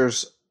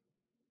Lannisters,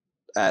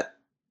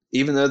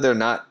 even though they're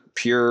not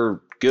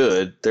pure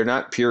good, they're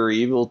not pure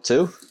evil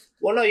too.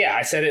 well, no, yeah,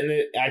 I said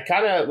it,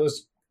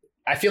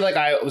 I feel like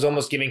I was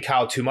almost giving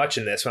Kyle too much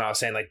in this when I was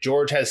saying like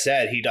George has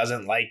said he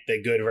doesn't like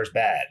the good versus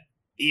bad.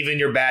 Even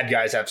your bad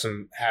guys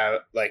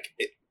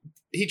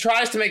he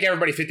tries to make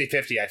everybody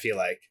 50-50, I feel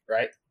like,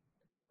 right?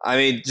 I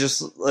mean,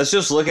 let's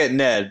just look at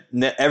Ned.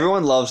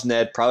 Everyone loves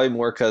Ned, probably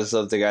more because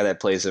of the guy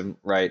that plays him,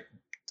 right?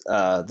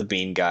 The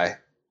Bean guy.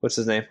 What's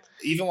his name?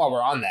 Even while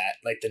we're on that,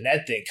 like the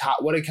Ned thing,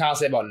 what did Kyle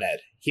say about Ned?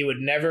 He would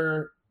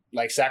never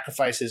like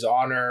sacrifice his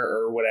honor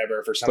or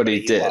whatever for somebody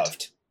he did.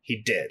 loved. He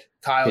did.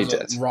 Kyle's He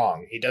did.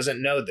 wrong. He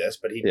doesn't know this,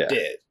 but he Yeah.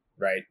 did.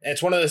 Right. And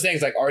it's one of those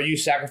things like, are you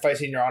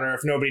sacrificing your honor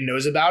if nobody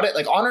knows about it?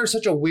 Like, honor is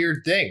such a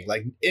weird thing.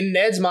 Like, in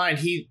Ned's mind,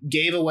 he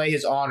gave away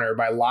his honor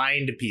by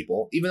lying to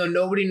people, even though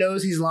nobody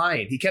knows he's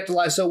lying. He kept the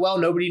lie so well,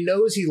 nobody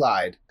knows he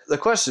lied. The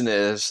question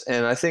is,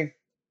 and I think,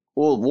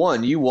 well,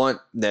 one, you want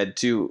Ned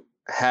to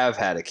have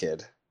had a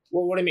kid,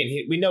 Well, what do you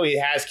mean? We know he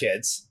has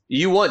kids.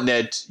 You want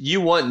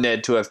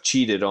Ned to have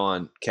cheated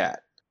on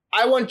Kat.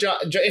 I want John.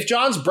 If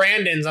John's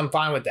Brandon's, I'm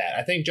fine with that.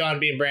 I think John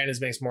being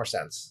Brandon's makes more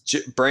sense.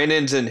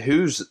 Brandon's and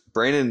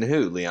Brandon and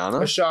who? Liana?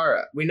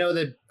 Ashara. We know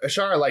that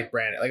Ashara liked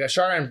Brandon. Like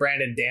Ashara and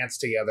Brandon danced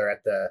together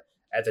at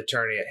the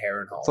tourney at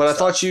Harrenhal. But I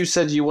thought you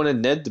said you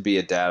wanted Ned to be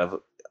a dad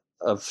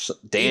of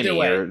Danny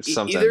or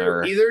something.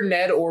 Either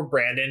Ned or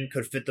Brandon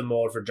could fit the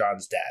mold for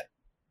John's dad.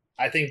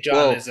 I think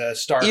John is a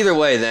star. Either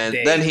way,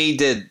 then he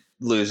did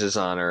lose his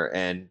honor,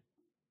 and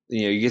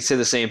you could say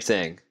the same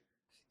thing.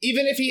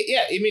 Even if he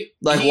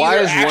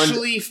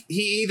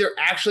either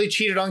actually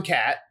cheated on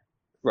Kat,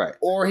 right,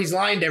 or he's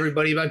lying to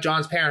everybody about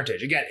John's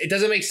parentage. Again, it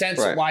doesn't make sense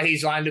why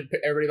he's lying to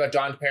everybody about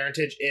John's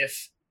parentage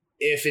if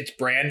it's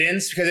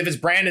Brandon's, because if it's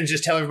Brandon's,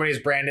 just tell everybody it's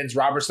Brandon's.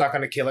 Robert's not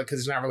going to kill it because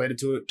it's not related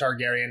to a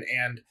Targaryen,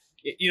 and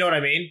you know what I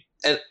mean.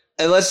 And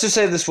let's just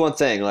say this one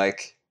thing,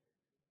 like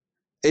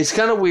it's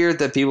kind of weird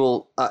that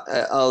people.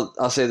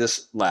 I'll say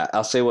this last.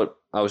 I'll say what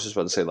I was just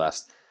about to say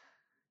last.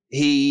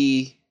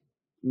 He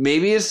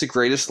maybe is the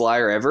greatest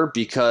liar ever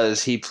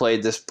because he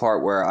played this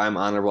part where I'm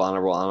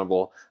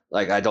honorable.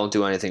 Like I don't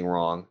do anything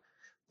wrong.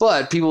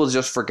 But people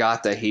just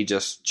forgot that he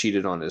just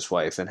cheated on his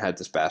wife and had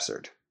this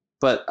bastard.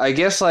 But I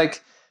guess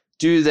like,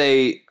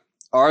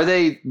 are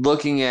they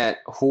looking at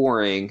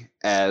whoring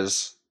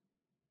as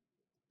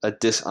a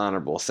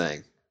dishonorable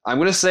thing? I'm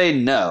going to say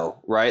no,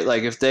 right?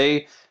 Like if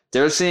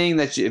they're seeing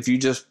that if you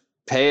just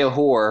pay a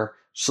whore,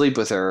 sleep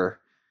with her,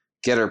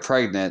 get her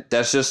pregnant,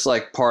 that's just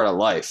like part of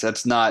life.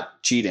 That's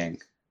not cheating.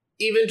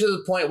 Even to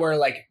the point where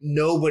like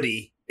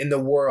nobody in the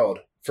world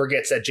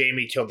forgets that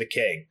Jaime killed the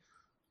king.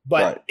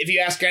 But if you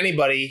ask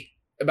anybody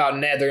about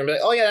Ned, they're going to be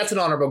like, oh yeah, that's an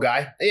honorable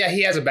guy. Yeah,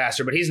 he has a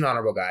bastard, but he's an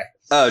honorable guy.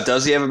 Oh,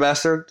 does he have a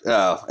bastard?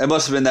 Oh, it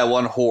must have been that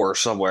one whore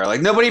somewhere. Like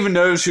nobody even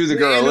knows who the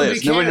girl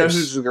is. Nobody knows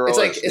who the girl is.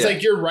 It's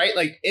like you're right.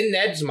 Like in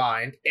Ned's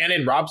mind and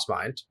in Rob's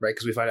mind, right?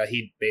 Because we find out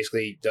he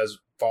basically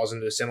falls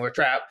into a similar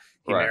trap.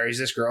 He marries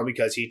this girl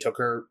because he took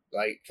her,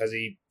 like, because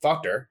he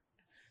fucked her.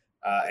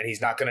 And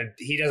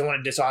he doesn't want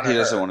to dishonor her. He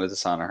doesn't want to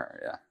dishonor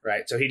her, yeah.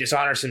 Right. So he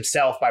dishonors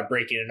himself by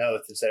breaking an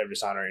oath instead of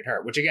dishonoring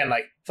her. Which again,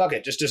 like, fuck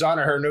it, just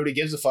dishonor her. Nobody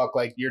gives a fuck.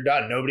 Like, you're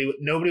done.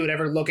 Nobody would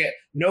ever look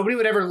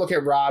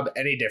at Rob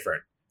any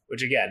different.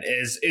 Which again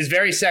is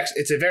very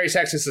it's a very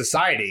sexist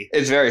society.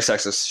 It's very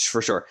sexist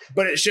for sure.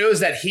 But it shows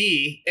that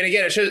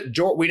it shows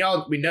we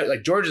know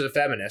like George is a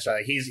feminist, right?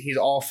 Like he's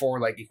all for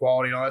like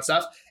equality and all that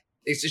stuff.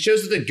 It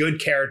shows that the good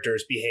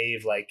characters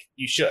behave like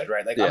you should,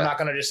 right? Like, I'm not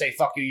going to just say,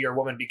 fuck you, you're a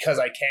woman because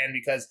I can,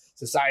 because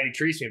society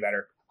treats me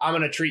better. I'm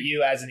going to treat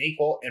you as an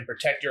equal and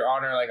protect your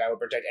honor like I would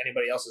protect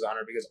anybody else's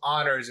honor, because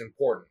honor is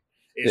important.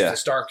 It's the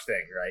Stark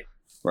thing, right?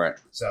 Right.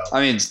 So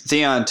I mean,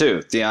 Theon,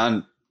 too.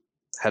 Theon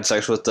had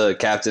sex with the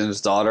captain's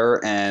daughter,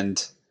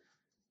 and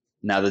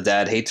now the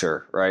dad hates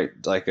her, right?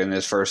 Like in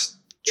his first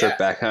trip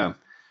back home.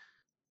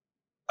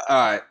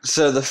 All right.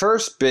 So the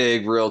first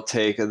big real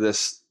take of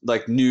this,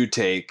 like, new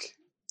take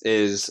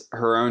is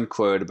her own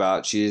quote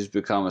about she's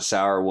become a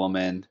sour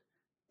woman,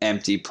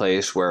 empty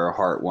place where her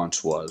heart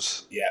once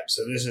was. Yeah,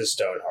 so this is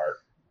Stoneheart.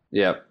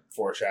 Yep.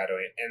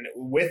 Foreshadowing. And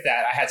with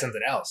that, I had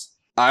something else.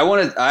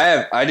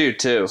 I do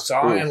too.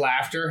 Song and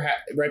laughter,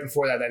 right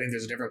before that, I think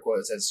there's a different quote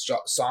that says,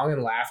 song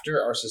and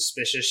laughter are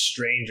suspicious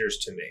strangers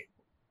to me.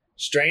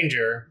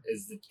 Stranger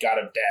is the god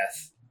of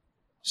death.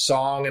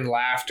 Song and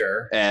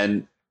laughter.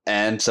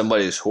 And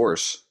somebody's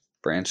horse.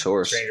 Bran's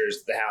horse. Stranger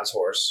is the hound's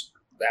horse.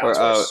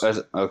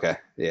 Okay.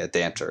 Yeah,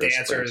 Dancer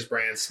is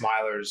Bran.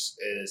 Smilers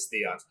is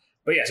Theon's.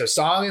 But yeah, so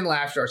song and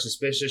laughter are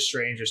suspicious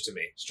strangers to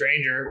me.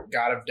 Stranger,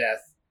 god of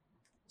death.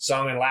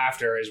 Song and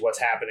laughter is what's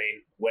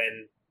happening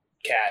when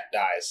Kat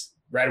dies.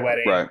 Red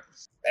wedding. Right.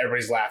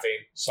 Everybody's laughing.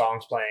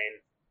 Songs playing.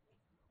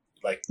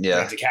 Like,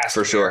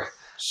 for sure.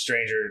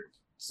 Stranger.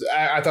 So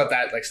I thought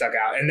that like stuck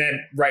out. And then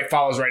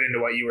follows right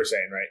into what you were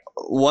saying, right?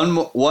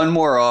 One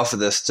more off of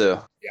this too.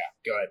 Yeah,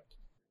 go ahead.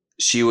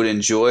 She would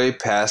enjoy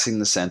passing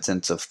the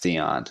sentence of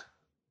Theon.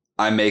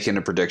 I'm making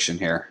a prediction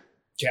here.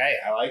 Okay,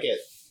 I like it.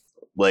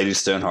 Lady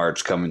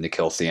Stoneheart's coming to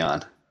kill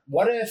Theon.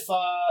 What if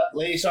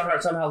Lady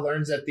Stoneheart somehow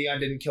learns that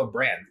Theon didn't kill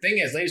Bran? Thing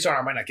is, Lady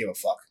Stoneheart might not give a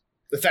fuck.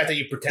 The fact that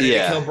you pretended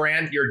to kill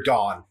Bran, you're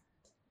gone.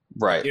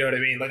 Right. You know what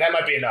I mean? Like, that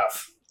might be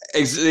enough.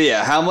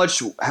 Yeah. How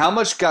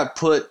much got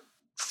put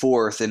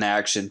forth in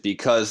action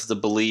because the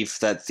belief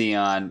that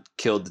Theon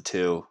killed the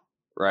two,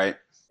 right?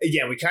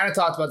 Again, we kind of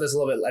talked about this a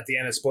little bit at the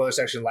end of the spoiler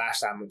section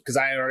last time, because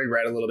I already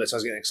read a little bit, so I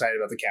was getting excited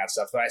about the cat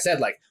stuff. But I said,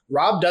 like,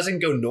 Rob doesn't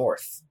go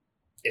north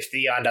if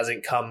Theon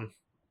doesn't come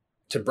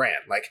to Bran.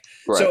 Like,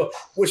 so,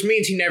 which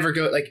means he never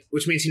goes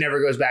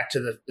back to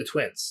the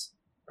twins,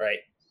 right?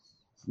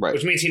 Right.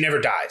 Which means he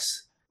never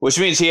dies. Which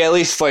means he at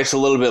least fights a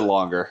little bit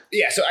longer.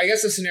 Yeah, so I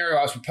guess the scenario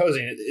I was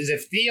proposing is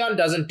if Theon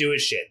doesn't do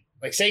his shit.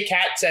 Like, say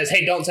Kat says,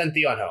 hey, don't send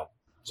Theon home.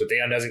 So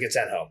Theon doesn't get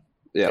sent home.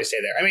 Yeah. They stay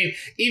there. I mean,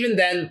 even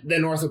then, the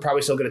North would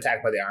probably still get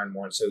attacked by the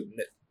Ironborn, so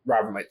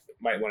Robert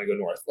might want to go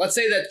north. Let's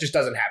say that just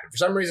doesn't happen. For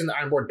some reason, the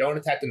Ironborn don't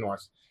attack the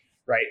North,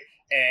 right?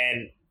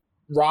 And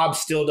Rob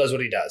still does what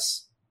he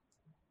does.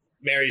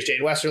 Marries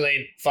Jane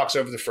Westerling, fucks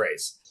over the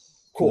Freys.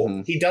 Cool.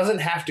 Mhm. He doesn't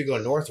have to go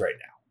north right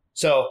now.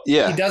 So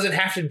Yeah. he doesn't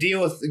have to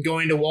deal with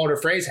going to Walder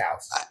Frey's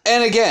house.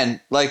 And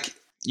again, like,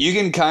 you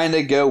can kind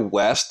of go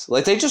west.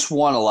 Like, they just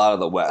won a lot of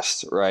the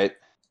west, right?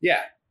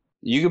 Yeah.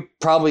 You could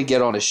probably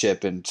get on a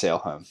ship and sail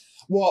home.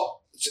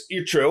 Well,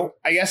 you're true.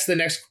 I guess the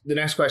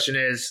next question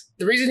is,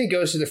 the reason he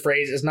goes to the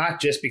Freys is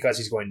not just because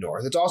he's going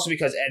north. It's also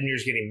because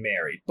Edmure's getting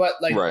married. But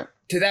like Right.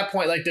 to that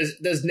point, like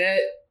does Ned?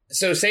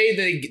 So say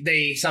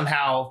they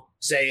somehow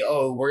say,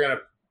 oh, we're gonna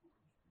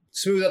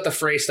smooth up the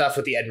Frey stuff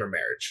with the Edmure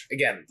marriage.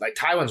 Again, like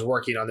Tywin's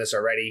working on this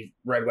already.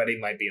 Red Wedding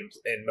might be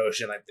in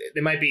motion. Like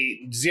there might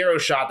be zero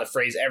shot the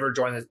Freys ever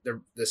join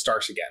the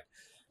Starks again.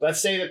 Let's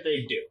say that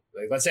they do.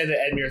 Like, let's say the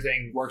Edmure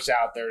thing works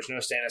out. There's no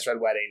Stannis Red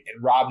Wedding,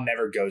 and Robb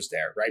never goes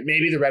there, right?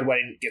 Maybe the Red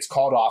Wedding gets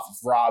called off if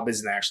Robb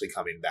isn't actually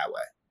coming that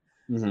way,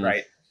 Mhm.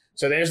 right?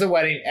 So there's the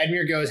wedding.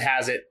 Edmure goes,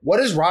 has it. What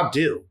does Robb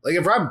do? Like,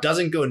 if Robb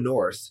doesn't go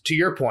north, to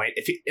your point,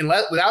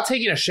 without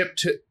taking a ship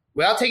to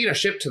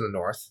the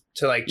north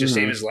to like just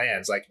save his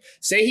lands, like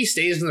say he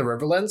stays in the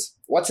Riverlands,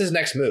 what's his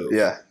next move?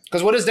 Yeah.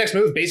 Because what his next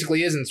move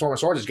basically is in Storm of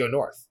Swords is go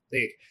north.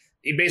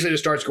 He basically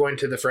just starts going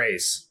to the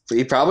Freys.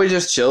 He probably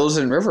just chills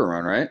in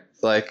Riverrun, right?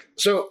 Like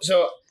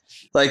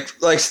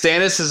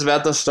Stannis is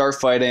about to start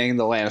fighting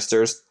the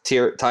Lannisters.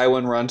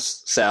 Tywin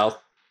runs south.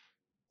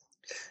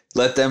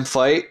 Let them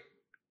fight.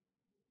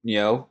 You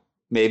know,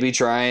 maybe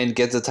try and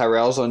get the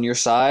Tyrells on your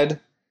side.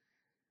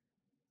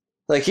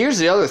 Like, here's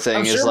the other thing: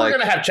 I'm is sure like, we're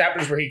gonna have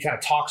chapters where he kind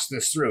of talks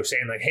this through,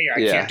 saying like, "Hey, I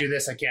Yeah. can't do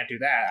this, I can't do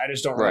that." I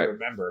just don't really Right.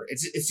 remember. It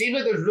seems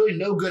like there's really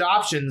no good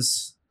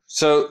options.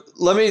 so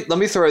let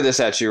me throw this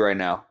at you right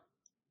now.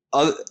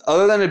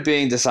 Other than it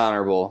being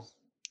dishonorable,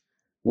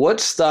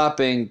 what's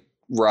stopping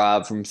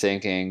Robb from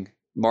thinking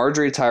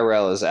Marjorie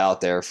Tyrell is out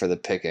there for the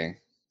picking?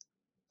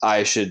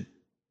 I should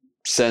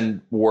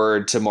send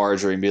word to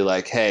Marjorie and be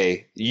like,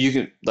 "Hey, you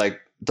can, like,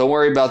 don't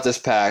worry about this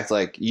pact.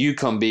 Like, you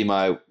come be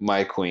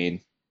my queen."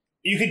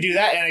 You could do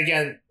that, and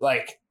again,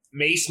 like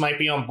Mace might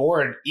be on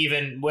board,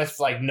 even with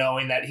like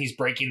knowing that he's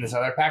breaking this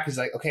other pact. He's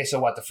like, okay, so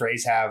what? The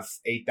Freys have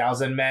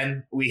 8,000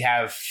 men. We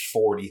have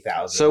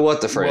 40,000. So what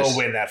the phrase? We'll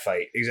win that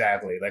fight.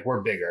 Exactly. Like we're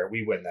bigger.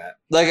 We win that.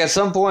 Like, at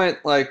some point,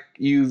 like,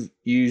 you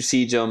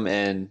siege them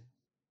and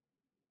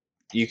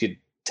you could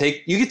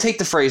take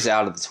the phrase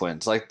out of the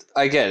twins. Like,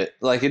 I get it.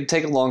 Like, it'd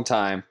take a long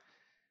time,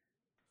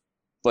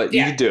 but you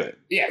Yeah. could do it.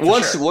 Yeah.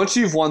 For sure. Once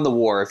you've won the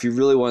war, if you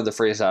really wanted the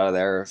phrase out of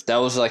there, if that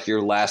was like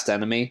your last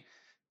enemy,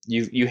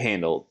 you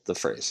handled the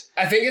phrase.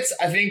 I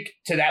think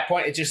to that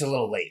point, it's just a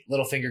little late.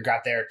 Littlefinger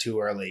got there too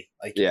early.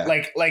 Like, Yeah.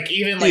 like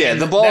Yeah, in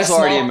the ball's that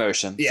already small- in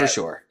motion, Yeah. for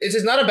sure. It's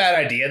just not a bad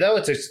idea though.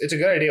 It's a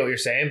good idea what you're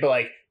saying, but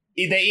like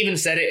they even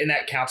said it in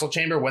that council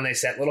chamber when they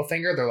sent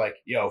Littlefinger. They're like,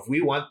 "Yo, if we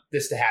want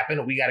this to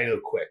happen, we got to go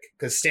quick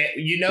because Right.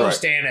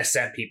 Stannis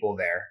sent people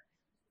there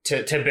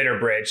to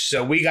Bitterbridge,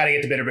 so we got to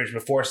get to Bitterbridge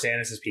before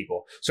Stannis's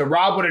people." So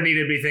Robb would have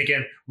needed to be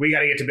thinking, "We got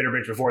to get to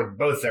Bitterbridge before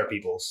both their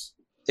peoples."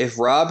 If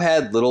Robb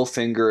had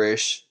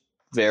Littlefinger-ish,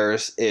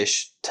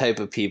 Varys-ish type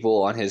of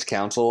people on his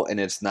council, and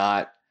it's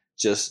not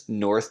just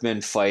Northmen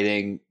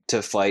fighting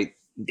to fight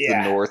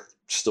Yeah. the North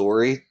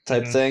story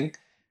type Mhm. thing,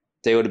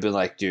 they would have been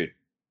like, dude,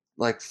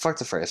 like, fuck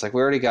the phrase. Like,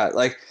 we already got,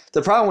 like,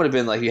 the problem would have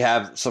been, like, you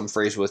have some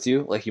phrase with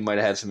you, like, you might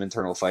have had some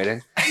internal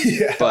fighting,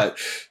 Yeah. but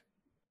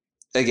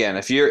again,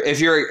 if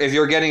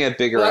you're getting a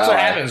bigger Well, that's what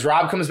ally- happens.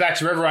 Robb comes back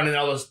to Riverrun, and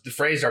all the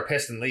Freys are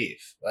pissed and leave.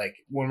 Like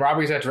when Robb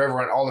gets back to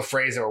Riverrun, all the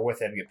Freys that were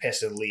with him get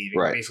pissed and leave.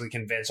 And Right. basically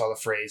convince all the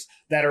Freys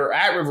that are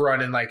at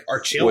Riverrun and like are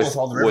chill with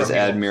all the Riverrun with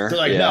people. Edmure, They're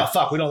like, yeah. no,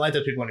 fuck, we don't like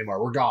those people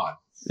anymore. We're gone.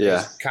 Yeah,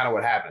 That's kind of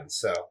what happens.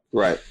 So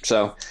right.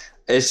 So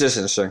it's just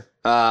interesting.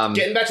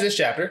 getting back to this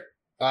chapter,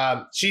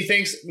 she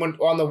thinks when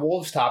on the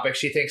wolves topic,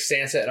 she thinks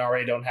Sansa and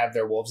Arya don't have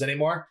their wolves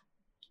anymore.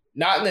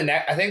 Not in the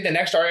next. I think the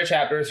next Arya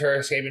chapter is her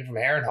escaping from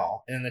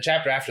Harrenhal, and then the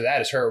chapter after that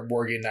is her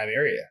warging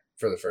Nymeria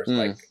for the first.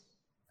 Like,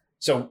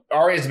 so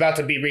Arya's about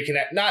to be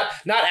reconnected. Not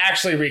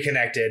actually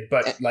reconnected,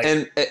 but like,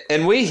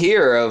 and we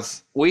hear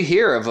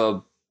of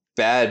a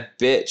bad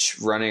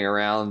bitch running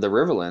around the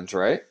Riverlands,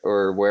 right,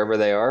 or wherever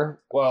they are.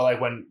 well, like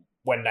when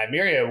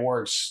Nymeria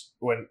wargs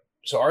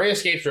so Arya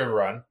escapes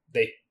Riverrun,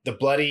 the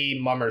bloody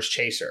mummers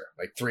chase her,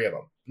 like 3 of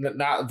them,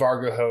 not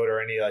Vargohode or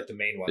any like the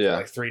main ones, Yeah. but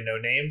like 3 no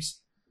names.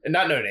 And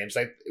not no names,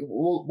 like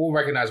we'll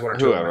recognize 1 or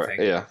 2 of them, I Whoever,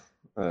 think.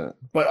 yeah.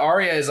 But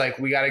Arya is like,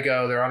 we got to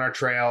go. They're on our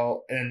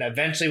trail, and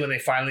eventually, when they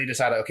finally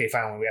decide, okay,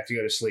 finally, we have to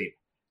go to sleep.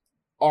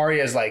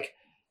 Arya is like,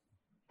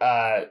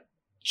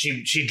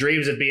 she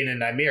dreams of being in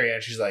Nymeria,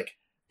 and she's like,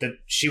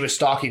 she was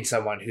stalking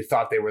someone who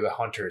thought they were the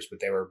hunters, but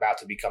they were about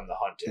to become the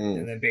hunted,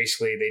 and then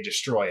basically they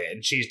destroy it.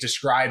 And she's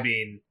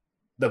describing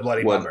the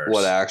bloody mummers.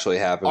 What actually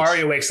happens?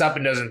 Arya wakes up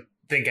and doesn't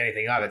think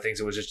anything of it, thinks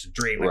it was just a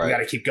dream. Like, Right. we got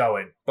to keep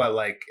going. But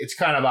like, it's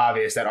kind of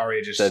obvious that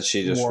Arya That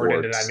she just warred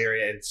into worked.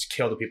 Nymeria and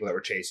killed the people that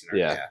were chasing her.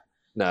 Yeah.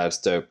 No, it's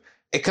dope.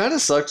 It kind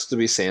of sucks to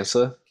be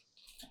Sansa.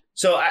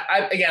 So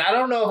I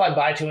don't know if I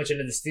buy too much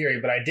into this theory,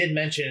 but I did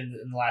mention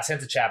in the last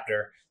Sansa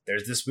chapter,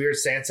 there's this weird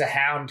Sansa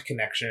Hound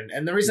connection.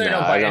 And the reason I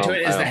don't buy into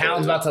it is the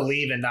Hound's about to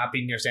leave and not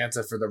be near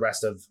Sansa for the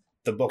rest of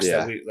the books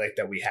Yeah.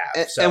 that we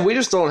have. And we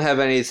just don't have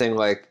anything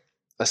like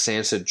a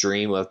Sansa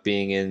dream of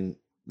being in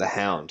the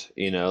Hound,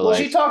 Well, like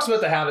she talks about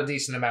the Hound a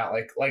decent amount.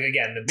 Like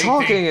again, the big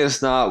talking thing.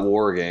 is not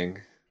warging.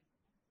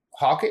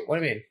 Hawking? What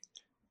do you mean?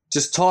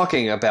 Just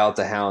talking about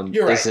the Hound.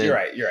 You're right. isn't- You're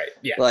right. You're right.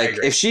 Yeah. I Like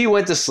agree. if she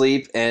went to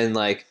sleep and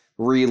like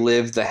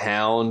relived the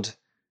Hound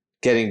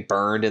getting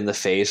burned in the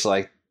face,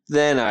 like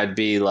then I'd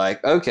be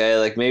like, okay,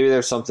 like maybe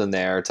there's something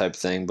there type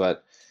thing.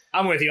 But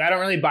I'm with you. I don't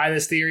really buy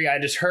this theory. I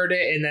just heard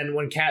it, and then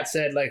when Kat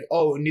said like,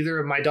 "Oh, neither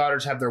of my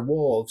daughters have their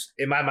wolves,"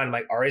 in my mind, I'm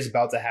like Arya's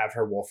about to have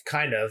her wolf,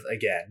 kind of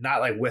again,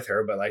 not like with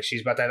her, but like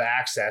she's about to have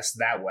access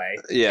that way.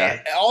 yeah,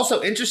 And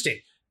also interesting,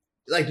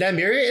 like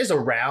Nymeria is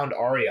around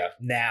Arya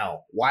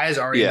now. Why is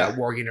Arya Yeah. not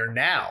warging her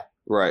now?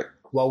 right.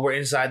 Well, we're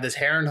inside this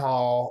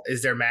Harrenhal.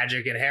 Is there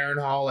magic in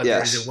Harrenhal? Like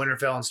Yes. there's in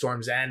Winterfell and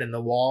Storm's End and the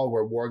Wall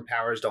where warg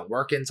powers don't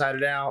work inside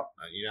and out.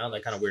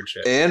 That kind of weird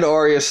shit. And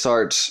Arya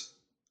starts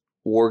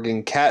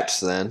warging cats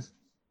then.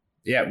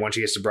 Yeah, once she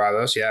gets to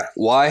Bravos, yeah.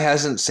 Why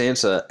hasn't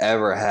Sansa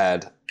ever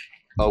had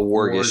a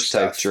Warg wargish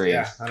type stuff. dream?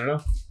 Yeah, I don't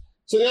know.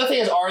 So the other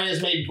thing is Arya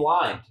is made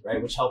blind,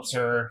 right? Which helps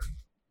her.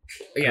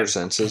 Her Again,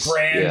 senses.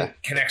 Bran Yeah.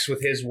 connects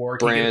with his warg.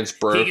 Bran's He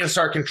broke. can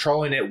start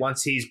controlling it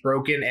once he's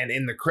broken and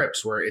in the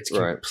crypts where it's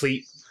Right.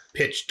 complete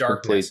pitch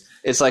darkness.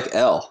 It's like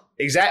L.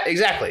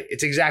 Exactly.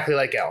 It's exactly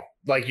like L.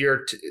 Like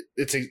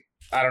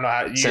I don't know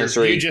how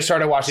Sensory- you just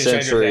started watching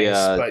Stranger Sensory. Things,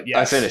 but yes.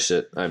 I finished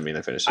it. I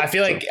finished it. I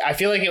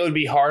feel like it would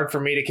be hard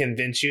for me to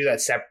convince you that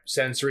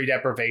sensory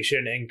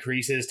deprivation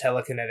increases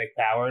telekinetic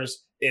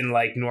powers in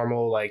like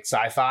normal like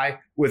sci-fi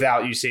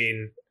without you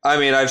seeing.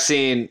 I've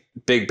seen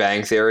Big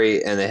Bang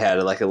Theory, and they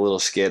had like a little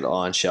skit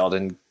on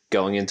Sheldon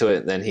going into it,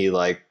 and then he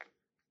like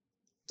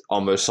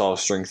almost solved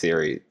string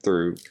theory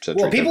through sensory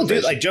Well, people do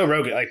deprivation. like Joe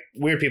Rogan. Like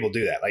weird people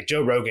do that. Like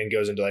Joe Rogan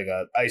goes into like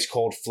a ice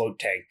cold float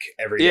tank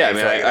every day. Yeah,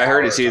 for, like, an I heard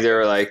hour it's or something.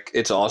 either like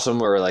it's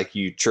awesome or like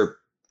you trip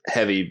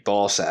heavy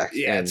ball sack.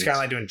 Yeah, and it's kind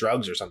of like doing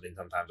drugs or something.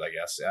 Sometimes I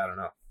guess. I don't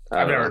know.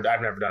 I I've don't know.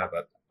 never done it,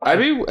 but I'd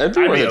be worth a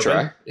open.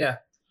 try. Yeah.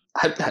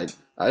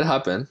 I'd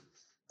hop in.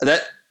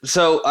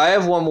 So I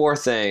have one more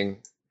thing,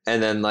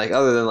 and then like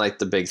other than like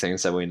the big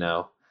things that we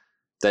know,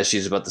 that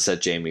she's about to set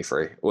Jamie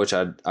free, which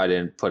I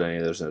didn't put any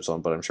of those notes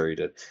on, but I'm sure you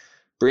did.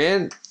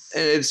 Brienne,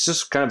 it's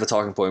just kind of a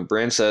talking point.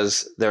 Brienne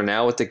says they're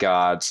now with the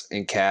gods,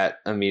 and Kat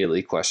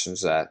immediately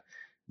questions that.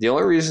 The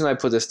only reason I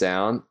put this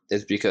down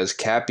is because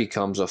Kat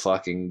becomes a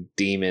fucking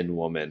demon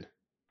woman.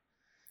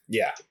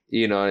 Yeah.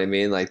 You know what I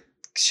mean? Like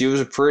she was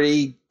a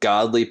pretty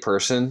godly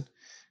person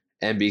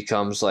and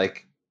becomes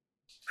like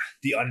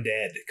The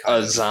undead. a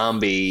Kind of.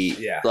 zombie.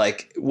 Yeah.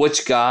 Like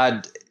which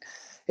god?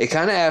 It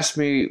kind of asks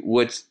me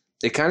which.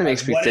 It kind of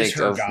makes me what is think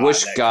her of god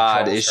which that god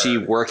controls is she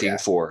her? working Yeah.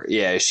 for?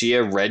 Yeah, is she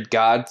a red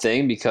god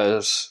thing?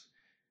 Because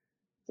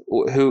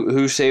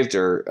who saved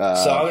her?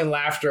 Song and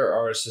laughter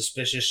are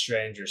suspicious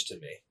strangers to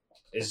me.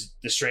 Is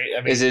the strange?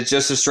 I mean, Is it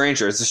just a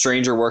stranger? Is the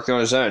stranger working on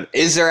his own?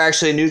 Is there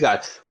actually a new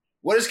god?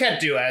 what does Kat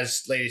do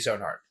as Lady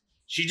Stoneheart?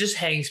 She just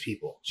hangs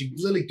people. She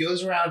literally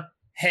goes around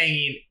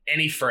hanging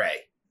any fray.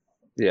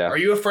 Yeah. Are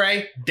you a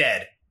fray?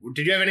 Dead.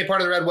 Did you have any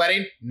part of the Red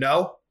Wedding?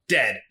 No.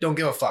 Dead. Don't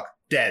give a fuck.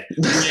 Dead.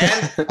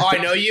 Brienne? Oh, I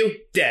know you.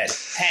 Dead.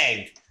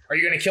 Hanged. Are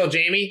you gonna kill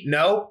Jamie?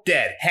 No.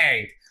 Dead.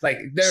 Hanged. Like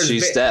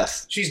She's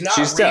deaf. She's not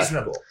She's deaf.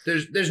 reasonable.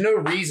 There's no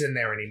reason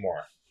there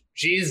anymore.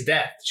 She is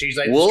deaf. She's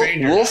like the We'll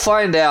stranger.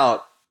 find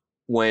out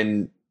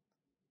when.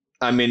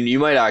 You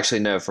might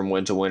actually know from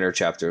Winter Winter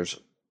chapters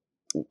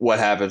what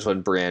happens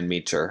when Brienne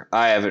meets her.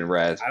 I haven't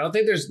read. I don't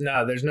think there's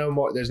none of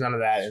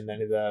that in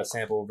any of the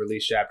sample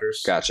release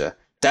chapters. Gotcha.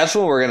 That's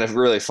when we're gonna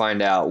really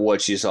find out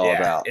what she's all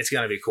about. It's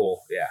gonna be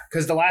cool. Yeah,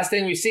 because the last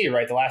thing we see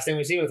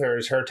with her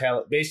is her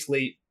tale.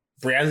 Basically,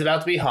 Brienne's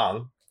about to be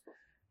hung.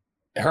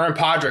 Her and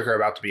Podrick are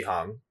about to be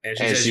hung, and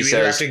she And says she you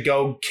either have says- to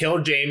go kill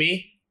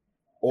Jamie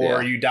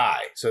or Yeah. you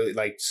die. So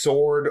like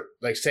sword,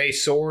 like say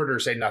sword or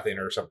say nothing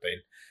or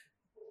something,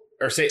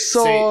 or say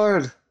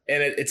Sword.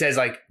 and it says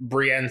like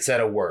Brienne said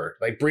a word.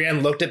 Like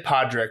Brienne looked at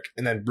Podrick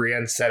and then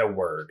Brienne said a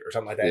word or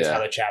something like that. That's Yeah.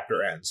 how the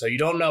chapter ends. So you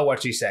don't know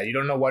what she said. You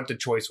don't know what the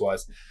choice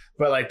was.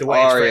 But like the way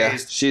Arya. it's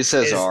phrased, She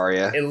says is-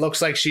 Arya. it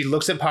looks like she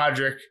looks at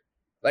Podrick.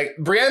 Like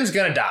Brienne's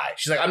gonna die.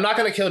 She's like, I'm not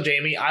gonna kill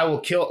Jamie. I will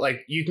kill.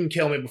 Like you can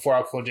kill me before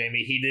I'll kill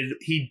Jamie.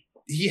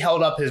 He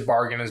held up his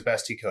bargain as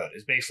best he could.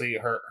 Is basically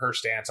her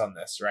stance on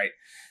this, right?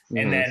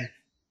 Mhm. And then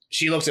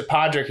she looks at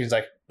Podrick and he's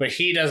like, but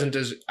he doesn't.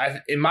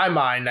 In my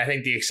mind, I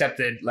think the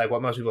accepted, like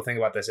what most people think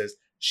about this is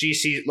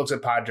looks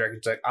at Podrick and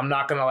it's like, I'm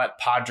not gonna let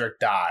Podrick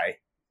die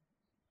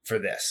for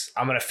this.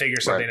 I'm gonna figure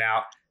something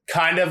out.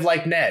 Kind of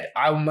like Ned.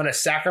 I'm gonna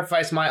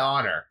sacrifice my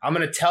honor. I'm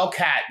gonna tell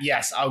Kat,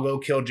 yes, I'll go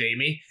kill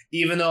Jamie,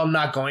 even though I'm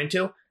not going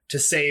to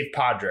save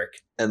Podrick.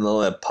 And they'll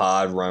let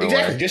Pod run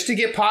Exactly, away. just to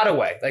get Pod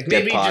away. Like Get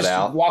maybe Pod just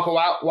out. walk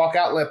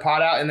out, let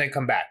Pod out, and then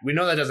come back. We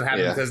know that doesn't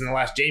happen Yeah. because in the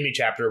last Jamie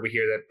chapter, we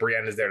hear that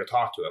Brienne is there to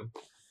talk to him.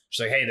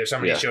 She's like, hey, there's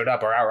somebody Yeah. showed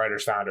up. Our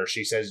Outriders found her.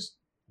 She says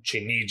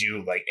she needs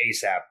you like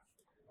ASAP.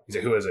 He's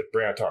like, who is it?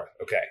 Brienne Tarth.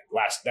 Okay,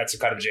 that's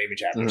kind of a Jamie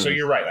chapter. So Mhm.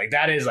 you're right. Like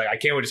that is like I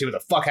can't wait to see what the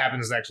fuck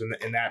happens next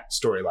in that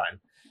storyline.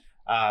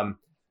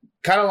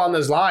 Kind of along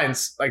those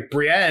lines, like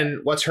Brienne,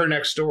 what's her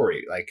next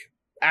story? Like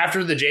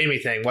after the Jamie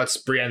thing, what's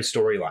Brienne's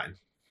storyline?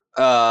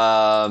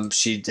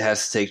 She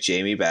has to take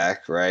Jamie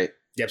back, right?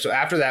 Yep. So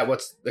after that,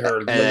 what's her?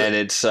 And then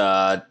it's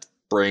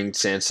bring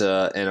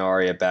Sansa and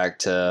Arya back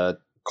to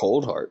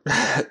Coldheart,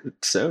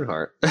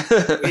 Stoneheart.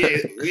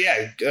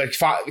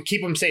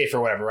 Keep them safe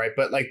or whatever, right?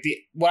 But like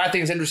what I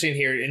think is interesting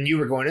here, and you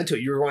were going into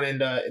it, you were going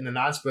into in the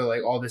non-spoiler,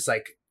 like all this,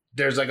 like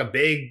there's like a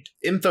big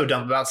info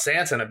dump about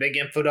Sansa and a big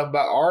info dump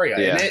about Arya.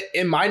 Yeah. And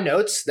in my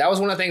notes, that was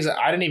one of the things that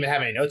I didn't even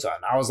have any notes on.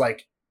 I was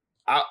like,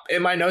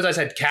 in my notes, I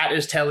said Kat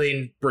is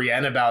telling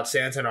Brienne about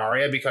Sansa and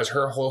Arya because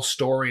her whole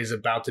story is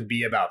about to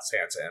be about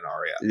Sansa and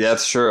Arya.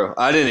 That's true.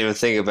 I didn't even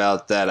think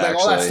about that. Like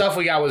actually, all that stuff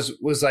we got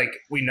was like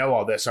we know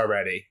all this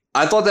already.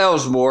 I thought that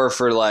was more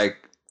for like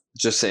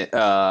just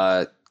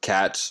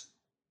Kat's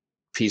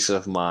peace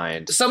of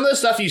mind. Some of the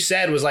stuff you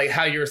said was like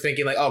how you were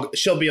thinking like, oh,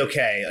 she'll be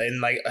okay,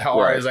 and like how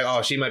Arya's like,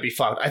 oh, she might be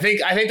fucked. I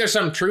think there's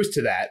some truth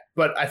to that,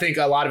 but I think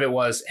a lot of it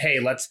was, hey,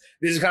 this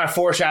is kind of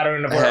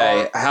foreshadowing of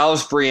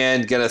how's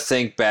Brienne gonna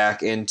think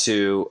back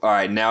into, all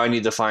right, now I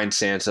need to find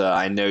Sansa.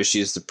 I know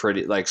she's the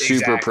pretty, like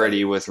super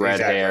pretty with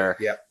red hair.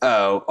 Yep.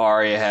 Oh,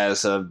 Arya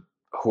has a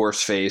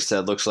horse face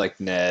that looks like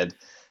Ned.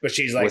 But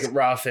she's like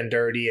rough and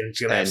dirty and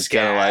she's gonna have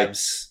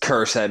scabs. Like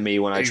curse at me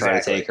when I try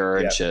to take her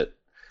and shit.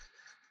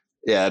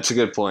 Yeah, it's a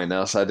good point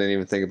now. So I didn't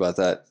even think about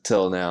that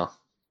till now.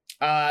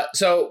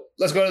 So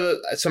let's go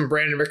to some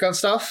Brandon Rickon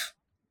stuff.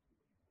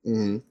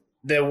 Mm-hmm.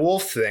 The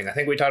wolf thing. I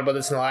think we talked about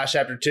this in the last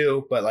chapter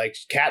too. But like,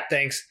 Kat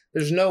thinks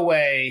there's no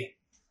way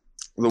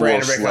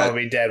Brandon Rickon will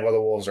be dead while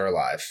the wolves are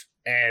alive,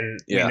 and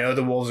we know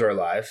the wolves are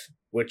alive,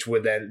 which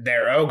would then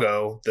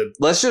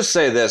Let's just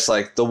say this: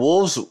 like the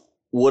wolves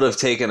would have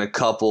taken a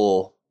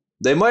couple.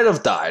 They might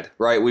have died,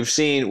 right?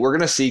 We're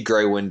gonna see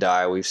Grey Wind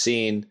die. We've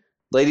seen.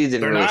 Lady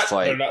didn't really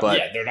fight, but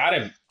they're not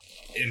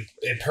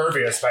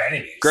impervious by any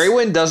means. Grey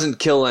Wind doesn't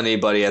kill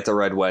anybody at the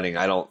Red Wedding.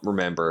 I don't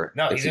remember.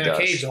 No, he's in a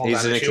cage the whole time.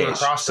 He's in a cage.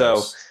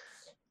 So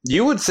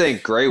you would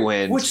think Grey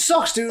Wind, which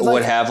sucks, dude,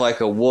 would have like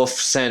a wolf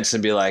sense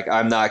and be like,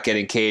 "I'm not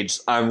getting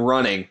caged. I'm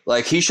running."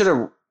 Like he should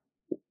have.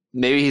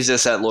 Maybe he's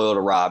just that loyal to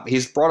Rob.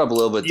 He's brought up a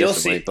little bit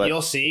differently, but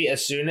you'll see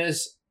as soon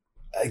as.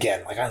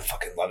 Again, like I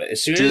fucking love it.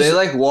 As soon do as they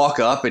like walk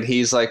up and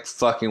he's like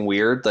fucking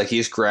weird, like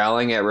he's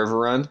growling at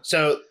Riverrun?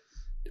 So.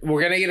 We're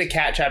going to get a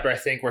Kat chapter, I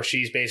think, where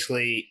she's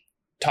basically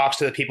talks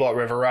to the people at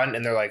Riverrun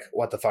and they're like,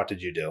 what the fuck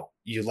did you do?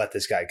 You let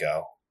this guy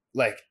go.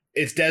 Like,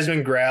 it's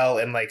Desmond Grell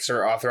and like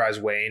Sir Arthur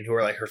Wayne, who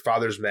are like her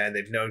father's men.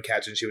 They've known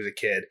Kat since she was a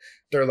kid.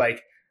 They're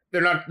like, they're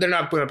not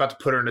about to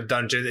put her in a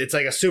dungeon. It's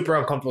like a super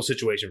uncomfortable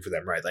situation for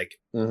them, right? Like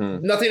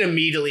nothing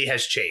immediately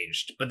has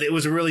changed, but it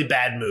was a really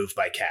bad move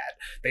by Kat.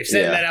 They've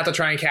sent men out to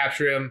try and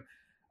capture him.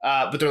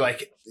 But they're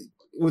like,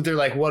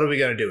 what are we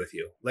going to do with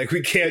you? Like,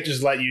 we can't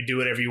just let you do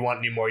whatever you want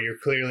anymore. You're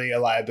clearly a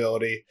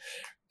liability.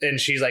 And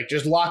she's like,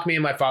 just lock me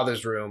in my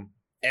father's room.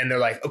 And they're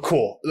like, oh,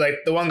 cool. Like,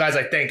 the one guy's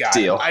like, thank God.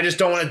 Deal. I just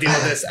don't want to deal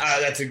with this.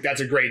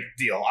 That's a great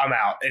deal. I'm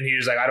out. And he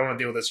was like, I don't want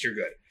to deal with this. You're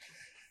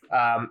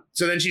good.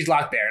 So then she's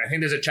locked there. And I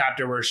think there's a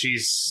chapter where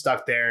she's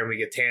stuck there and we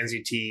get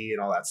Tansy tea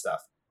and all that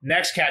stuff.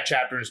 Next Cat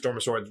chapter in Storm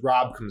of Swords,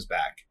 Robb comes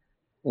back.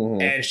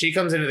 And she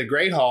comes into the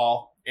Great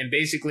Hall and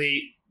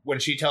basically... When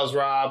she tells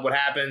Robb what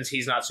happens,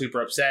 he's not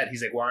super upset.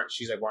 He's like,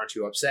 she's like, why aren't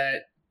you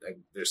upset? Like,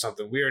 there's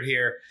something weird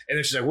here. And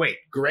then she's like, wait,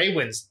 Grey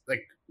Wind's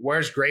like,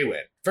 where's Grey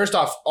Wind? First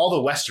off, all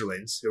the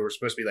Westerlings who were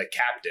supposed to be like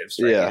captives,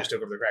 right? He just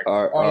took over the crack.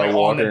 Are like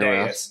on the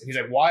dais. He's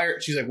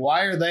like, she's like,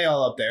 why are they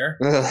all up there?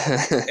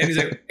 And he's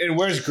like, and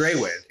where's Grey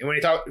Wind? And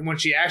when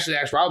she actually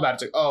asked Robb about it,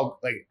 it's like, oh,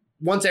 like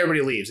once everybody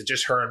leaves, it's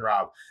just her and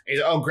Robb. And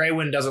he's like, oh, Grey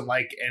Wind doesn't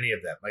like any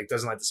of them. Like,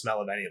 doesn't like the smell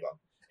of any of them.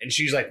 And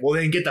she's like, well,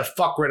 then get the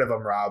fuck rid of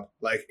him, Robb.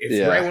 Like,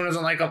 if Grey Wind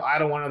doesn't like him, I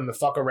don't want him to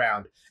fuck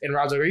around. And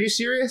Robb's like, are you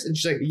serious? And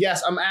she's like,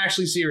 yes, I'm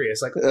actually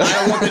serious. Like, I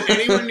don't want them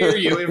anywhere near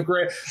you.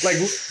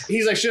 If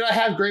he's like, should I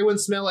have Grey Wind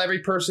smell every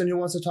person who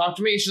wants to talk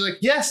to me? And she's like,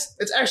 yes,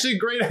 it's actually a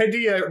great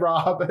idea,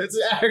 Robb. It's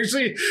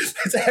actually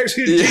a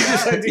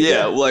genius idea.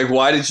 Yeah, like,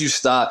 why did you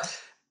stop?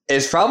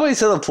 It's probably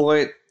to the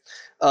point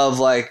of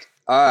like,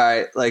 all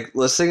right, like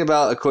let's think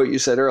about a quote you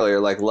said earlier,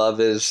 like love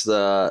is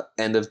the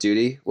end of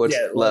duty.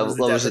 Love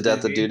is the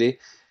death of duty.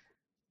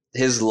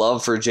 His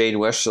love for Jane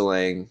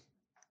Westerling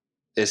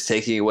is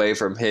taking away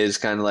from his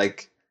kind of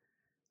like,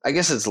 I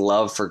guess it's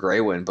love for Grey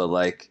Wind, but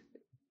like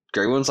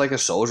Grey Wind's like a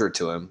soldier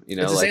to him, you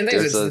know. It's the same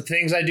thing. It's the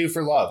things I do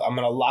for love. I'm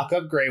gonna lock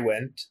up Grey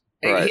Wind.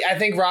 Right. I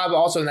think Robb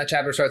also in that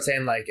chapter starts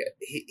saying like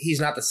he's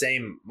not the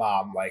same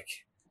mom. Like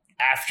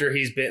after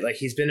he's been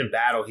in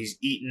battle, he's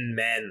eaten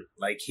men.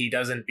 Like he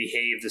doesn't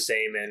behave the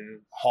same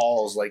in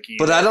halls like you.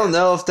 But I don't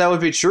know if that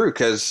would be true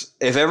because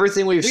if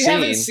everything we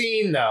haven't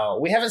seen a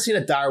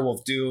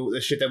direwolf do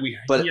the shit that we.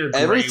 But hear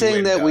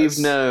everything that we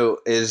know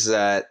is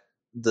that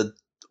the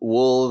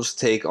wolves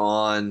take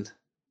on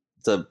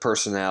the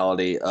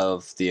personality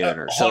of the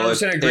owner.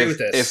 100% agree with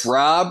this. If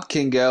Robb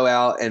can go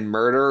out and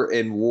murder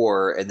in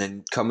war and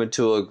then come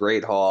into a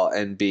great hall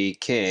and be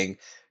king,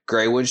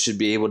 Grey Wind should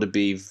be able to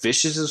be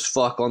vicious as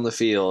fuck on the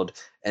field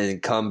and then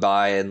come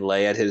by and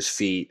lay at his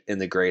feet in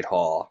the great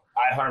hall.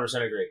 I 100%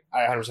 agree.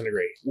 I 100%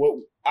 agree. What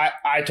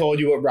I told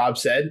you what Rob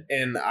said,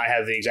 and I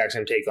have the exact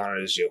same take on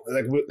it as you.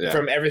 Like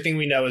from everything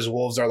we know, is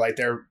wolves are like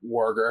their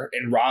warger,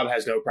 and Rob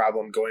has no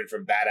problem going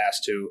from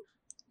badass to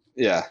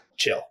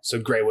chill. So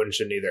Grey wouldn't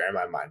should either in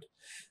my mind.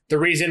 The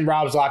reason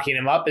Rob's locking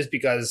him up is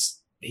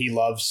because he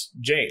loves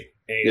Jane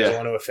and he doesn't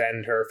want to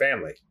offend her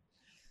family.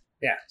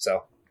 Yeah.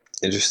 So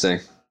interesting.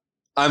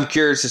 I'm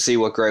curious to see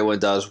what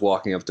Greywood does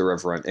walking up the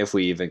riverfront, if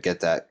we even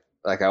get that.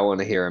 Like, I want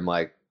to hear him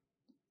like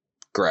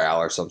growl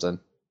or something.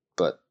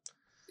 But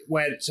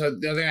so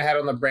the other thing I had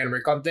on the Bran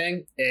Rickon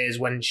thing is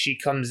when she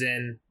comes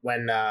in,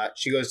 when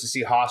she goes to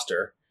see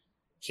Hoster,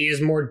 he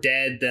is more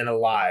dead than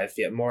alive,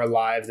 yet more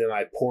alive than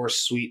my poor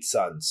sweet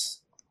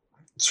sons.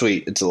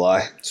 Sweet, it's a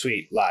lie.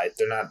 Sweet, lied.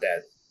 They're not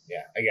dead.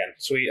 Yeah, again,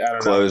 sweet. I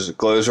don't know.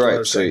 Glow's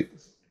right. Sweet.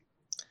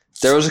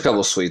 There was a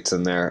couple sweets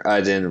in there.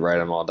 I didn't write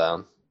them all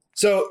down.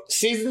 So,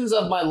 Seasons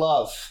of My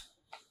Love.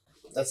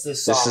 That's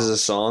this song. This is a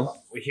song?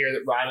 We hear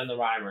that Ryman the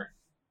Rhymer.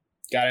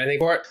 Got anything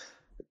for it?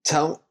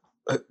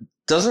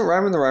 Doesn't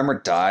Ryman the Rhymer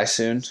die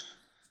soon?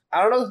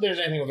 I don't know if there's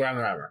anything with Ryman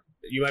the Rhymer.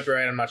 You might be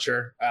right. I'm not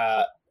sure.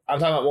 I'm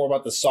talking about more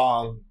about the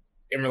song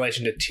in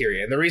relation to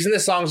Tyrion. The reason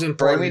this song's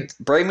important...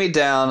 Break me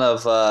down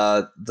of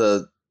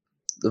the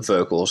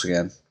vocals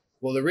again.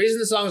 Well, the reason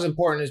the song is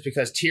important is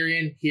because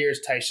Tyrion hears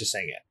Tysha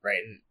sing it,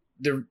 right? And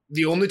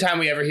the only time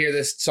we ever hear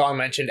this song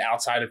mentioned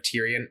outside of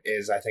Tyrion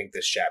is, I think,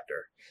 this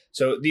chapter.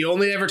 So the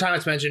only ever time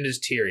it's mentioned is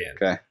Tyrion.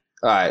 Okay.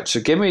 All right. So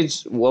give me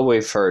what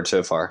we've heard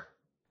so far.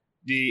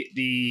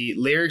 The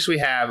lyrics we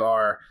have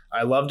are,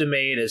 I loved a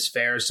maid as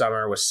fair as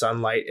summer with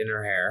sunlight in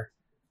her hair.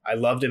 I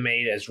loved a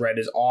maid as red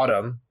as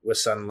autumn with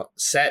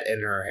sunset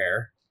in her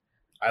hair.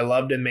 I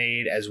loved a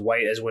maid as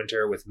white as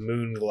winter with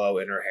moon glow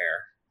in her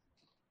hair.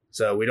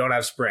 So we don't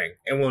have spring.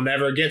 And we'll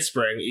never get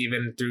spring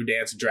even through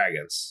Dance of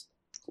Dragons.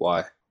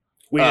 Why?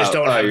 We just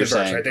don't have the verse,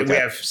 right? Okay. We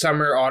have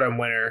summer, autumn,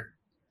 winter.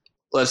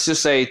 Let's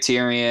just say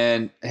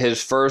Tyrion,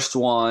 his first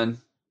one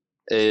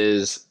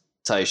is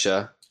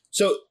Tysha.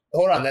 So,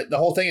 hold on. The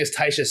whole thing is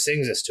Tysha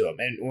sings this to him.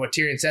 And what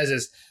Tyrion says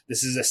is,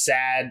 this is a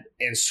sad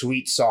and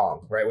sweet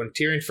song, right? When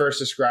Tyrion first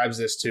describes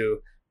this to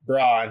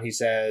Bronn, he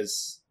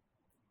says,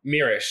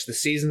 Mirish, the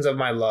seasons of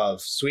my love,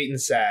 sweet and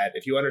sad,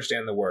 if you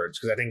understand the words,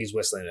 because I think he's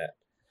whistling it.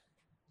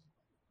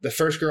 The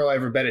first girl I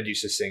ever bedded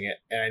used to sing it,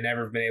 and I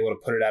never been able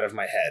to put it out of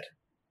my head.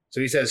 So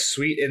he says,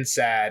 sweet and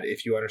sad,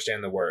 if you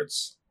understand the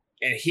words.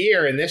 And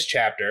here in this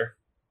chapter,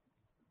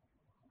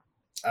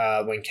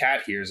 when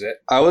Kat hears it...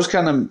 I was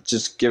kind of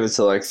just give it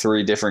to like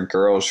 3 different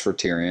girls for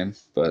Tyrion,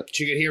 but...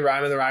 She could hear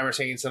Ryman the Rhymer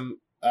singing some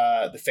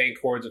the faint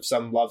chords of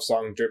some love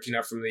song drifting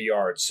up from the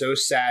yard. So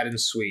sad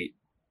and sweet.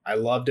 I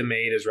loved a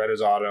maid as red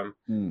as autumn,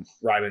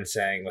 Ryman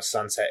sang, with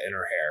sunset in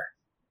her hair.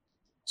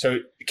 So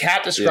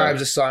Kat describes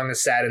the song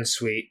as sad and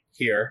sweet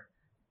here.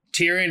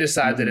 Tyrion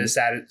decides that it's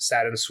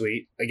sad and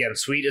sweet. Again,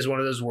 sweet is one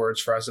of those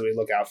words for us that we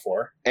look out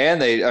for.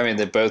 And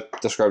they both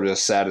described it as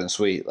sad and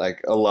sweet.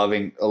 Like a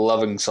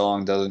loving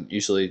song doesn't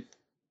usually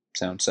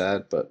sound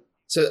sad, but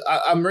so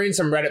I'm reading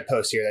some Reddit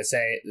posts here that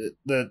say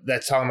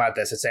that's talking about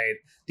this. It's saying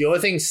the only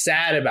thing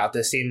sad about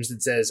this seems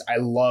it says I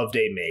loved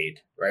a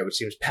maid, right? Which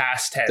seems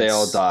past tense. They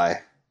all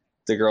die.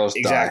 The girls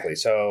exactly. Die.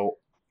 So,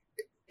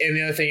 and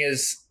the other thing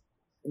is,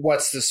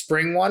 what's the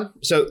spring one?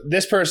 So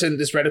this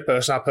Reddit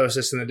post, and I'll post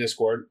this in the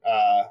Discord.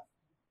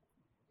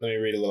 Let me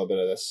read a little bit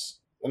of this.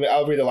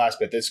 I'll read the last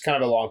bit. This is kind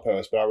of a long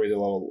post, but I'll read a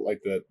little,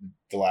 like the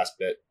last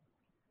bit.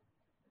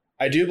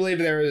 I do believe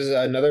there is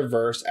another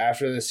verse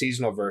after the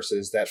seasonal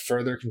verses that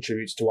further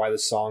contributes to why the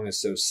song is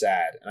so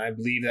sad. And I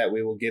believe that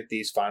we will get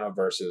these final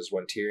verses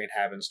when Tyrion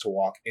happens to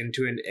walk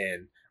into an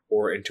inn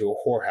or into a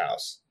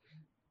whorehouse.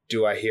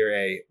 Do I hear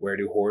a, where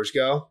do whores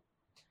go?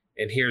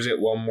 And here's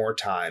it one more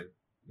time.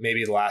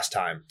 Maybe the last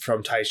time.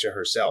 From Tysha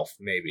herself,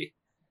 maybe.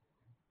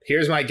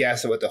 Here's my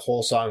guess at what the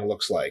whole song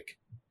looks like.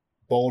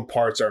 Bold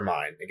parts are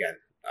mine. Again,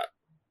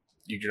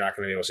 you're not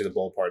going to be able to see the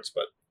bold parts,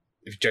 but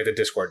if you check the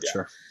Discord, yeah.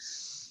 Sure.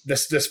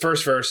 This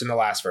first verse and the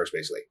last verse,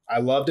 basically. I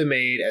loved a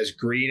maid as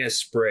green as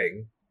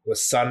spring with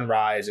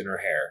sunrise in her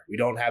hair. We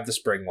don't have the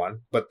spring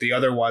one, but the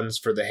other ones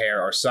for the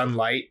hair are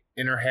sunlight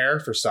in her hair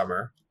for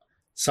summer,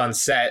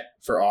 sunset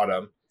for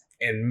autumn,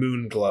 and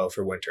moon glow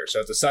for winter.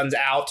 So if the sun's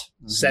out,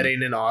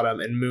 setting in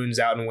autumn, and moon's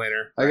out in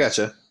winter. I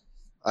gotcha.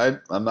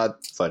 I'm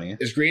not fighting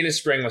it. As green as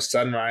spring with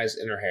sunrise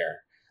in her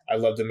hair. I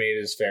loved a maid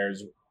as fair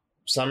as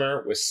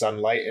summer with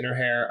sunlight in her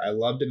hair. I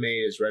loved a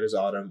maid as red as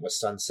autumn with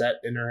sunset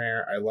in her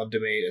hair. I loved a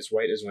maid as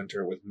white as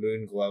winter with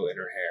moon glow in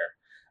her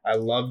hair. I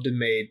loved a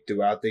maid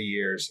throughout the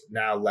years,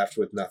 now left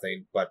with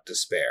nothing but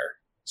despair.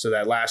 So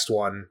that last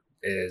one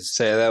is...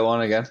 Say that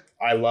one again.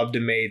 I loved a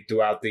maid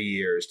throughout the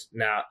years,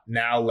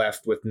 now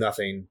left with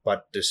nothing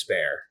but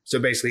despair. So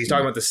basically, he's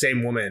talking about the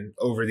same woman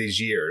over these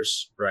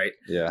years, right?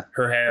 Yeah.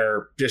 Her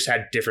hair just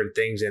had different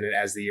things in it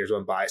as the years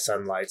went by,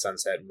 sunlight,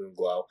 sunset, moon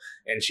glow,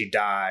 and she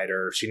died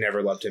or she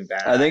never loved him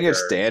back. I think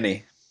it's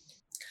Dany.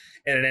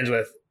 And it ends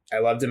with, I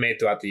loved a maid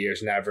throughout the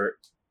years,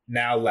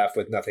 now left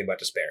with nothing but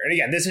despair. And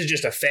again, this is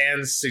just a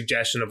fan's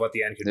suggestion of what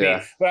the end could be.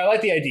 But I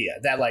like the idea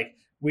that, like,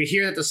 We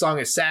hear that the song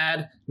is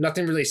sad.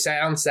 Nothing really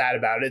sounds sad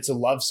about it. It's a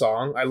love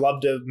song. I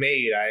loved a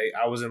maid.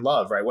 I was in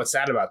love, right? What's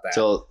sad about that?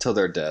 Till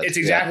they're dead. It's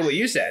exactly what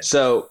you said.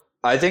 So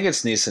I think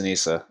it's Nisa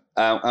Nisa.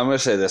 I'm going to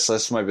say this.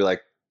 This might be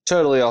like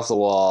totally off the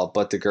wall,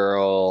 but the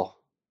girl,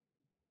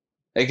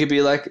 it could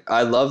be like,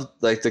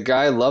 the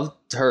guy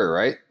loved her,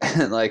 right?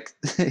 Like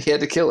he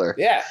had to kill her.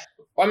 Yeah.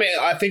 I mean,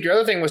 I think your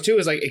other thing was too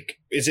is like,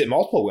 is it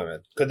multiple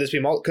women? Could this be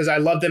multiple? Because I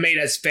love the maid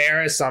as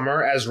fair as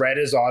summer, as red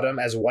as autumn,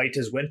 as white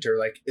as winter.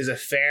 Like, is a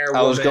fair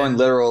woman. I was going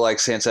literal, like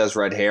Sansa has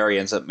red hair. He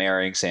ends up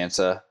marrying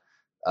Sansa.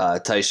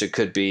 Taisha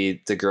could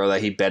be the girl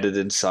that he bedded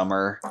in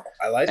summer.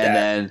 I like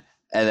that.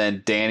 And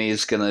then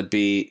Dany's gonna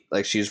be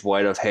like, she's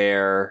white of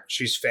hair.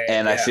 She's fair.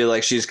 And I feel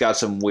like she's got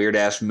some weird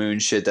ass moon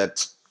shit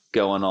that's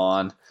going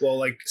on. Well,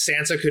 like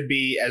Sansa could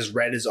be as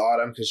red as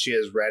autumn because she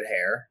has red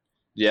hair.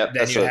 Yep.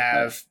 Then you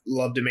have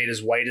Love to Mate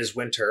as white as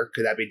winter.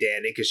 Could that be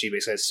Dany? Because she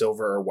basically has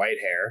silver or white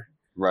hair.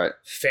 Right.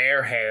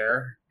 Fair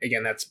hair.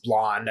 Again, that's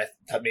blonde. I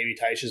thought maybe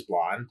Taisha's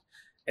blonde.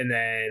 And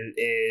then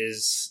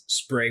is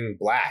Spring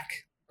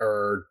black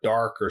or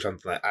dark or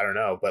something? I don't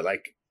know. But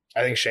like,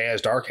 I think Shay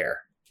has dark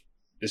hair.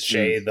 Is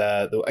Shay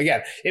the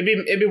again?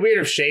 It'd be weird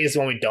if Shay is the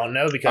one we don't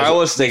know because I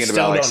was thinking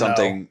about like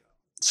something.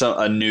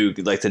 A new,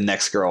 like the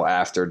next girl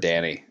after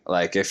Dany.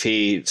 Like if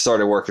he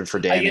started working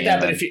for Dany. I get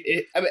that,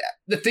 but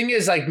the thing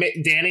is, like,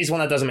 Dany's one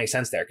that doesn't make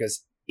sense there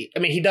because I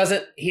mean he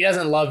doesn't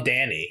love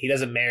Dany. He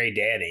doesn't marry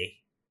Dany.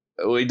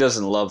 Well, he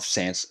doesn't love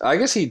Sansa. I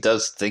guess he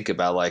does think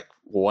about like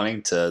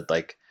wanting to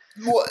like.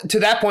 Well, to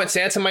that point,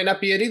 Sansa might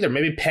not be it either.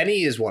 Maybe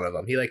Penny is one of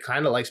them. He like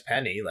kind of likes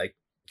Penny, like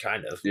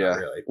kind of. Yeah. Not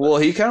really, well,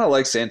 he kind of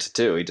likes Sansa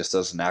too. He just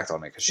doesn't act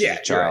on it because she's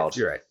a child.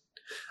 You're right.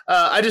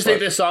 I just think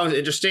this song is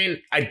interesting.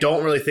 I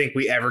don't really think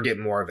we ever get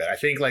more of it. I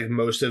think like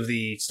most of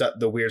the stuff,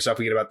 the weird stuff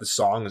we get about the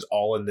song is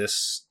all in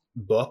this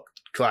book,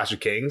 Clash of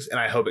Kings,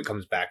 and I hope it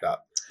comes back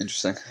up.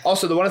 Interesting.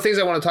 Also, one of the things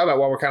I want to talk about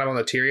while we're kind of on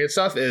the Tyrion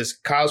stuff is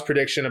Kyle's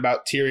prediction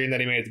about Tyrion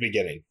that he made at the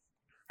beginning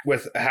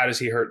with how does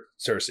he hurt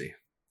Cersei?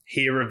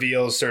 He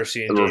reveals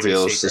Cersei and Jaime's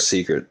reveals the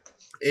secret.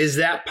 Is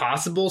that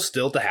possible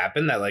still to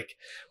happen? That like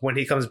when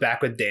he comes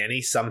back with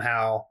Dany,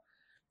 somehow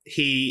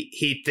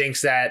he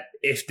thinks that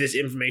if this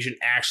information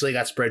actually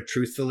got spread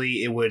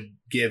truthfully, it would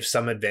give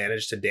some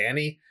advantage to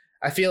Dany.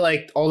 I feel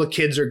like all the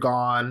kids are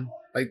gone.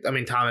 Like, I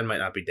mean, Tommen might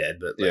not be dead,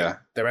 but like,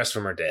 the rest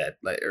of them are dead.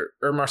 Like,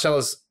 or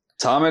Marcella's.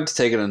 Tommen's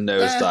taking a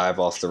nosedive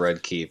off the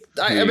Red Keep.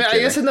 I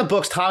guess in the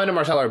books, Tommen and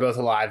Marcella are both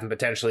alive and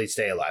potentially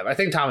stay alive. I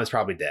think Tommen's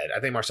probably dead. I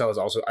think Marcella's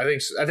also. I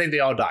think they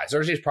all die.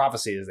 Cersei's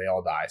prophecy is they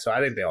all die, so I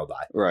think they all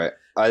die. Right.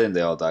 I think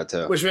they all die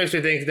too. Which makes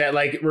me think that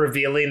like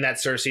revealing that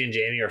Cersei and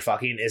Jaime are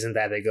fucking isn't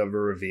that big of a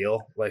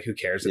reveal. Like, who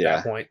cares at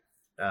that point?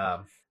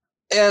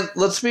 And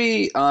let's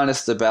be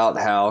honest about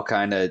how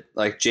kind of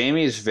like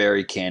Jaime's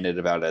very candid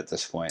about it at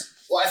this point.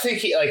 Well, I think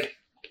he like.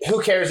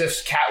 Who cares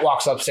if Kat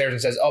walks upstairs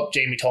and says, "Oh,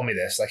 Jaime told me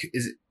this." Like,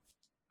 is it?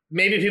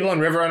 Maybe people in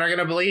Riverrun are going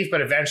to believe,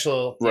 but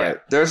eventually... Right.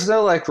 There's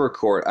no, like,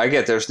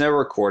 there's no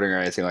recording or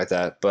anything like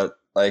that. But,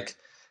 like,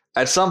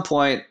 at some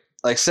point,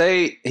 like,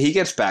 say he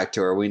gets back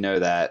to her. We know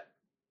that.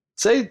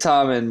 Say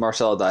Tom and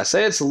Marcella die.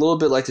 Say it's a little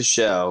bit like the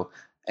show,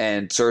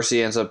 and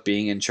Cersei ends up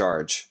being in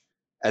charge.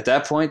 At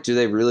that point, do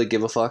they really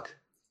give a fuck?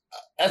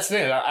 That's the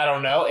thing. I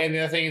don't know. And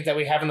the other thing that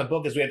we have in the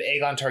book is we have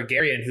Aegon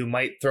Targaryen, who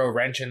might throw a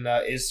wrench in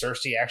the, is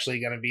Cersei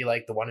actually going to be,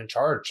 like, the one in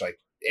charge? Like,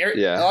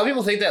 a lot of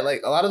people think that, like,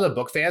 a lot of the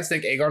book fans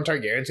think Aegon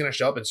Targaryen's going to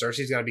show up and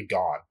Cersei's going to be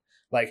gone.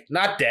 Like,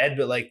 not dead,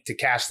 but, like, to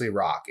Castle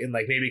Rock and,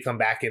 like, maybe come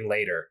back in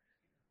later.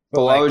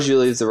 But why would you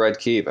leave the Red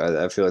Keep?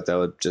 I feel like that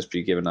would just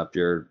be giving up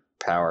your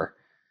power.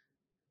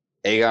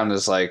 Aegon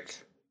is, like,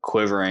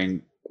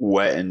 quivering,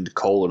 wet, and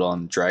cold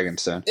on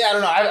Dragonstone. Yeah, I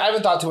don't know. I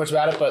haven't thought too much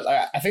about it, but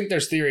I think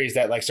there's theories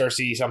that, like,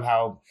 Cersei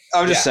somehow...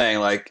 I'm just saying,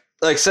 like,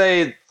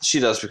 say she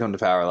does become the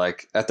power.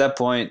 Like, at that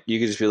point, you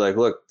could just be like,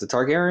 look, the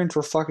Targaryens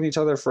were fucking each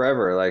other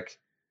forever. Like,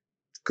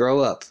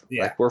 grow up.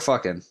 Yeah. Like, we're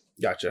fucking.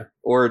 Gotcha.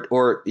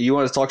 Or you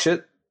want to talk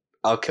shit?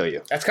 I'll kill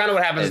you. That's kind of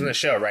what happens in the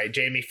show, right?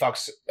 Jaime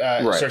fucks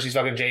Cersei's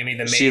fucking Jaime.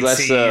 The maid she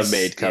lets the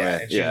maid come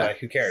in. And she's like,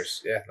 who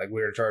cares? Yeah, like,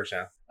 we're in charge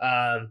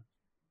now.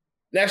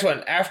 Next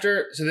one.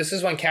 So this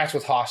is when Cat's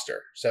with Hoster.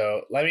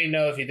 So let me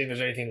know if you think there's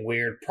anything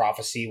weird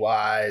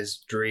prophecy-wise,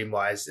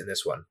 dream-wise in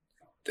this one.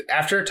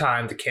 After a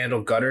time, the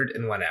candle guttered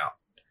and went out.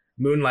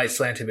 Moonlight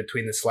slanted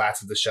between the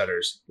slats of the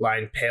shutters,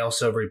 lying pale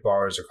silvery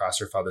bars across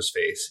her father's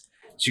face.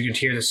 She could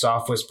hear the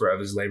soft whisper of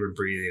his labored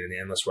breathing and the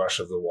endless rush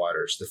of the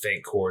waters, the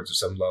faint chords of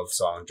some love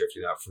song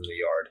drifting out from the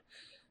yard.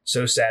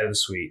 So sad and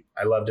sweet.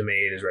 I loved a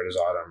maid as red as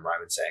autumn,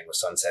 Ryman sang, with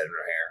sunset in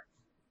her hair.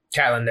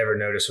 Catelyn never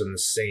noticed when the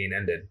singing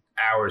ended.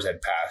 Hours had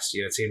passed,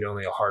 yet it seemed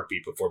only a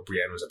heartbeat before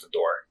Brienne was at the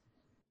door.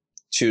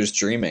 She was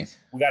dreaming.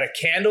 We got a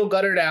candle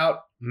guttered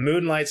out,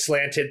 moonlight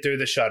slanted through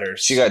the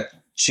shutters.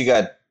 She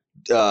got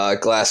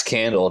glass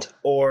candled.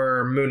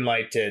 Or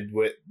moonlighted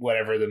with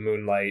whatever the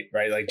moonlight,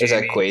 right? Like, Jaime, is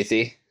that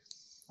Quaithy?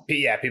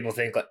 people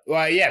think.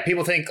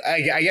 People think.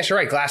 I guess you're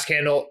right. Glass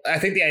candle. I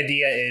think the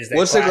idea is that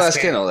what's the glass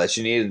candle that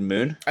you needed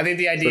moon? I think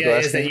the idea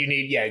is that you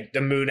need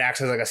the moon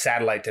acts as like a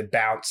satellite to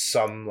bounce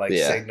some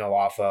signal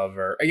off of,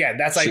 or again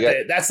that's like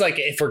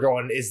if we're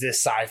going, is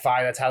this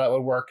sci-fi? That's how that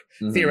would work.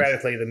 Mm-hmm.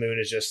 Theoretically, the moon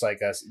is just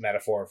like a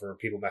metaphor for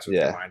people messing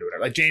with their mind or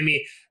whatever. Like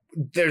Jamie,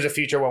 there's a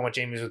future one with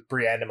Jamie's with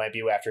Brienne. It might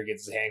be after he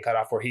gets his hand cut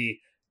off, where he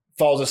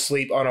falls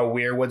asleep on a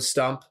weirwood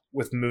stump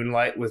with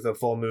a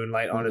full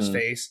moonlight on his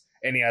face.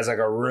 And he has like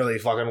a really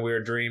fucking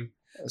weird dream.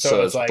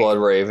 So it's like Blood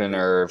Raven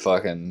or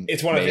fucking.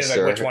 It's one of those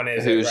like which one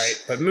is it,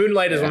 right? But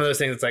Moonlight is one of those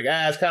things. It's like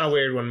it's kind of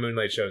weird when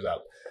Moonlight shows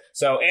up.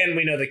 So and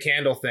we know the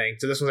candle thing.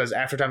 So this one says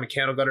after time a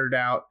candle guttered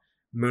out,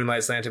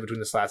 moonlight slanted between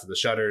the slats of the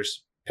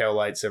shutters, pale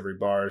light, silvery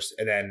bars,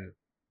 and then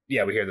we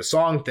hear the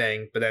song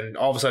thing. But then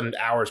all of a sudden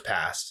hours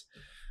passed.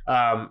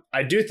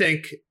 I do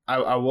think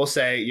I will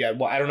say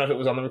well I don't know if it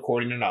was on the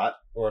recording or not,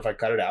 or if I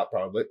cut it out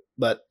probably,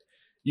 but.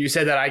 You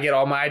said that I get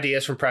all my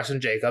ideas from Preston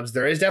Jacobs.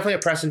 There is definitely a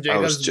Preston Jacobs.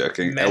 I was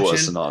joking. Mention. I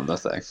wasn't on the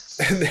thing.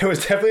 There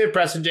was definitely a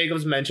Preston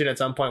Jacobs mention at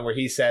some point where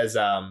he says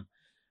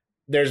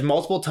there's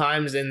multiple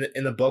times in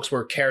the books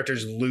where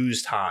characters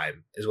lose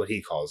time, is what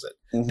he calls it.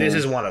 Mm-hmm. This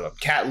is one of them.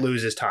 Cat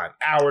loses time.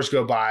 Hours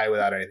go by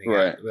without anything,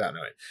 without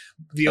knowing.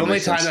 The only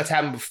time that's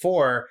happened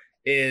before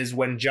is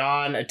when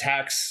Jon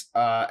attacks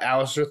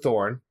Alistair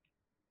Thorne,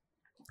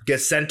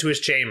 gets sent to his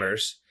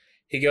chambers.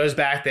 He goes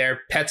back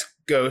there, pets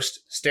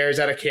Ghost, stares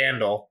at a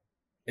candle,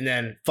 and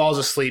then falls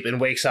asleep and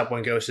wakes up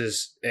when Ghost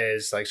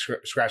is like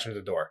scratching at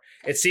the door.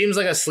 It seems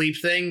like a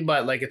sleep thing,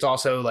 but like it's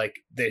also like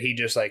that he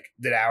just like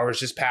that hours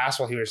just passed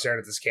while he was staring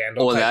at this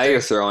candle. Well,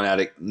 you're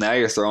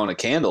throwing a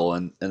candle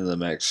into the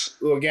mix.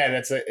 Well, again,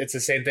 it's the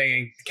same thing.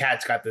 And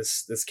Cat's got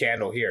this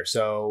candle here,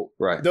 so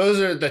those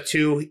are the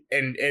two.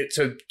 And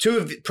so two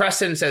of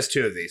Preston says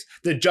two of these.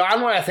 The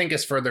Jon one I think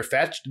is further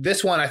fetched.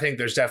 This one I think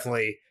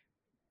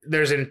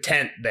there's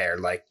intent there.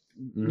 Like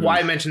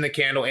why mention the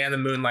candle and the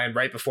moonlight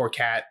right before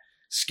Cat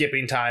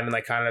skipping time and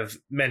like kind of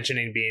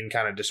mentioning being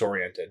kind of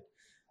disoriented.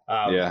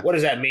 What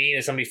does that mean?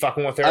 Is somebody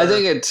fucking with her? I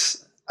think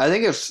it's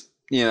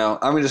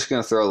I'm just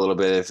going to throw a little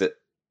bit of it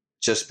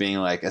just being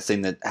like a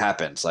thing that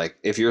happens. Like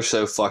if you're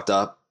so fucked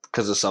up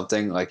because of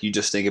something, like you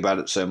just think about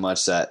it so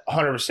much that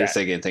 100%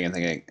 you're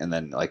thinking, and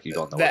then like you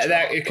don't know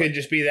that it could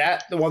just be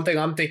that. The one thing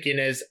I'm thinking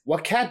is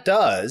what Cat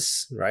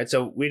does, right?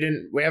 So we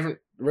haven't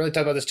really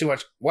talked about this too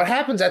much. What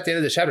happens at the end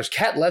of the chapters?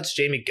 Cat lets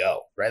Jamie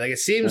go, right? Like it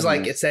seems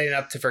like it's setting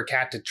up for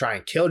Cat to try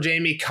and kill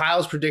Jamie.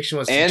 Kyle's prediction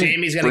was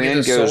Jamie's going to get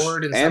the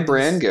sword, and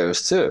Bran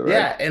goes too, right?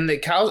 Yeah, and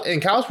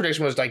Kyle's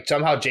prediction was like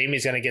somehow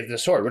Jamie's going to get the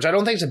sword, which I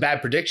don't think is a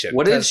bad prediction.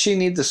 What did she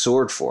need the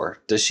sword for?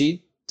 Does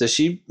she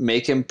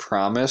make him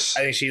promise?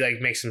 I think she like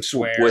makes him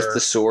swear with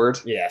the sword.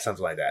 Yeah,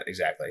 something like that.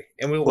 Exactly.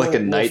 And a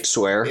knight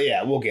swear.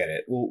 Yeah, we'll get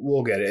it.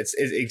 We'll get it.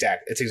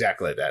 It's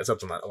exactly like that.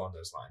 Something along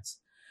those lines.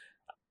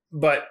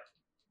 But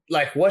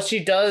like what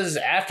she does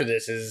after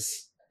this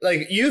is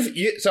like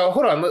so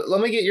hold on. Let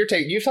me get your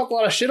take. You've talked a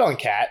lot of shit on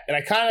Cat, and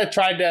I kind of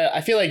tried to.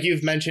 I feel like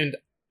you've mentioned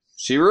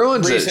she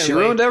ruins recently, it. She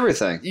ruined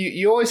everything.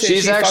 You always say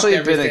she's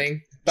actually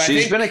been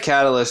been a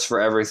catalyst for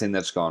everything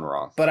that's gone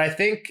wrong. But I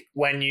think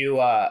when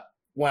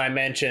I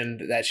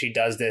mentioned that she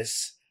does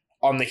this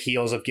on the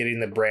heels of getting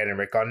the Bran and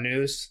Rickon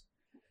news,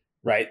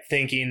 right?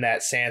 Thinking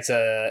that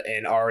Sansa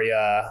and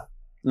Arya,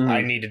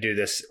 I need to do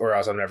this or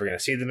else I'm never going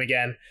to see them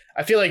again.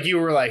 I feel like you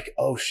were like,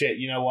 oh shit,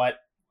 you know what?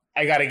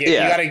 I got to get...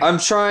 Yeah, I'm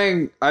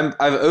trying... I've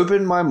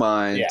opened my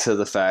mind to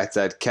the fact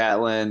that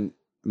Catelyn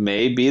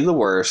may be the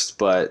worst,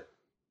 but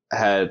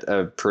had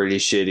a pretty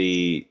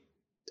shitty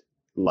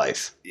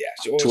life. Yeah,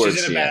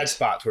 she's in a bad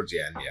spot towards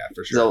the end. Yeah,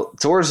 for sure. So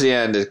towards the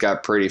end, it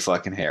got pretty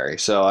fucking hairy.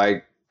 So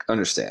I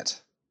understand.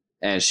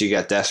 And she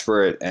got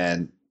desperate,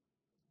 and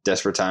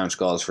desperate times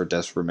calls for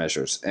desperate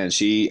measures, and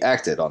she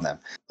acted on them.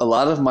 A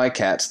lot of my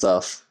Cat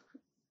stuff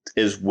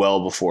is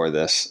well before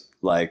this.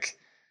 Like,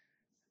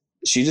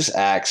 she just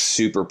acts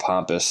super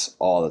pompous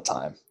all the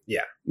time.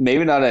 Yeah.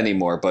 Maybe not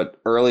anymore,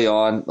 but early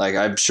on, like,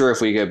 I'm sure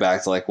if we go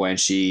back to like when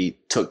she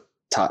took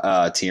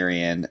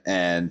Tyrion,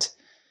 and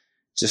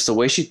just the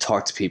way she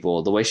talked to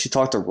people, the way she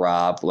talked to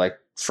Robb, like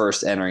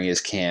first entering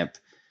his camp,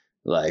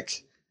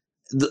 like,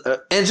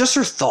 and just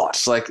her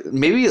thoughts. Like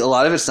maybe a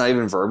lot of it's not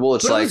even verbal.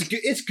 It's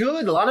it's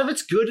good. A lot of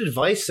it's good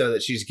advice though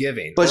that she's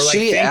giving. But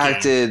she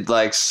acted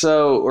like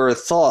or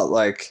thought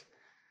like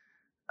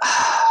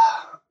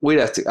we'd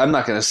have to. I'm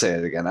not going to say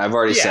it again. I've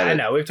already said it. I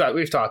know. We've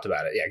talked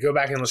about it. Yeah, go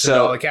back and listen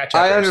to all the Cat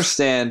chapters. I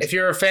understand. If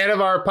you're a fan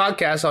of our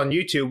podcast on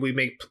YouTube,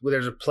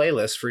 there's a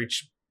playlist for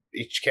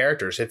each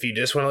character. So if you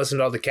just want to listen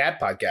to all the Cat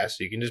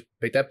podcasts, you can just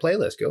pick that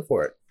playlist. Go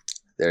for it.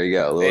 There you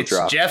go. A little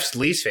drop. It's Jeff's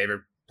least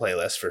favorite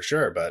playlist for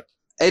sure, but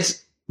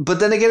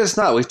then again, it's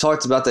not. We've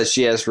talked about that.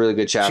 She has really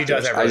good chapters. She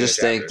does have really I just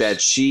think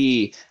that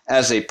she,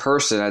 as a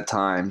person, at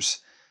times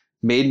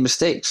made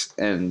mistakes.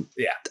 And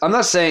I'm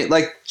not saying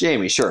like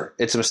Jamie. Sure,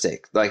 it's a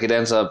mistake. Like it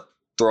ends up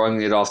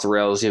throwing it off the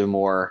rails even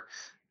more,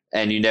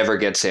 and you never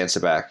get Sansa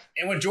back.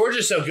 And what George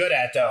is so good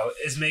at, though,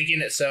 is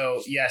making it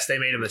so yes, they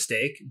made a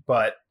mistake,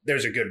 but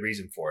there's a good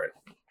reason for it,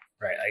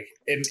 right?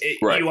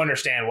 Like you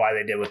understand why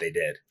they did what they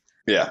did.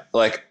 Yeah,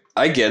 like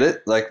I get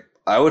it. Like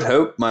I would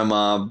hope my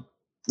mom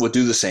would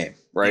do the same,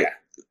 right? Yeah.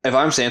 If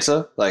I'm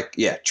Sansa, like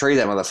yeah, trade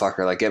that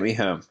motherfucker, like get me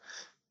home.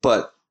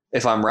 But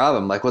if I'm Rob,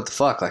 I'm like, what the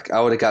fuck? Like I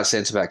would have got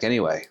Sansa back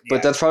anyway. Yeah.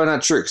 But that's probably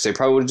not true because they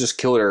probably would have just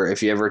killed her if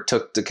he ever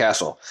took the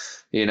castle,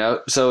 you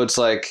know. So it's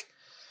like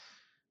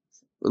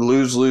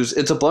lose lose.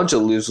 It's a bunch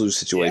of lose lose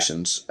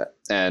situations,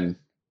 and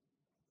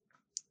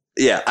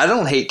yeah, I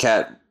don't hate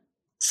Kat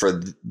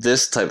for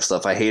this type of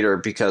stuff. I hate her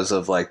because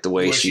of like the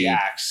way she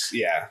acts.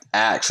 Yeah.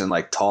 acts and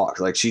like talks.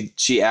 Like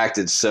she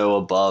acted so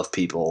above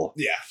people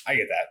Yeah, I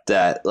get that.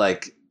 that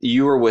like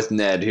you were with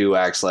Ned who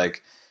acts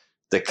like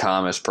the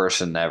calmest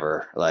person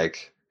ever.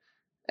 Like,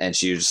 and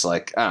she was just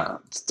like, I don't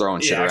know,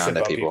 throwing shit acts around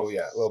at above people.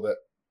 Yeah, a little bit.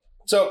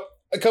 So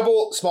a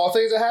couple small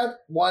things I had.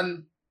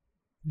 One,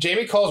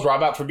 Jamie calls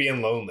Rob out for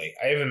being lonely.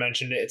 I even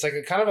mentioned it. It's like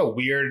a kind of a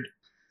weird,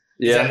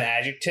 is that an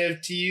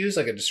adjective to use,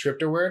 like a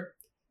descriptor word?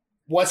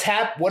 What's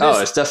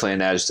it's definitely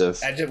an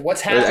adjective.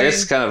 What's happening? I guess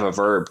it's kind of a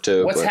verb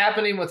too. What's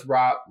happening with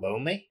Rob?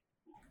 Lonely?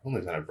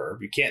 Lonely's not a verb.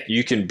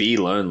 You can be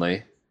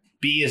lonely.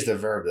 Be is the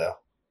verb though.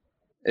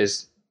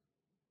 Is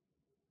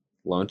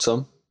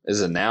lonesome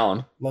is a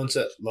noun.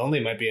 Lonely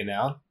might be a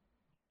noun.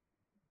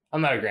 I'm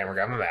not a grammar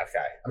guy. I'm a math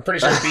guy. I'm pretty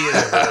sure be is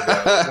a verb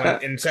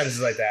though, in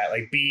sentences like that.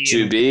 Like be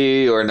to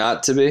be or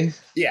not to be.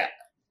 Yeah.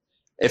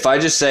 If I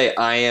just say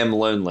I am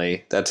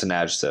lonely, that's an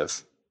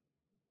adjective.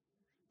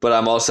 But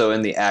I'm also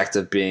in the act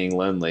of being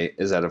lonely.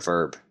 Is that a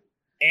verb?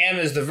 Am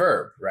is the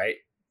verb, right?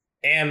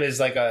 Am is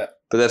like a...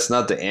 But that's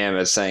not the am.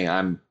 It's saying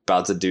I'm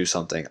about to do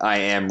something. I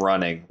am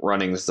running.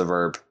 Running is the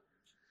verb.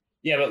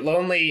 Yeah, but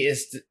lonely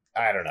is...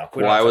 I don't know.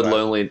 Why would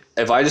lonely...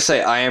 If I just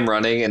say I am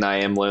running and I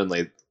am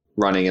lonely,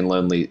 running and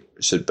lonely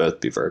should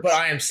both be verbs. But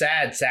I am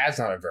sad. Sad's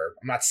not a verb.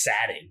 I'm not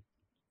sadding.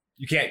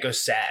 You can't go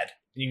sad.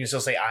 You can still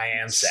say I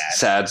am sad.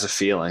 Sad's a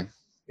feeling.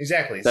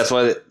 Exactly. That's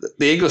why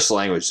the English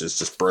language is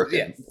just broken.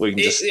 Yeah. We can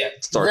just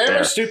start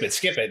Grammar's there. stupid.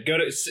 Skip it.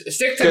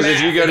 Stick to because math.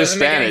 if you go to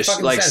Spanish,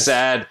 like sense.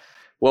 sad,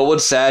 what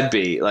would sad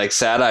be? Like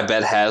sad, I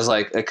bet has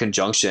like a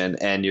conjunction,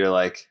 and you're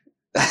like,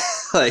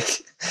 like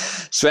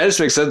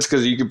Spanish makes sense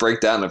because you can break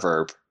down a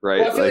verb,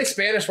 right? Well, I feel like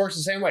Spanish works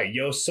the same way.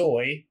 Yo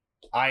soy,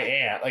 I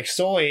am. Like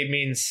soy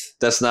means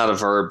that's not a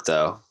verb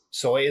though.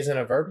 Soy isn't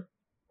a verb.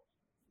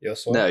 Yo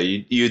soy. No,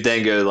 you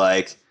then go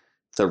like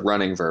the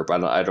running verb.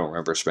 I don't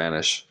remember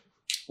Spanish.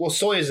 Well,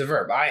 soy is a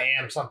verb. I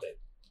am something.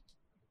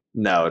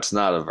 No, it's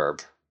not a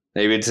verb.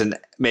 Maybe it's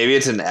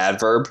an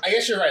adverb. I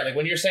guess you're right. Like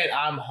when you're saying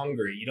I'm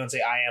hungry, you don't say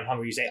I am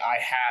hungry. You say I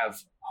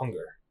have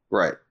hunger.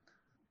 Right.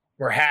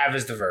 Where have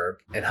is the verb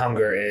and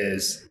hunger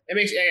is. I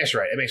guess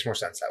you're right. It makes more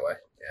sense that way.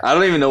 Yeah. I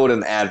don't even know what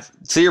an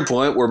to your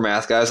point, we're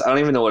math guys. I don't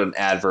even know what an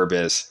adverb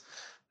is.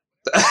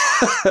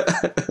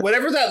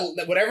 whatever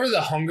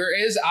the hunger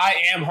is, I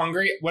am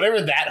hungry.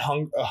 Whatever that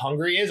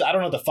hungry is, I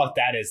don't know what the fuck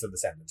that is of the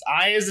sentence.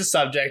 I is the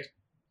subject.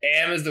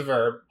 Am is the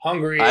verb.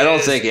 Hungry. I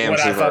don't think am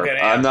is the verb.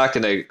 Am. I'm not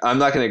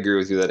gonna agree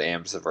with you that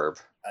am is the verb.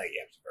 I think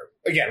am is the verb.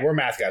 Again, we're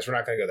math guys. We're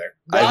not gonna go there.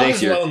 I think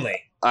Rob's you're lonely.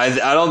 I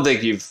don't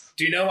think you've.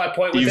 Do you know my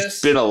point with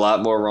this? You've been a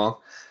lot more wrong.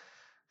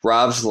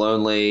 Rob's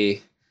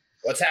lonely.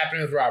 What's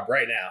happening with Rob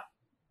right now?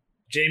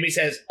 Jamie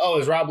says, "Oh,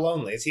 is Rob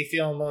lonely? Is he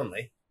feeling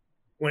lonely?"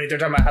 When they're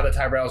talking about how the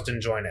Tyrells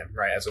didn't join him,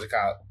 right?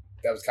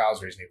 That was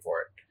Kyle's reasoning for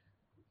it.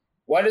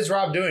 What is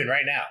Rob doing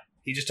right now?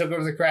 He just took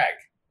over the crag.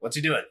 What's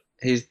he doing?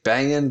 He's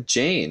banging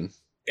Jane.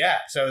 Yeah,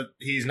 so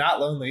he's not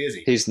lonely, is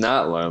he? He's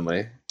not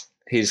lonely.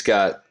 He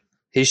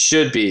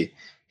should be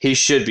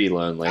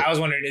lonely. I was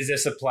wondering, is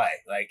this a play?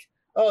 Like,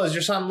 oh, is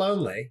your son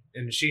lonely?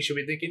 And she should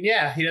be thinking,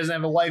 yeah, he doesn't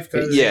have a wife.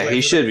 Yeah,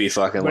 he should be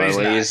fucking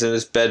lonely. He's in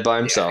his bed by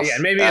himself. Yeah,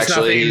 maybe it's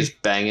actually nothing, he's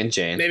banging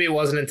Jane. Maybe it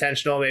wasn't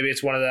intentional. Maybe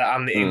it's one of the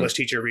I'm the English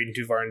teacher reading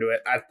too far into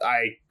it.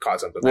 I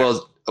caught something.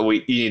 Well,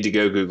 you need to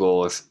go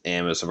Google if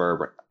am is a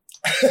verb.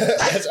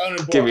 That's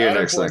unimportant. Give me your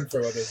next thing.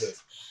 For what this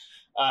is.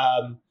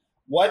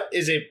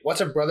 What's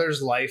a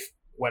brother's life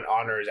when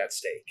honor is at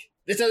stake?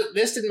 This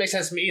didn't make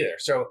sense to me either.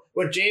 So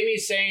what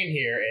Jamie's saying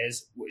here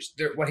is what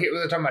they're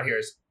talking about here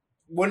is,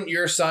 wouldn't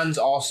your sons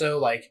also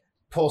like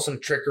pull some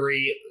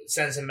trickery,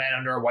 send some men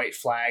under a white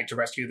flag to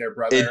rescue their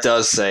brother? It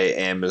does say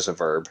am is a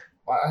verb.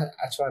 Well,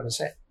 that's what I've been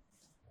saying.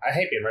 I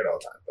hate being right all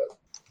the time, but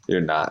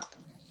you're not.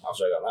 I was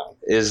right on that one.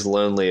 Is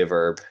lonely a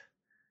verb?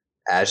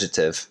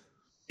 Adjective.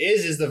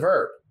 Is the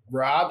verb.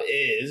 Rob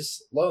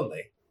is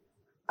lonely.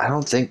 I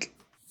don't think.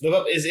 Look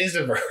up is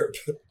a verb.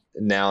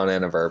 Noun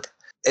and a verb.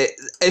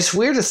 It's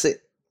weird to think.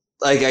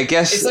 Like, I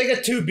guess it's like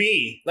a to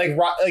be. Like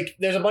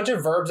there's a bunch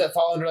of verbs that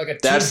fall under like a to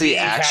be. That's the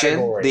action.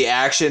 Category. The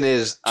action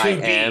is to I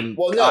be. am.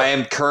 Well, no. I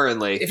am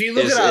currently. If you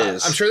look it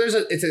up, I'm sure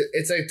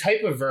it's a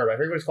type of verb. I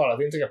forget what it's called. I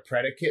think it's like a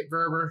predicate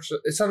verb or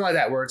it's something like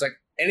that, where it's like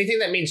anything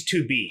that means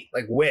to be,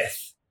 like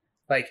with,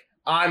 like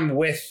I'm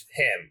with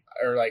him,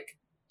 or like,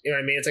 you know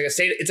what I mean. It's like a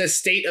state. It's a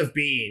state of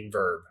being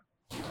verb.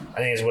 I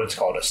think is what it's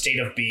called, a state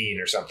of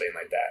being or something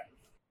like that.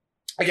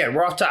 Again,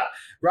 we're off top.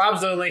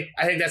 Rob's only.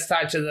 I think that's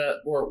tied to the.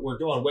 We're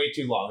going way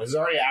too long. This is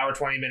already an hour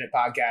 20-minute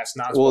podcast.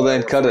 Not well,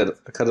 then cut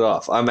it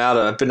off. I've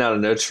been out of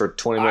notes for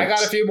 20 minutes. I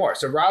got a few more.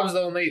 So Rob's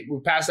only. We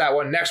passed that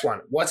one. Next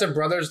one. What's a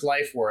brother's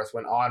life worth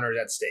when honor is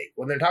at stake?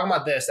 When they're talking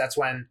about this, that's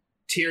when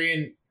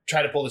Tyrion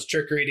tried to pull this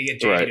trickery to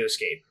get Jaime to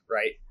escape,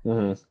 right?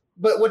 Mm-hmm.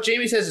 But what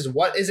Jaime says is,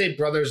 what is a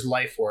brother's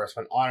life worth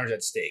when honor is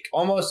at stake?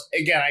 Almost,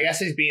 again, I guess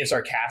he's being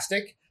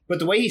sarcastic, but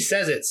the way he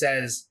says it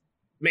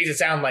makes it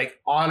sound like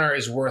honor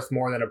is worth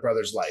more than a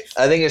brother's life.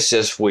 I think it's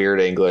just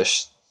weird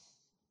English.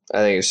 I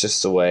think it's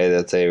just the way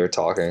that they were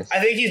talking. I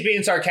think he's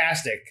being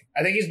sarcastic.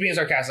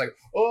 Like,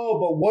 oh,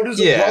 but what is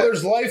a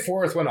brother's life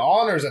worth when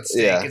honor's at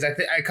stake? Yeah. Because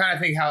I kind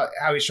of think how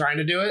he's trying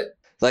to do it.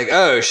 Like,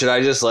 oh, should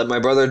I just let my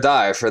brother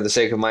die for the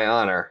sake of my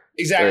honor?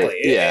 Exactly.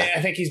 Right. Yeah.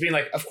 I think he's being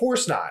like, of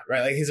course not,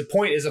 right? Like his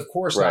point is, of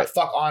course not.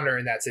 Fuck honor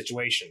in that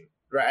situation,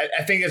 right?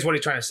 I think that's what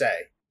he's trying to say.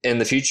 In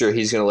the future,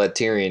 he's going to let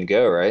Tyrion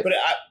go, right? But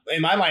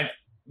in my mind,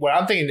 what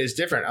I'm thinking is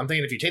different. I'm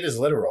thinking if you take this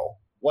literal,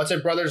 what's a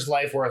brother's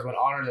life worth when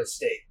honor is at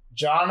stake?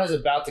 Jon is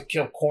about to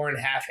kill Qhorin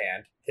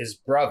Halfhand, his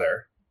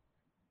brother,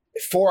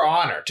 for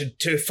honor,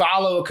 to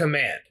follow a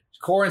command.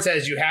 Qhorin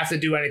says, you have to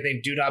do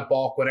anything, do not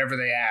balk, whatever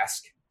they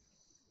ask.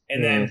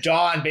 And then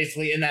Jon,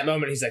 basically in that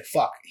moment, he's like,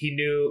 fuck. He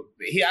knew.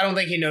 I don't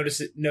think he knows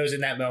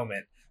in that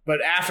moment.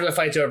 But after the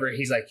fight's over,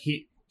 he's like,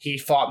 he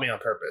fought me on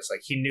purpose.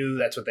 Like, he knew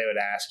that's what they would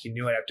ask. He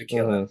knew I'd have to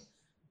kill him.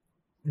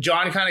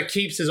 Jon kind of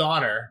keeps his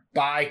honor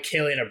by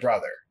killing a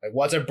brother. Like,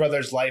 what's a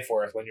brother's life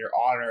worth when your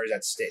honor is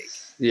at stake?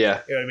 Yeah.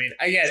 You know what I mean?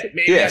 Again,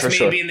 maybe that's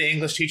me being the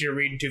English teacher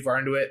reading too far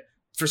into it.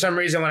 For some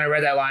reason, when I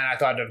read that line, I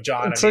thought of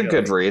Jon. It's a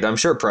good read. I'm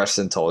sure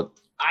Preston taught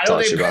I don't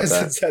think you about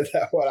Preston that. said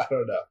that one. I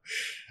don't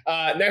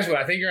know. Next one.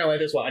 I think you're going to like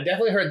this one. I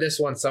definitely heard this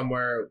one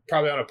somewhere,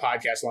 probably on a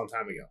podcast a long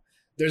time ago.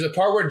 There's a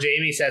part where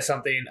Jaime says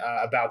something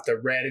about the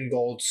red and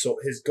gold,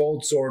 his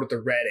gold sword with the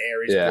red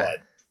Ares blood.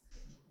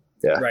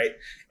 Yeah. Right.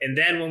 And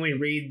then when we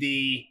read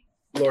the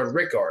Lord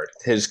Rickard,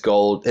 his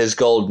gold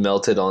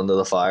melted onto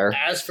the fire.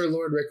 As for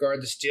Lord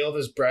Rickard, the steel of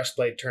his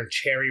breastplate turned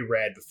cherry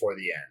red before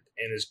the end,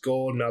 and his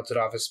gold melted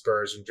off his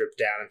spurs and dripped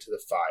down into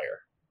the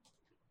fire.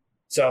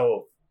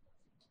 So,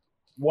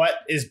 what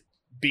is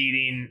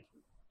beating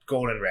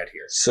gold and red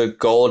here? So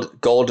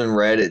gold and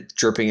red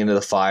dripping into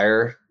the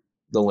fire.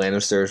 The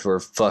Lannisters were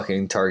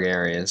fucking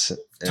Targaryens.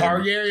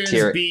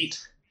 Targaryens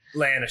beat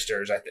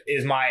Lannisters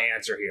is my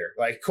answer here.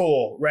 Like,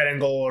 cool, red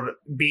and gold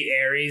beat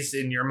Ares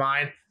in your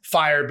mind.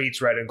 Fire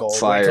beats red and gold.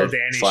 Wait till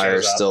Dany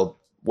shows up.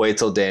 Wait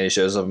till Dany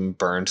shows up and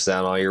burns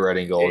down all your red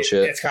and gold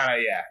shit. It's kind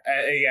of,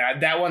 yeah.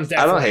 That one's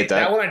definitely. I don't hate that.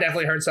 That one I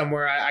definitely heard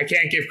somewhere. I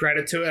can't give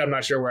credit to it. I'm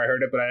not sure where I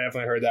heard it, but I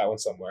definitely heard that one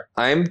somewhere.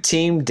 I'm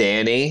team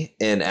Dany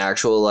in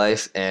actual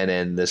life and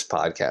in this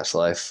podcast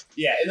life.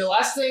 Yeah, and the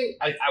last thing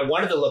I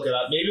wanted to look it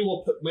up. Maybe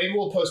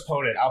we'll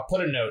postpone it. I'll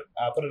put a note.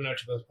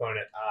 To postpone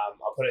it.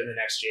 I'll put it in the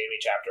next Jaime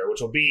chapter, which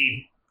will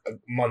be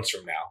months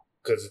from now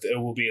because it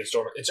will be in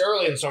Storm. It's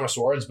early in Storm of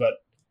Swords, but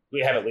we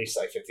have at least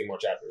like 15 more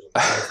chapters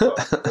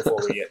before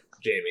we get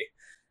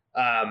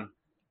Jaime.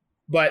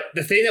 But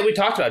the thing that we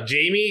talked about,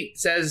 Jaime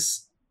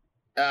says,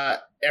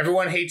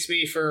 everyone hates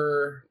me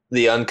for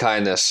the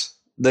unkindness,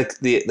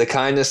 the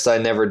kindness I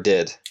never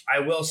did. I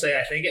will say,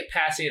 I think it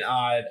passing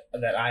odd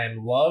that I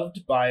am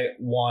loved by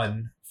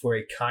one for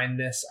a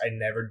kindness I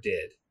never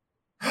did.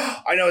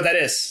 I know what that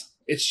is.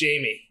 It's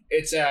Jaime.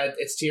 It's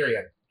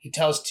Tyrion. He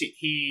tells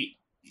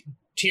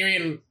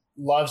Tyrion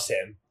loves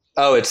him.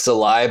 Oh, it's the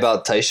lie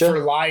about Tysha? For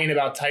lying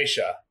about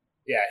Tysha.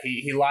 Yeah,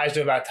 he lies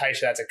to him about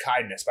Tysha. That's a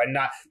kindness.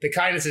 The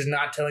kindness is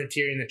not telling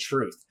Tyrion the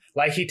truth.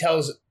 Like he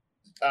tells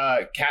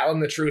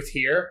Catelyn the truth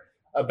here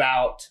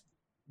about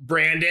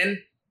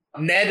Brandon.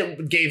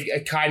 Ned gave a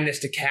kindness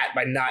to Cat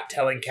by not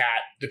telling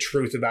Cat the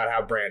truth about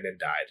how Brandon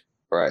died.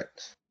 Right.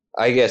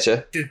 I get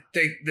you.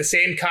 The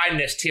same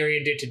kindness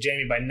Tyrion did to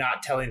Jaime by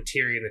not telling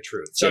Tyrion the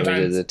truth. Jaime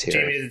Sometimes did to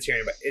Jaime did to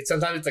Tyrion, but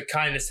sometimes it's a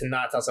kindness to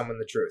not tell someone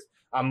the truth.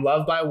 I'm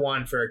loved by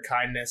one for a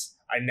kindness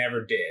I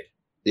never did.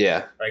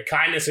 Yeah. Right.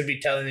 Kindness would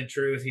be telling the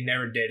truth. He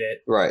never did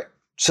it. Right.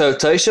 So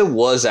Tysha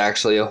was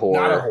actually a whore.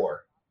 Not a whore.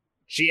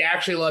 She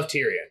actually loved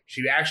Tyrion.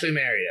 She actually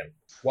married him.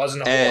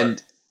 Wasn't a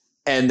whore.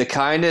 And the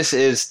kindness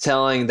is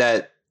telling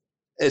that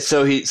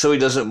so he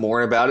doesn't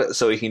mourn about it,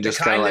 so he can just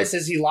kind of like. The kindness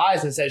is he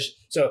lies and says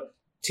so.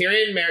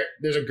 Tyrion,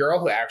 there's a girl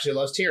who actually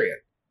loves Tyrion,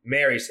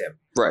 marries him.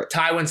 Right.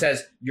 Tywin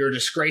says you're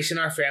disgracing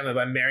our family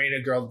by marrying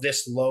a girl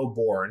this low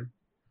born,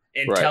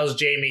 and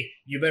tells Jaime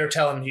you better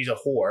tell him he's a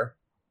whore,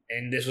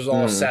 and this was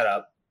all a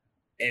setup,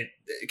 and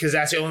because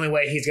that's the only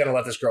way he's gonna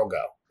let this girl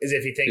go is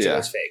if he thinks it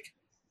was fake.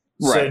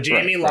 Right. So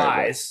Jaime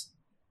lies,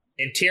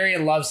 and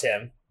Tyrion loves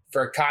him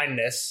for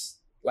kindness,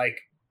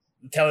 like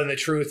telling the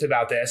truth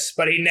about this,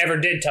 but he never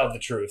did tell the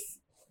truth.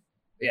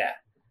 Yeah.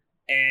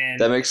 And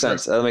that makes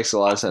sense. That makes a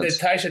lot of sense.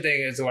 The Tysha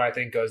thing is what I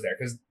think goes there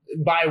because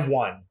by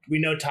one, we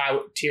know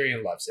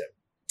Tyrion loves him.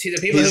 The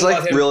people He's who like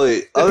love him,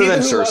 really, other than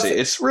Cersei,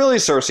 it's really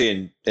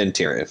Cersei and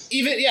Tyrion.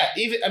 Even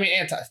I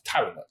mean,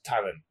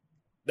 Tywin.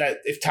 That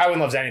if Tywin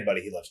loves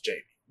anybody, he loves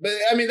Jaime. But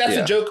I mean, that's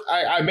Yeah. a joke.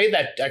 I made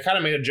that. I kind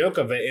of made a joke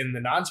of it in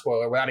the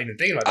non-spoiler without even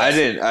thinking about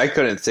that. I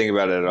couldn't think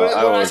about it at all.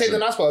 But when I say the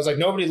non-spoiler, I was like,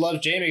 nobody loves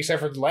Jamie except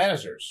for the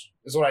Lannisters.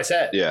 Is what I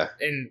said. Yeah.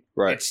 And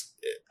Right.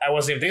 I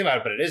wasn't even thinking about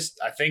it, but it is.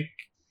 I think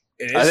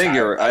it is. I think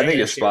you're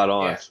it's spot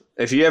on. yeah.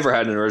 If you ever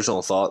had an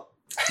original thought,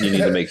 you need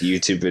to make a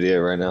YouTube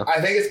video right now.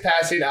 I think it's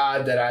passing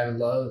odd that I'm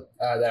loved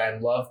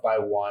by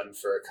one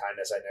for a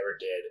kindness I never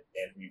did,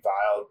 and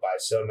reviled by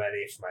so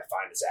many for my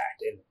finest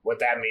act. And what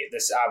that means,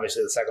 this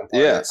obviously the second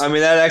part. Yeah, is, I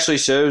mean that actually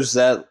shows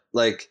that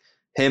like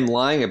him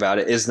lying about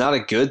it is not a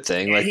good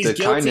thing. and Like he's the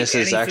guilty, kindness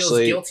and is he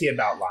actually feels guilty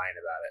about lying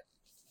about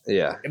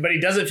yeah. it, but he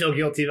doesn't feel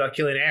guilty about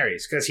killing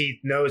Ares because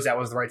he knows that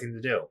was the right thing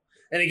to do.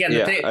 And again,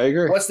 Yeah, I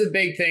agree. What's the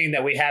big thing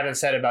that we haven't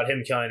said about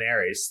him killing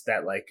Ares?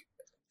 That like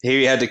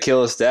He had to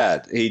kill his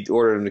dad. He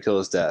ordered him to kill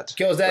his dad.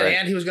 kills that, Right.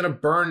 and he was going to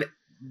burn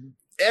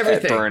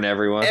everything, Burn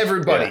everyone.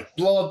 everybody, Yeah.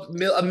 blow up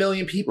a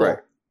million people. Right.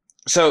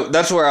 So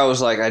that's where I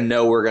was like, I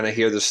know we're gonna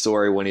hear the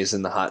story when he's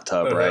in the hot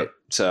tub, Uh-huh. right?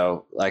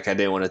 So like, I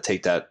didn't want to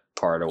take that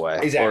part away,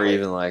 or Exactly.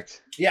 even like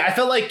Yeah, I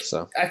feel like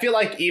so.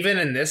 even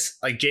in this,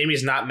 like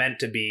Jamie's not meant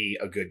to be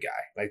a good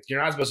guy. Like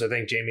you're not supposed to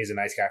think Jamie's a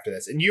nice guy after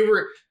this. And you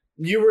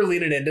were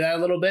leaning into that a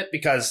little bit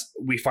because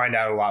we find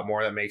out a lot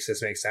more that makes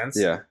this make sense.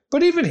 Yeah,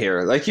 but even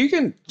here, like you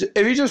can,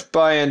 if you just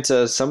buy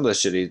into some of the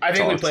shit he I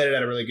think we talks- played it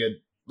at a really good,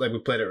 like we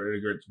played it at a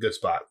really good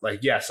spot. Like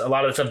yes, a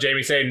lot of the stuff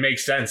Jamie's saying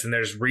makes sense, and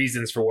there's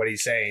reasons for what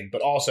he's saying,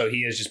 but also he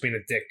is just being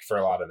a dick for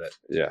a lot of it.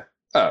 Yeah.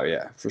 Oh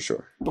yeah, for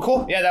sure. But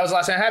cool, yeah, that was the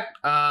last thing I had.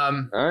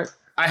 All right.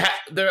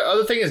 The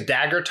other thing is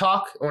dagger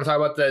talk. I want to talk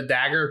about the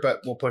dagger, but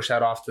we'll push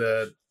that off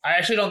the. I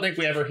actually don't think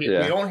we ever hear.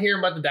 Yeah. We don't hear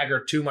about the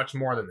dagger too much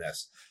more than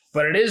this.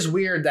 But it is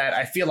weird that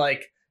I feel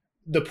like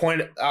the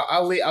point.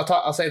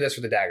 I'll say this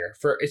for the dagger.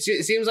 It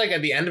seems like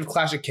at the end of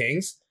Clash of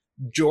Kings,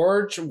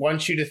 George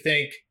wants you to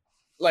think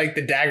like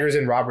the dagger's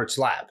in Robert's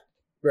lap,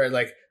 right?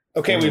 Like,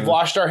 okay, we've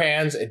washed our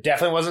hands. It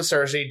definitely wasn't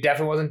Cersei.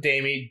 Definitely wasn't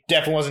Dany.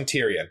 Definitely wasn't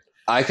Tyrion.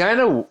 I kind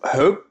of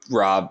hope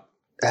Robert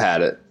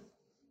had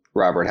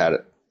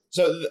it.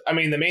 So, I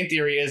mean, the main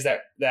theory is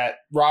that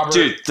Robert...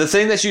 Dude, the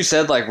thing that you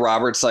said, like,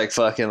 Robert's like,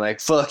 fucking,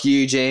 like, fuck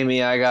you,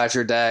 Jamie, I got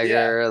your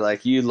dagger.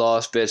 Like, you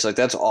lost, bitch. Like,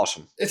 that's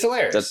awesome. It's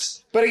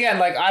hilarious. But again,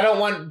 like, I don't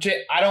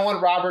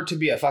want Robert to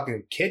be a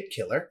fucking kid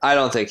killer. I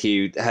don't think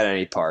he had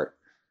any part.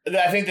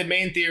 I think the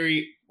main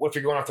theory, if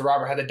you're going off the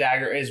Robert had the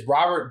dagger, is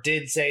Robert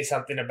did say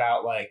something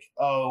about, like,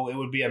 oh, it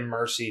would be a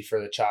mercy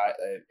for the child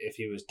if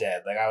he was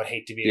dead. Like, I would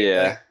hate to be...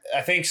 Yeah. Like,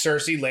 I think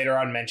Cersei later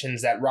on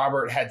mentions that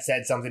Robert had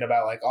said something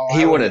about, like, oh,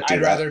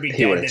 I'd rather be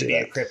dead than do be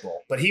a that. cripple.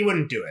 But he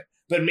wouldn't do it.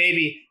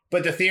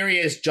 But the theory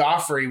is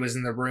Joffrey was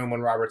in the room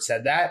when Robert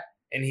said that,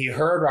 and he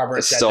heard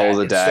Robert say stole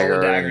the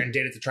dagger and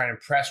did it to try and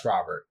impress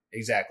Robert.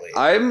 Exactly.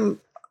 I'm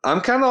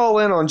kind of all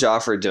in on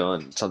Joffrey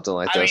doing something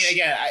like this. I mean,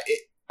 again,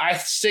 I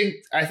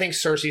think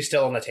Cersei's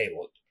still on the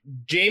table.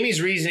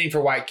 Jamie's reasoning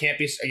for why it can't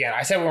be... Again,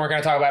 I said we weren't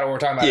going to talk about it. We're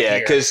talking about it yeah, here.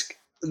 because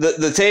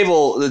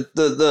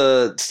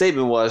the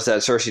statement was that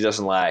Cersei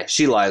doesn't lie.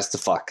 She lies the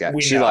fuck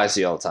out. She lies to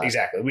you all the time.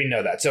 Exactly. We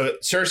know that. So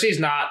Cersei's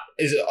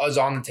is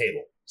on the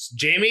table.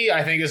 Jamie,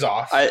 I think, is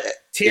off.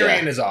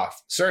 Tyrion is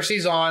off.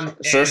 Cersei's on.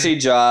 Cersei,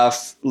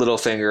 Joff,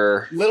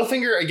 Littlefinger.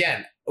 Littlefinger,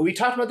 again, we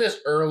talked about this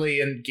early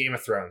in Game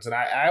of Thrones, and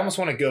I almost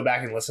want to go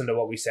back and listen to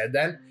what we said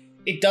then.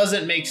 It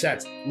doesn't make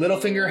sense.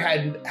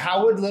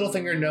 How would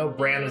Littlefinger know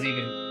Bran was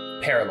even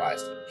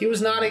paralyzed? He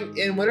was not in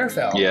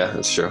Winterfell. Yeah,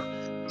 that's true.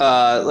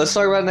 Let's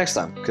talk about it next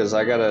time, because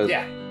I gotta...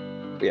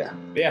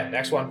 Yeah,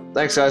 next one.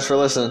 Thanks, guys, for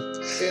listening.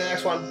 See you in the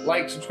next one.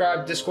 Like,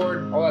 subscribe,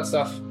 Discord, all that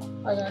stuff.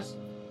 Bye, guys.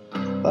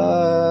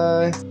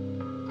 Bye.